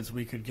benefits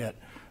we could get.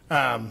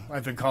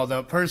 I've been called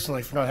out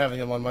personally for not having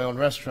them on my own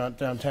restaurant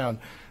downtown.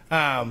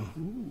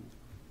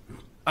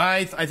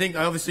 I think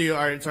obviously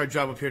it's our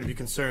job up here to be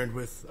concerned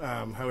with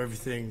how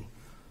everything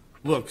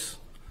looks.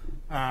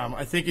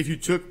 I think if you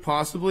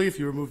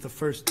remove the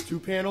first 2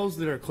 panels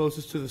that are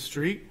closest to the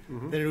street,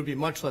 then it would be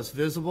much less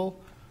visible.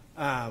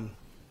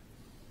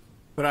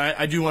 But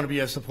I do want to be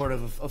as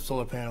supportive of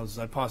solar panels as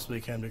I possibly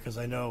can, because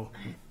I know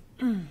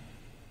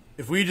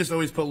if we just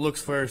always put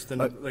looks first, then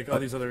like all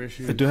these other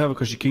issues. I do have a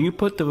question. Can you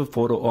put the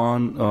photo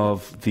on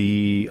of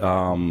the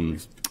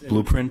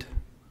blueprint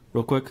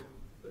real quick?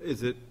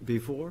 Is it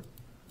before?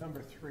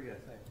 Number 3, I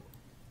think.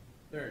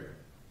 There you go.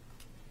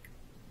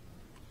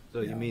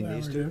 So you mean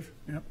these there it two? is.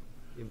 Yep.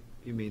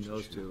 You mean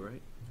those two,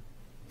 right?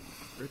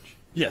 Rich?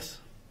 Yes.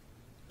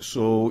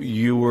 So if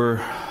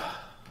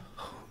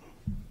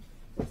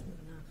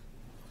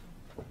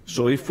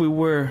we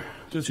were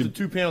Just the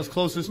 2 panels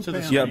closest to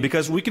the street. yeah,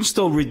 because we can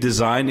still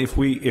redesign if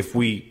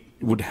we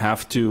would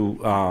have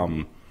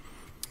to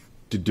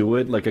do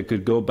it. Like I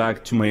could go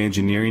back to my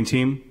engineering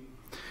team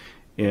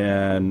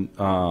and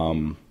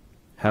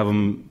have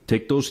them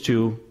take those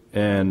 2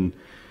 and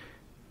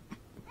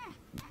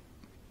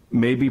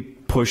maybe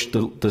push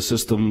the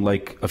system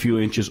like a few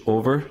inches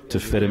over to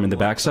fit them in the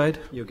backside.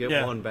 You'll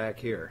get one back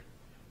here.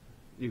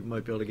 You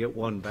might be able to get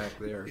one back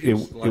there.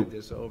 Slide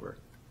this over.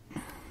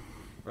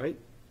 Right?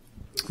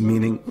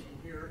 Meaning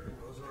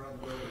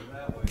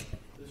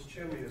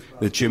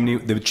the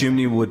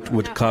chimney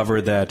would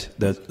cover that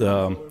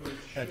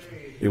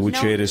it would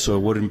shade it so it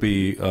wouldn't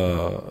be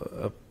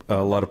a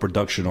lot of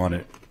production on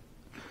it.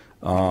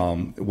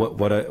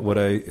 What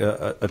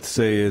I'd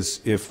say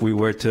is if we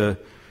were to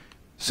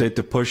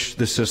push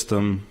the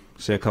system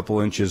say a couple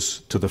inches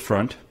to the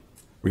front,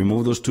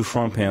 remove those 2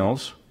 front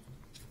panels,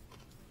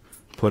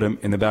 put them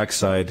in the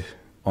backside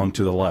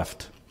onto the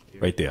left,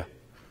 right there.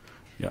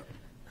 Yeah.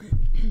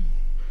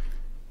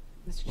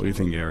 What do you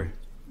think, Gary?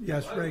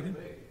 Yes, Reagan?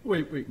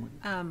 Wait.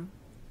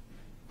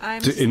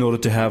 In order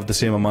to have the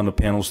same amount of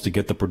panels to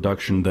get the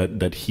production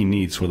that he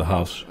needs for the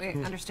house. Wait,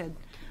 understood.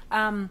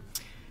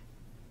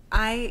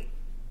 I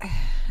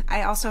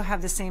also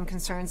have the same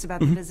concerns about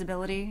the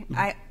visibility.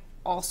 I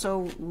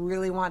also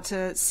really want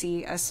to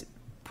see us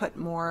put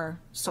more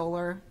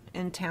solar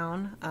in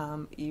town.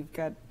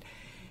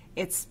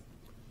 It's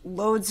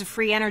loads of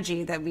free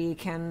energy that we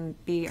can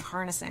be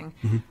harnessing.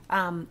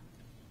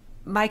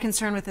 My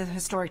concern with the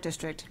historic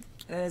district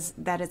is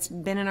that it's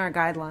been in our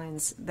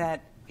guidelines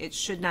that it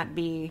should not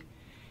be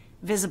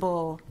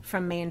visible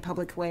from main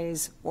public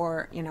ways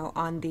or,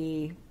 on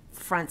the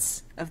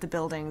fronts of the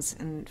buildings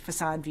and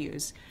facade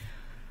views.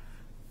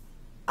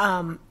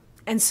 And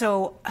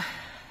so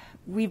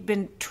we've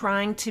been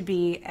trying to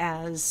be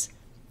as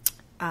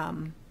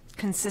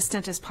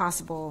consistent as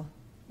possible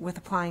with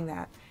applying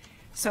that.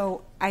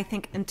 So I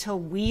think until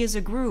we as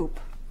a group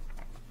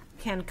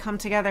can come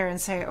together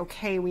and say,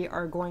 okay, we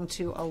are going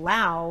to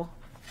allow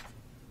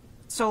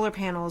solar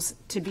panels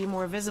to be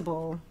more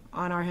visible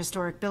on our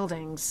historic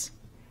buildings,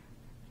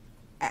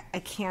 I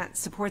can't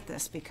support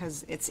this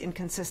because it's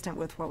inconsistent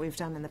with what we've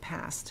done in the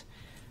past.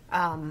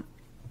 I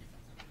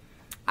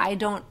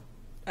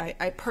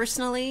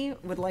personally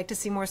would like to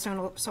see more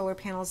solar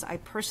panels. I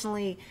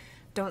personally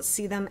don't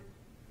see them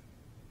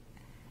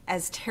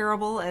as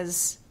terrible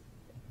as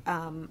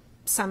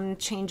some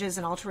changes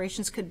and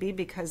alterations could be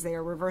because they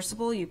are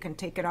reversible. You can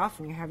take it off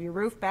and you have your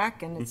roof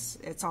back and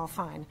it's all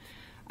fine.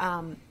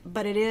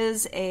 But it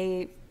is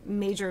a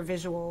major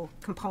visual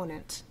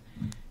component.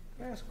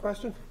 Can I ask a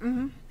question?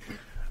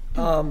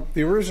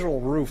 The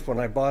original roof, when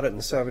I bought it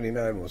in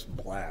 '79, was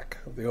black,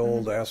 the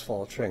old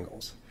asphalt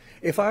shingles.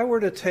 If I were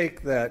to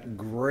take that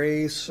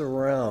gray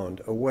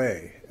surround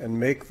away and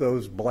make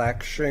those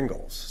black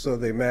shingles so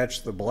they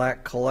match the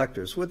black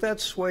collectors, would that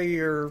sway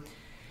your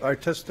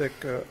artistic,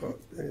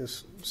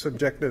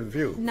 subjective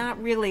view?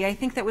 Not really. I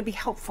think that would be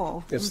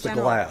helpful. It's the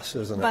glass,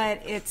 isn't it?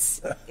 But it's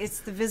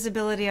the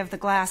visibility of the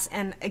glass.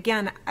 And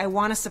again, I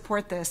want to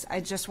support this. I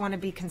just want to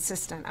be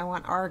consistent. I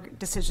want our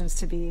decisions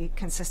to be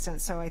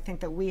consistent. So I think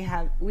that we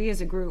as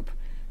a group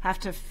have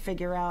to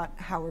figure out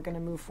how we're going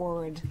to move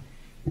forward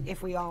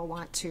if we all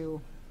want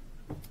to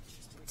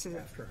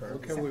after her.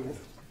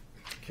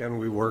 Can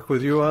we work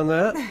with you on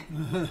that?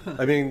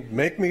 I mean,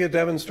 make me a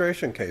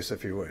demonstration case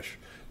if you wish.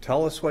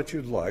 Tell us what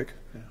you'd like,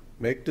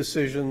 make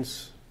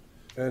decisions,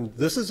 and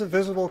this is a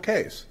visible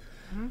case,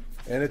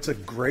 and it's a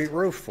great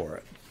roof for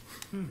it,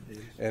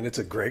 and it's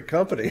a great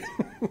company.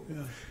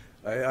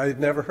 I'd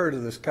never heard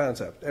of this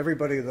concept.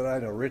 Everybody that I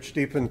know, Rich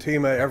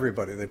DiPentima,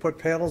 everybody, they put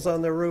panels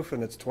on their roof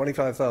and it's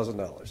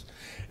 $25,000.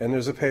 And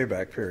there's a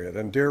payback period.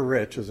 And dear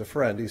Rich is a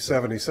friend, he's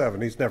 77,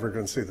 he's never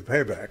going to see the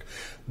payback.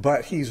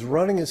 But he's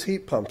running his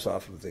heat pumps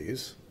off of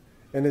these,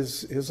 and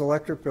his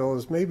electric bill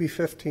is maybe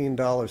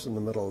 $15 in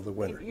the middle of the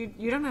winter.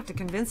 You don't have to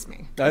convince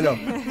me. I know.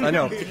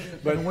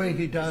 But the way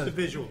he does. The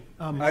visual.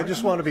 I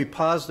just want to be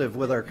positive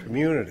with our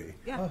community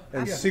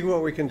and see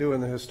what we can do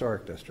in the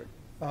historic district.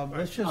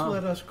 Let's just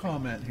let us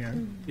comment here.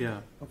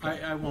 Yeah,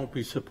 okay. I won't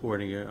be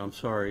supporting it. I'm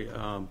sorry.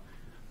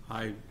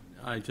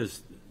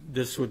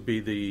 This would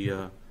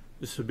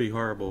be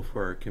horrible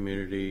for our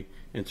community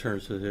in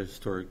terms of the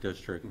historic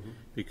district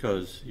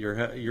because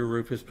your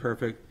roof is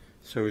perfect.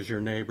 So is your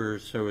neighbor.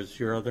 So is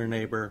your other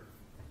neighbor.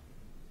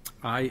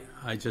 I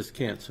just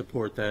can't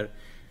support that.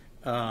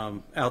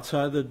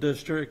 Outside the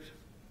district,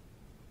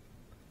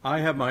 I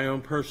have my own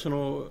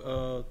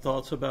personal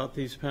thoughts about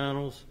these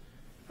panels.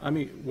 I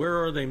mean,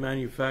 where are they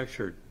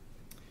manufactured?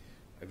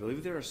 I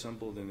believe they're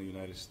assembled in the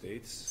United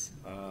States.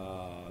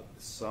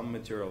 Some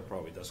material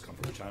probably does come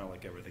from China,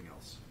 like everything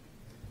else.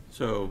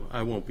 So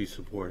I won't be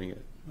supporting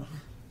it.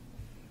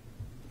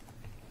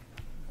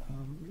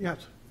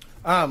 Yes.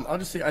 I'll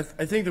just say I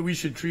think that we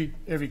should treat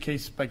every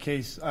case by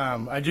case.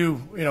 I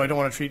don't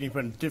want to treat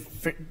anyone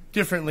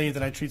differently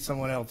than I treat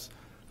someone else.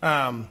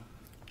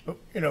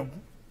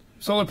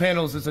 Solar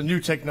panels is a new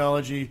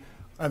technology.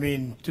 I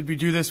mean, did we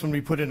do this when we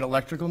put in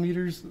electrical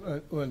meters,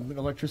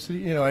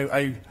 electricity?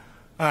 But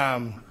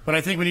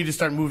I think we need to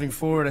start moving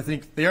forward. I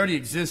think they already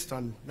exist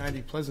on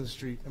 90 Pleasant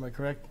Street. Am I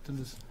correct? Did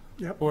this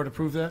board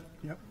approve that?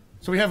 Yep.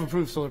 So we have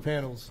approved solar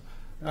panels.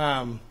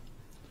 I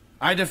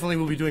definitely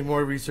will be doing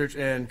more research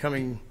and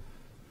coming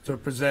to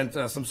present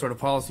some sort of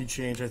policy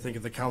change, I think,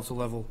 at the council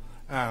level.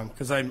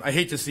 Because I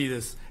hate to see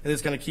this, and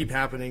it's going to keep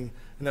happening,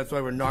 and that's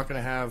why we're not going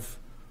to have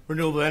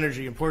renewable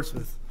energy in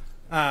Portsmouth.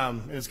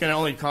 And it's going to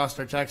only cost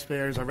our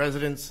taxpayers, our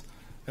residents,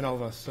 and all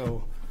of us.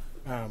 So,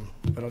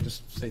 but I'll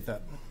just state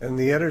that. And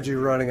the energy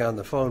running on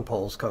the phone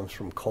poles comes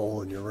from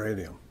coal and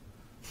uranium,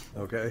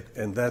 okay?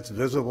 And that's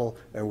visible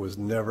and was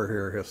never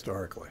here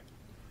historically.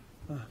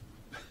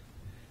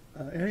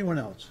 Anyone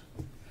else?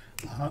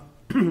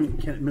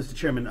 Mr.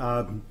 Chairman,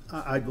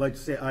 I'd like to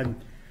say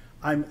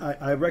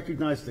I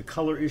recognize the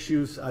color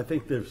issues. I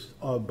think there's,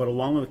 but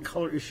along with the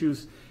color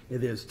issues,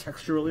 there's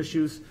textural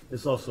issues.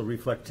 There's also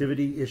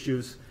reflectivity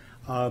issues.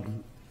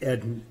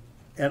 And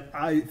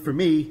for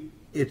me,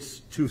 it's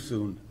too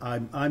soon.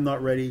 I'm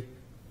not ready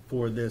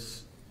for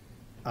this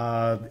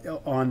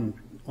on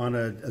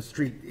a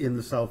street in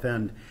the South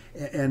End.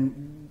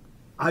 And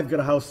I've got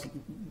a house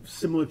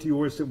similar to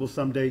yours that will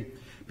someday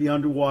be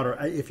underwater.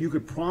 If you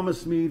could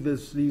promise me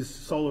these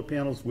solar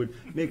panels would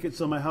make it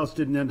so my house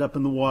didn't end up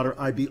in the water,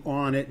 I'd be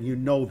on it, and you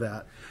know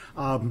that.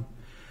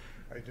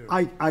 I do.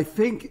 I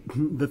think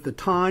that the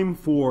time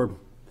for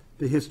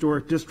the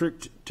historic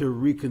district to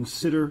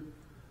reconsider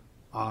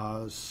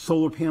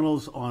solar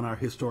panels on our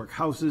historic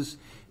houses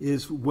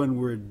is when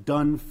we're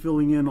done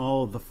filling in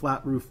all of the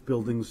flat roof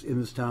buildings in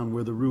this town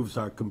where the roofs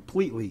are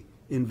completely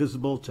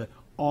invisible to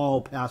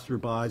all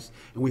passerbys,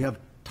 and we have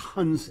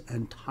tons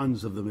and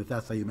tons of them, if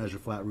that's how you measure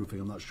flat roofing,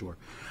 I'm not sure.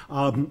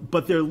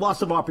 But there are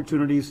lots of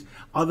opportunities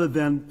other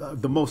than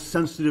the most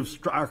sensitive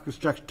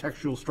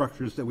architectural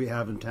structures that we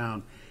have in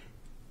town,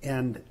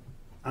 and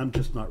I'm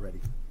just not ready.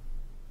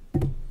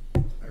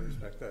 I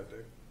respect that,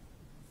 Dave.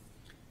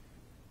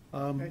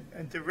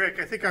 And to Rick,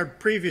 I think our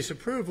previous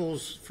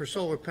approvals for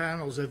solar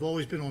panels have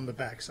always been on the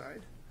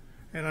backside.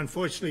 And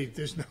unfortunately,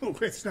 there's no,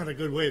 it's not a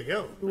good way to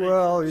go. Right?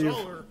 Well,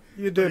 Solar,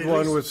 you did but at one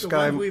least with the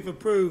Sky. ones we've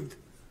approved,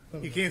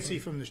 you can't see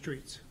from the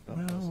streets.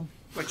 Well,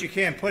 But you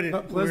can't put it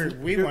where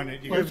Pleasant- we want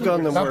it. You We've can-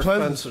 done them Not where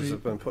Pleasant fences Street.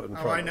 have been put in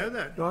front Oh, I of know it.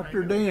 that.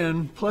 Dr.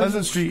 Dan,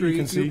 Pleasant Street,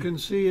 you can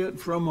see it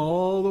from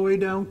all the way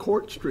down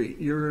Court Street.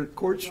 You're at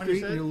Court What is Street,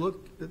 that? and you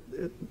look,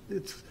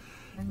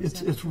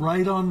 it's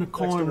right on the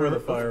corner. Next to where the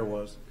of- fire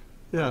was.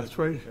 Yeah, it's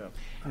right.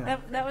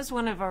 That was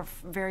one of our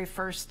very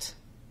first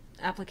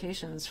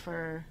applications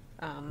for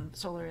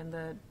solar in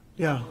the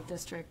Yeah.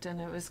 district, and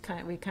it was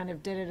we kind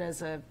of did it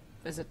as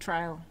a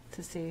trial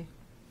to see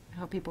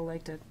how people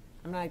liked it.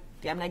 I'm not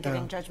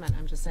giving judgment.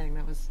 I'm just saying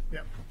that was.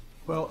 Yeah.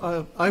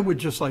 Well, I would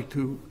just like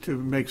to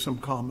make some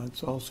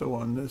comments also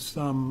on this.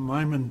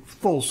 I'm in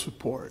full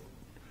support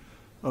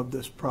of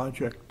this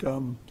project.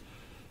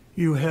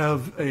 You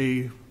have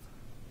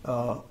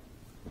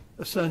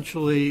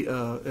essentially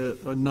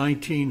a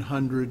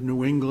 1900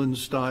 New England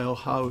style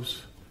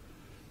house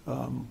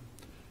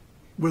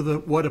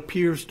with what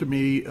appears to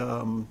me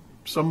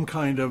some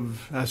kind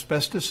of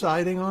asbestos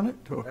siding on it.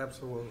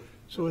 Absolutely.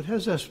 So it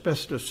has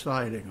asbestos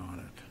siding on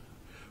it,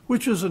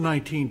 which is a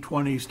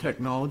 1920s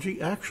technology.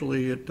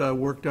 Actually, it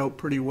worked out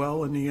pretty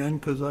well in the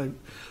end, because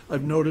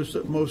I've noticed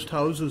that most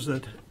houses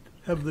that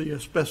have the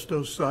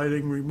asbestos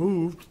siding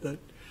removed, that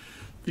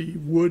the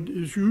wood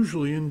is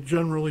usually in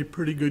generally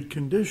pretty good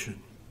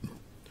condition.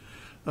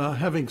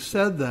 Having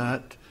said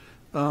that,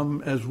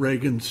 as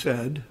Reagan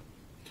said,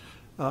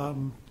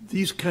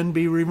 these can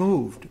be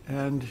removed,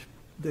 and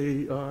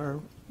they are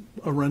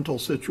a rental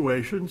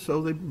situation,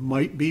 so they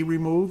might be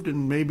removed,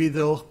 and maybe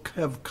they'll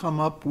have come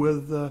up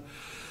with an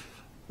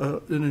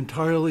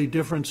entirely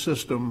different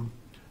system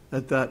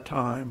at that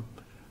time.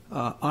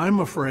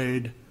 I'm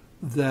afraid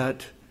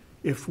that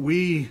if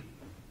we,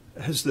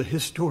 as the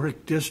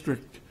historic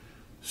district,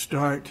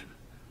 start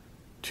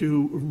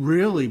to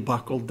really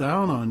buckle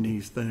down on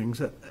these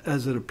things,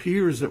 as it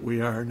appears that we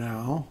are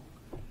now,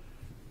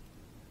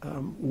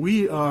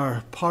 we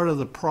are part of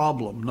the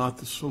problem, not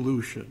the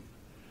solution.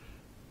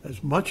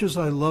 As much as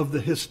I love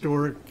the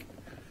historic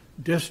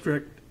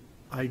district,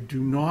 I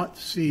do not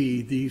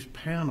see these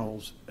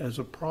panels as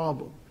a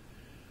problem.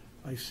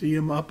 I see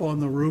them up on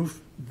the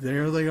roof.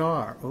 There they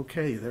are.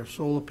 Okay, they're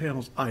solar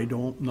panels. I'm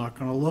not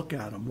going to look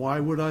at them. Why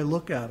would I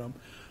look at them?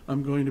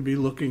 I'm going to be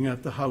looking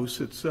at the house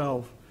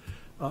itself.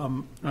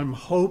 I'm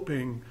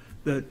hoping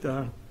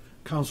that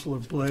Councilor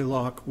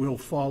Blaylock will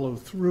follow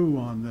through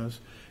on this.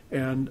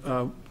 And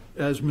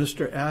as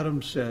Mr.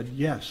 Adams said,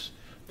 yes,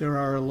 there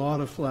are a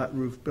lot of flat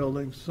roof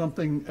buildings.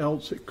 Something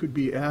else that could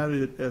be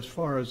added as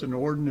far as an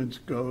ordinance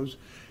goes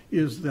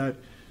is that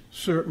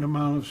certain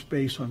amount of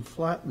space on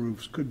flat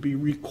roofs could be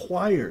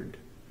required,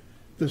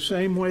 the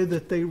same way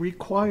that they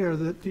require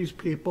that these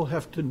people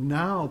have to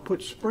now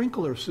put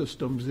sprinkler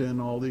systems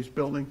in all these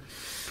buildings.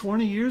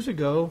 20 years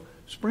ago,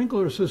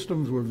 sprinkler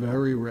systems were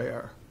very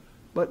rare,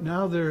 but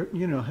now they're,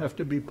 have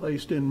to be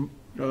placed in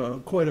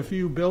quite a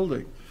few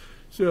buildings.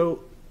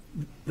 So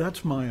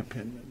that's my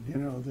opinion,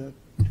 that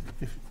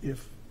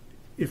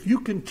if you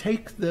can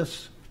take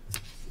this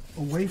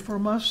away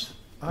from us,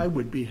 I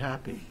would be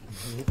happy.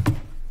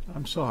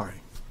 I'm sorry.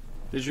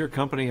 Does your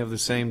company have the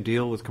same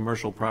deal with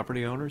commercial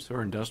property owners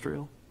or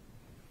industrial?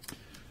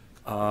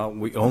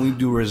 We only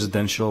do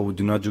residential. We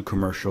do not do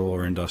commercial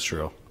or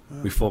industrial.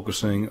 We're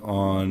focusing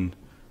on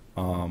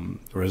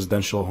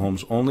residential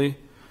homes only.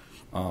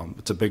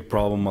 It's a big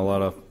problem. A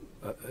lot of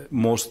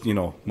most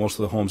of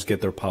the homes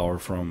get their power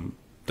from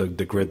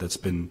the grid that's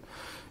been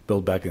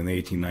built back in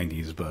the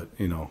 1890s, but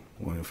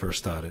when it first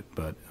started.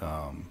 But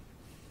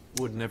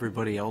Wouldn't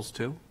everybody else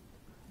too?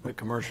 The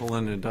commercial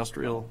and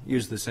industrial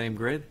use the same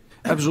grid?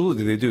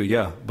 absolutely they do,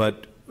 yeah.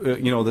 But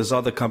there's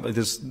other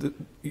companies.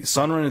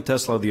 Sunrun and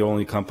Tesla are the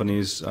only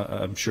companies.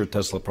 I'm sure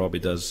Tesla probably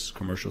does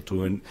commercial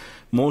too, and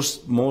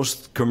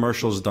most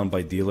commercial is done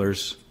by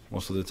dealers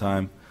most of the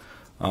time.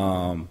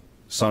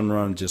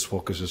 Sunrun just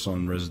focuses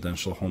on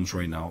residential homes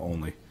right now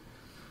only.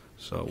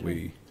 So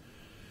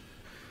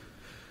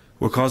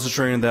we're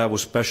concentrating on that. We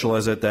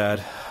specialize at that.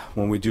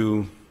 When we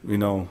do,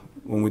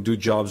 when we do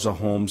jobs or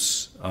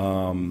homes,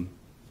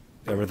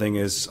 everything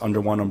is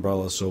under one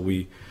umbrella. So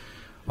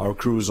our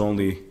crews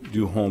only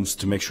do homes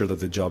to make sure that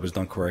the job is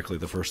done correctly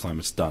the first time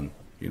it's done.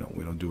 We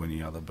don't do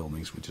any other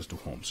buildings. We just do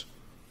homes.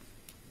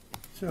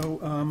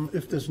 So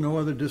if there's no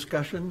other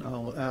discussion,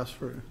 I'll ask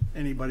for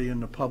anybody in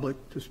the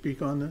public to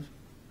speak on this.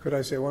 Could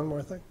I say one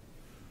more thing?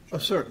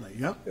 Certainly,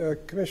 yeah.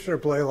 Commissioner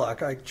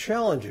Blaylock, I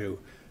challenge you,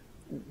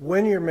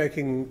 when you're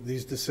making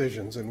these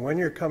decisions and when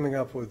you're coming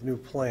up with new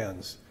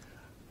plans,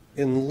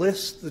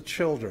 enlist the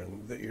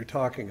children that you're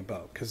talking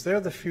about, because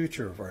they're the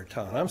future of our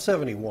town. I'm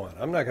 71.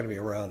 I'm not going to be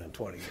around in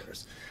 20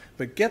 years.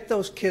 But get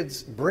those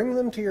kids, bring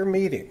them to your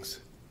meetings.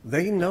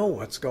 They know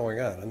what's going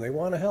on, and they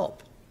want to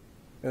help.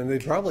 And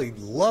they'd probably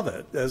love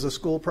it as a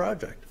school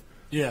project.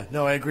 Yeah,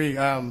 no, I agree.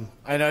 And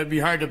it'd be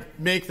hard to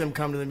make them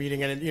come to the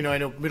meeting. And, I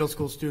know middle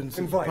school students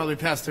probably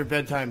past their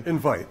bedtime.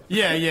 Invite.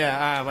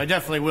 Yeah. I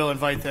definitely will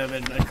invite them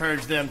and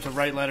encourage them to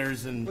write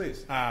letters. And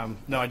please.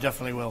 No, I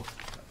definitely will.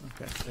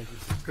 Okay. Thank you.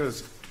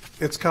 Because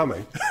it's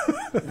coming.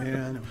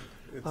 Yeah,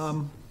 I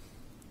know.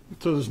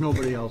 So there's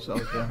nobody else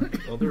out there?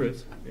 Well, there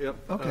is.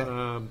 Yep.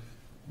 Okay.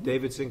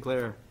 David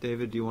Sinclair.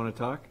 David, do you want to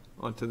talk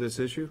onto this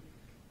issue?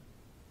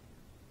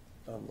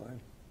 Online.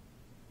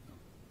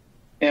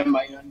 Am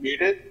I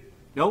unmuted?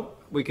 Nope,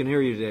 we can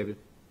hear you, David.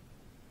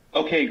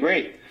 Okay,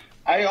 great.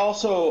 I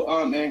also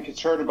am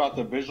concerned about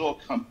the visual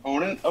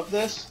component of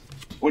this.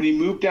 When you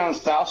move down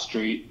South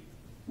Street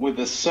with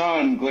the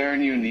sun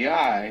glaring you in the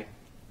eye,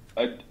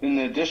 in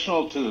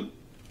addition to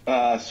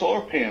the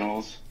solar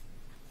panels,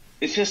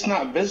 it's just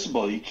not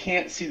visible. You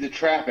can't see the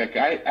traffic.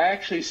 I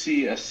actually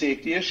see a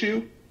safety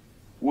issue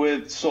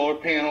with solar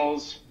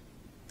panels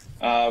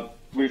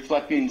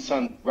reflecting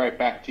sun right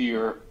back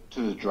to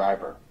the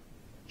driver.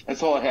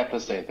 That's all I have to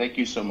say. Thank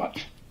you so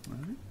much.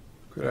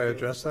 Could I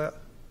address that?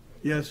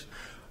 Yes.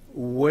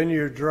 When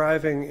you're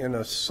driving in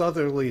a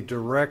southerly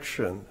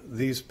direction,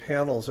 these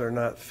panels are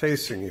not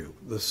facing you.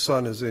 The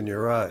sun is in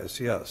your eyes,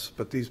 yes,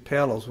 but these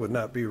panels would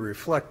not be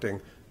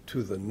reflecting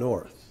to the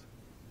north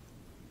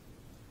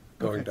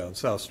going down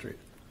South Street.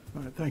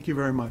 All right, thank you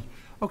very much.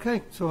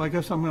 Okay, so I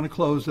guess I'm going to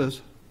close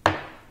this,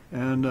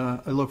 and I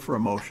look for a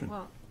motion.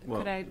 Well,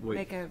 could I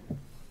make a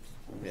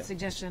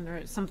suggestion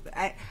or something?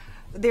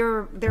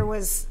 There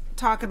was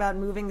talk about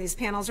moving these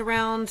panels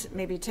around,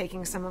 maybe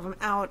taking some of them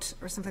out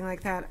or something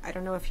like that. I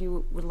don't know if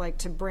you would like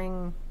to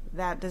bring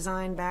that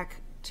design back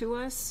to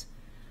us.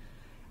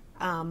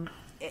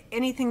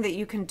 Anything that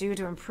you can do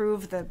to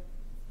improve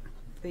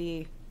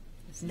the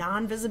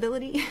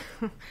non-visibility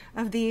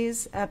of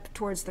these up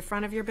towards the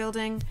front of your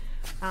building.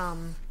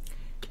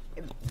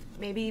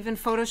 Maybe even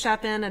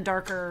Photoshop in a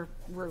darker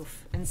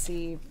roof and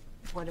see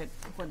what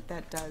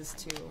that does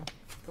to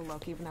the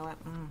look, even though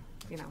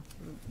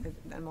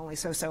I'm only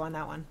so on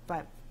that one.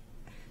 But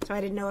so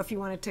I didn't know if you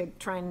wanted to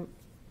try and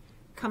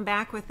come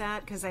back with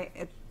that, because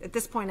at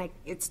this point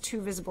it's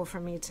too visible for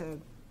me to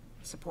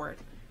support.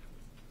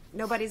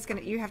 Nobody's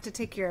gonna. You have to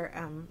take your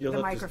the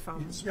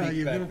microphone.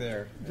 Speak back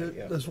there.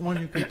 There's one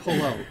you can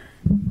pull out.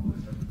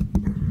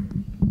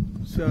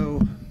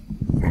 So,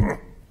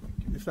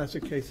 if that's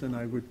the case, then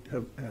I would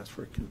have asked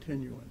for a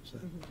continuance.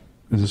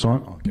 Is this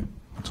on? Okay,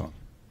 it's on.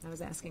 I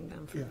was asking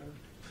them for. Yeah.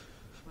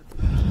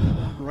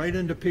 Right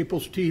into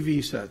people's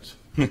TV sets.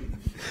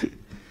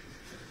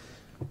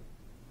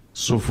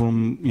 So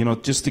from,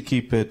 just to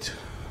keep it,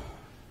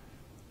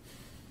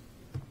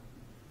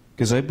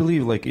 because I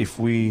believe like if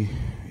we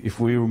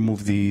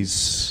remove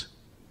these,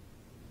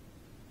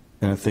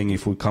 and I think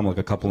if we come like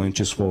a couple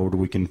inches forward,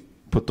 we can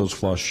put those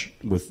flush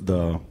with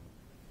the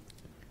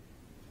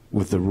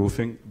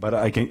roofing. But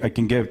I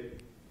can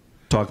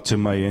talk to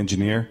my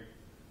engineer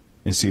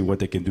and see what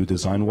they can do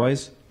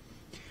design-wise.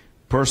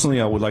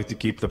 Personally, I would like to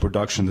keep the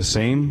production the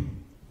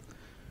same,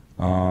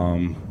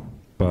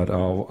 but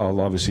I'll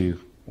obviously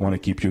want to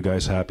keep you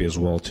guys happy as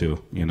well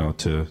too.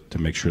 To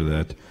make sure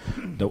that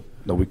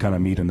we kind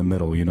of meet in the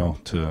middle.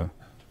 To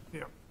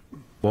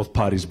both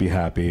parties be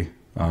happy.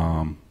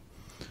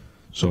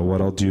 So what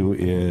I'll do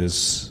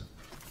is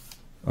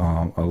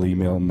I'll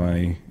email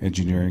my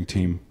engineering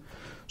team.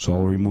 So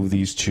I'll remove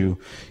these two.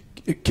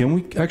 Can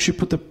we actually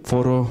put the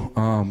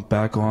photo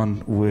back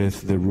on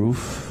with the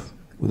roof,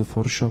 with the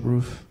Photoshop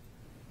roof?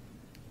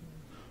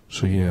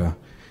 So yeah.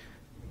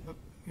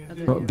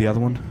 The other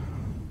one?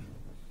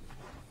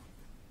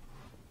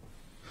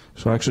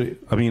 So actually,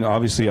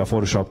 obviously I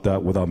photoshopped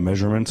that without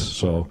measurements,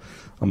 so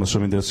I'm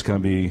assuming that's going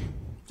to be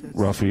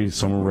roughly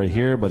somewhere right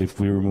here, but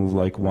if we remove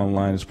like one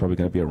line, it's probably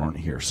going to be around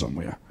here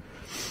somewhere.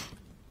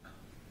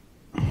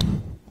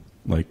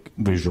 Like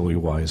visually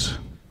wise.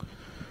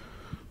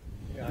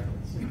 Yeah, I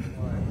can see the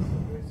lines.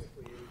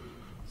 Basically,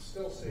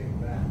 still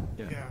seeing that.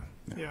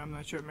 Yeah, I'm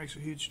not sure it makes a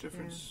huge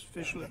difference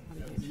visually.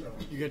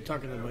 You get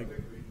talking to the mic.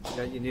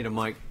 Yeah, you need a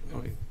mic.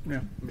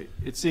 Yeah.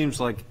 It seems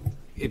like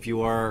if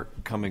you are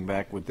coming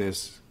back with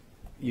this,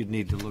 you'd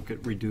need to look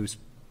at reduced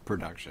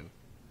production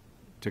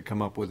to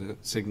come up with a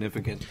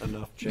significant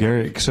enough change.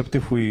 Gary, except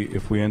if we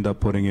end up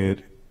putting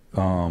it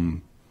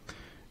in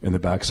the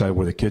backside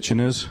where the kitchen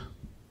is,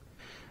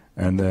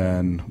 and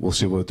then we'll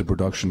see what the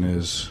production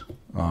is.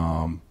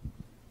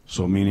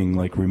 So meaning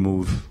like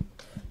remove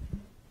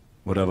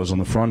whatever's on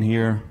the front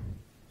here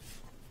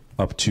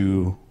up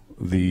to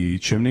the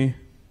chimney.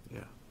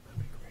 Yeah,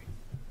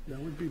 That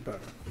would be better.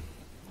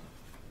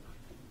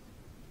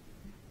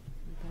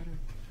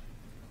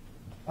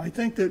 I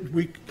think that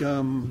we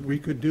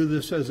could do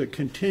this as a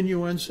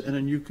continuance, and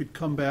then you could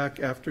come back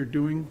after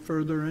doing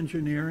further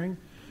engineering.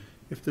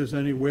 If there's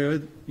anywhere,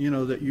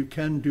 that you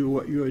can do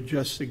what you had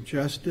just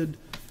suggested,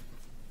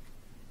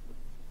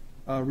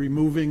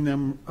 removing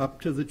them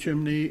up to the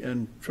chimney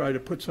and try to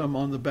put some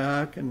on the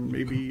back and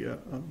maybe,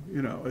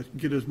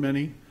 get as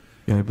many.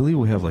 Yeah, I believe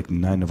we have like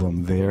 9 of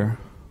them there.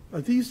 Are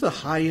these the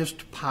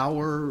highest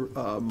power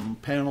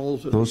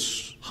panels?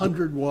 Those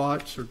 100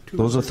 watts or 200?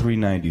 Those are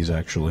 390s,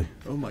 actually.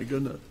 Oh, my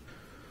goodness.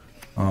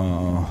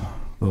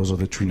 Those are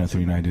the Trina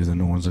 390s, the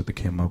new ones that they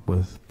came up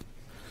with.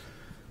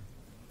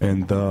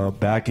 And the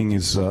backing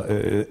is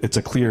it's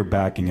a clear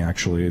backing,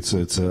 actually.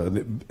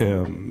 The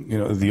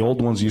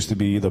old ones used to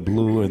be the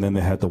blue, and then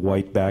they had the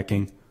white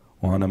backing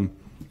on them.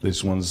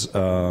 This one's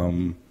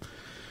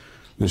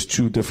there's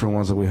 2 different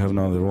ones that we have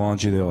now. They're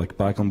Longi, they're like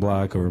black on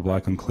black or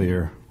black on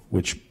clear,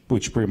 which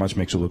pretty much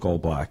makes it look all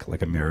black,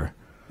 like a mirror.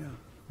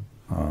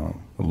 A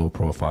low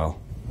profile.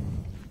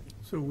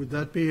 So would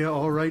that be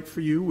all right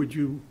for you? Would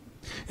you?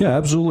 Yeah,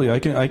 absolutely. I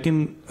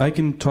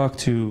can talk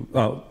to.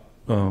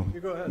 You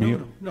go ahead. Me?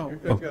 No,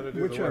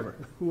 whichever.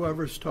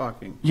 Whoever's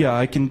talking. Yeah,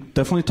 I can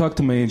definitely talk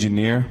to my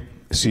engineer,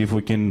 see if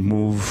we can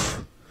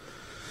move.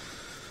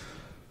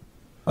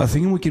 I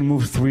think we can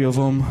move 3 of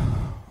them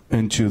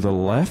into the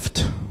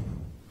left,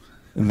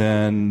 and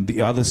then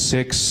the other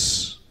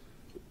 6,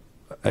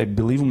 I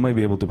believe we might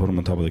be able to put them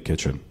on top of the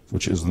kitchen,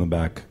 which is in the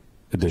back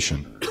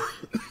addition.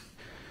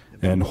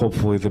 And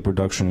hopefully the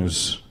production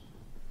is,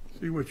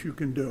 See what you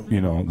can do.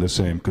 the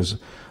same, because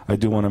I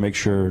do want to make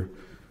sure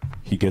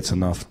he gets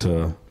enough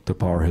to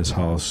power his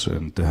house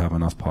and to have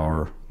enough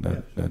power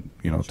that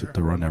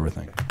to run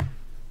everything.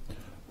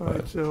 All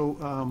right,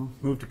 so.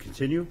 Move to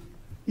continue?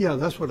 Yeah,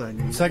 that's what I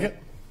need. Second.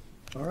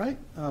 All right,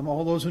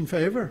 all those in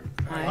favor?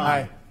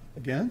 Aye.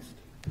 Against?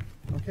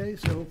 Okay,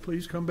 so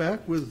please come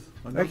back with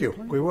another Thank you.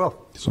 plan. We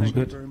will. Sounds Thank you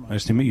good. very much.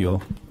 Nice to meet you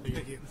all.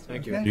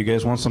 Thank you. Okay. You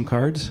guys want some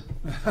cards?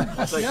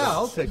 Yeah,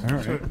 I'll take All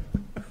it. right.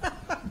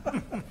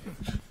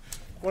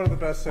 One of the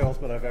best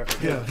salesmen I've ever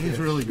Yeah, had. he's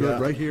really good,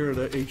 Yeah. right here at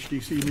a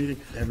HDC meeting.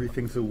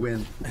 Everything's a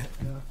win.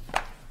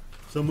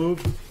 So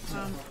moved?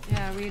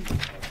 Yeah, we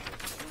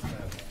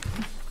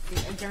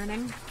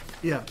adjourning.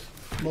 Yes.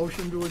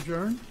 Motion to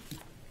adjourn?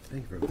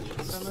 Thank you very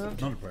much. So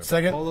moved. Not a problem.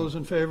 Second. All those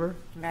in favor?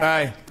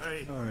 Aye.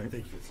 All right.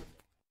 Thank you.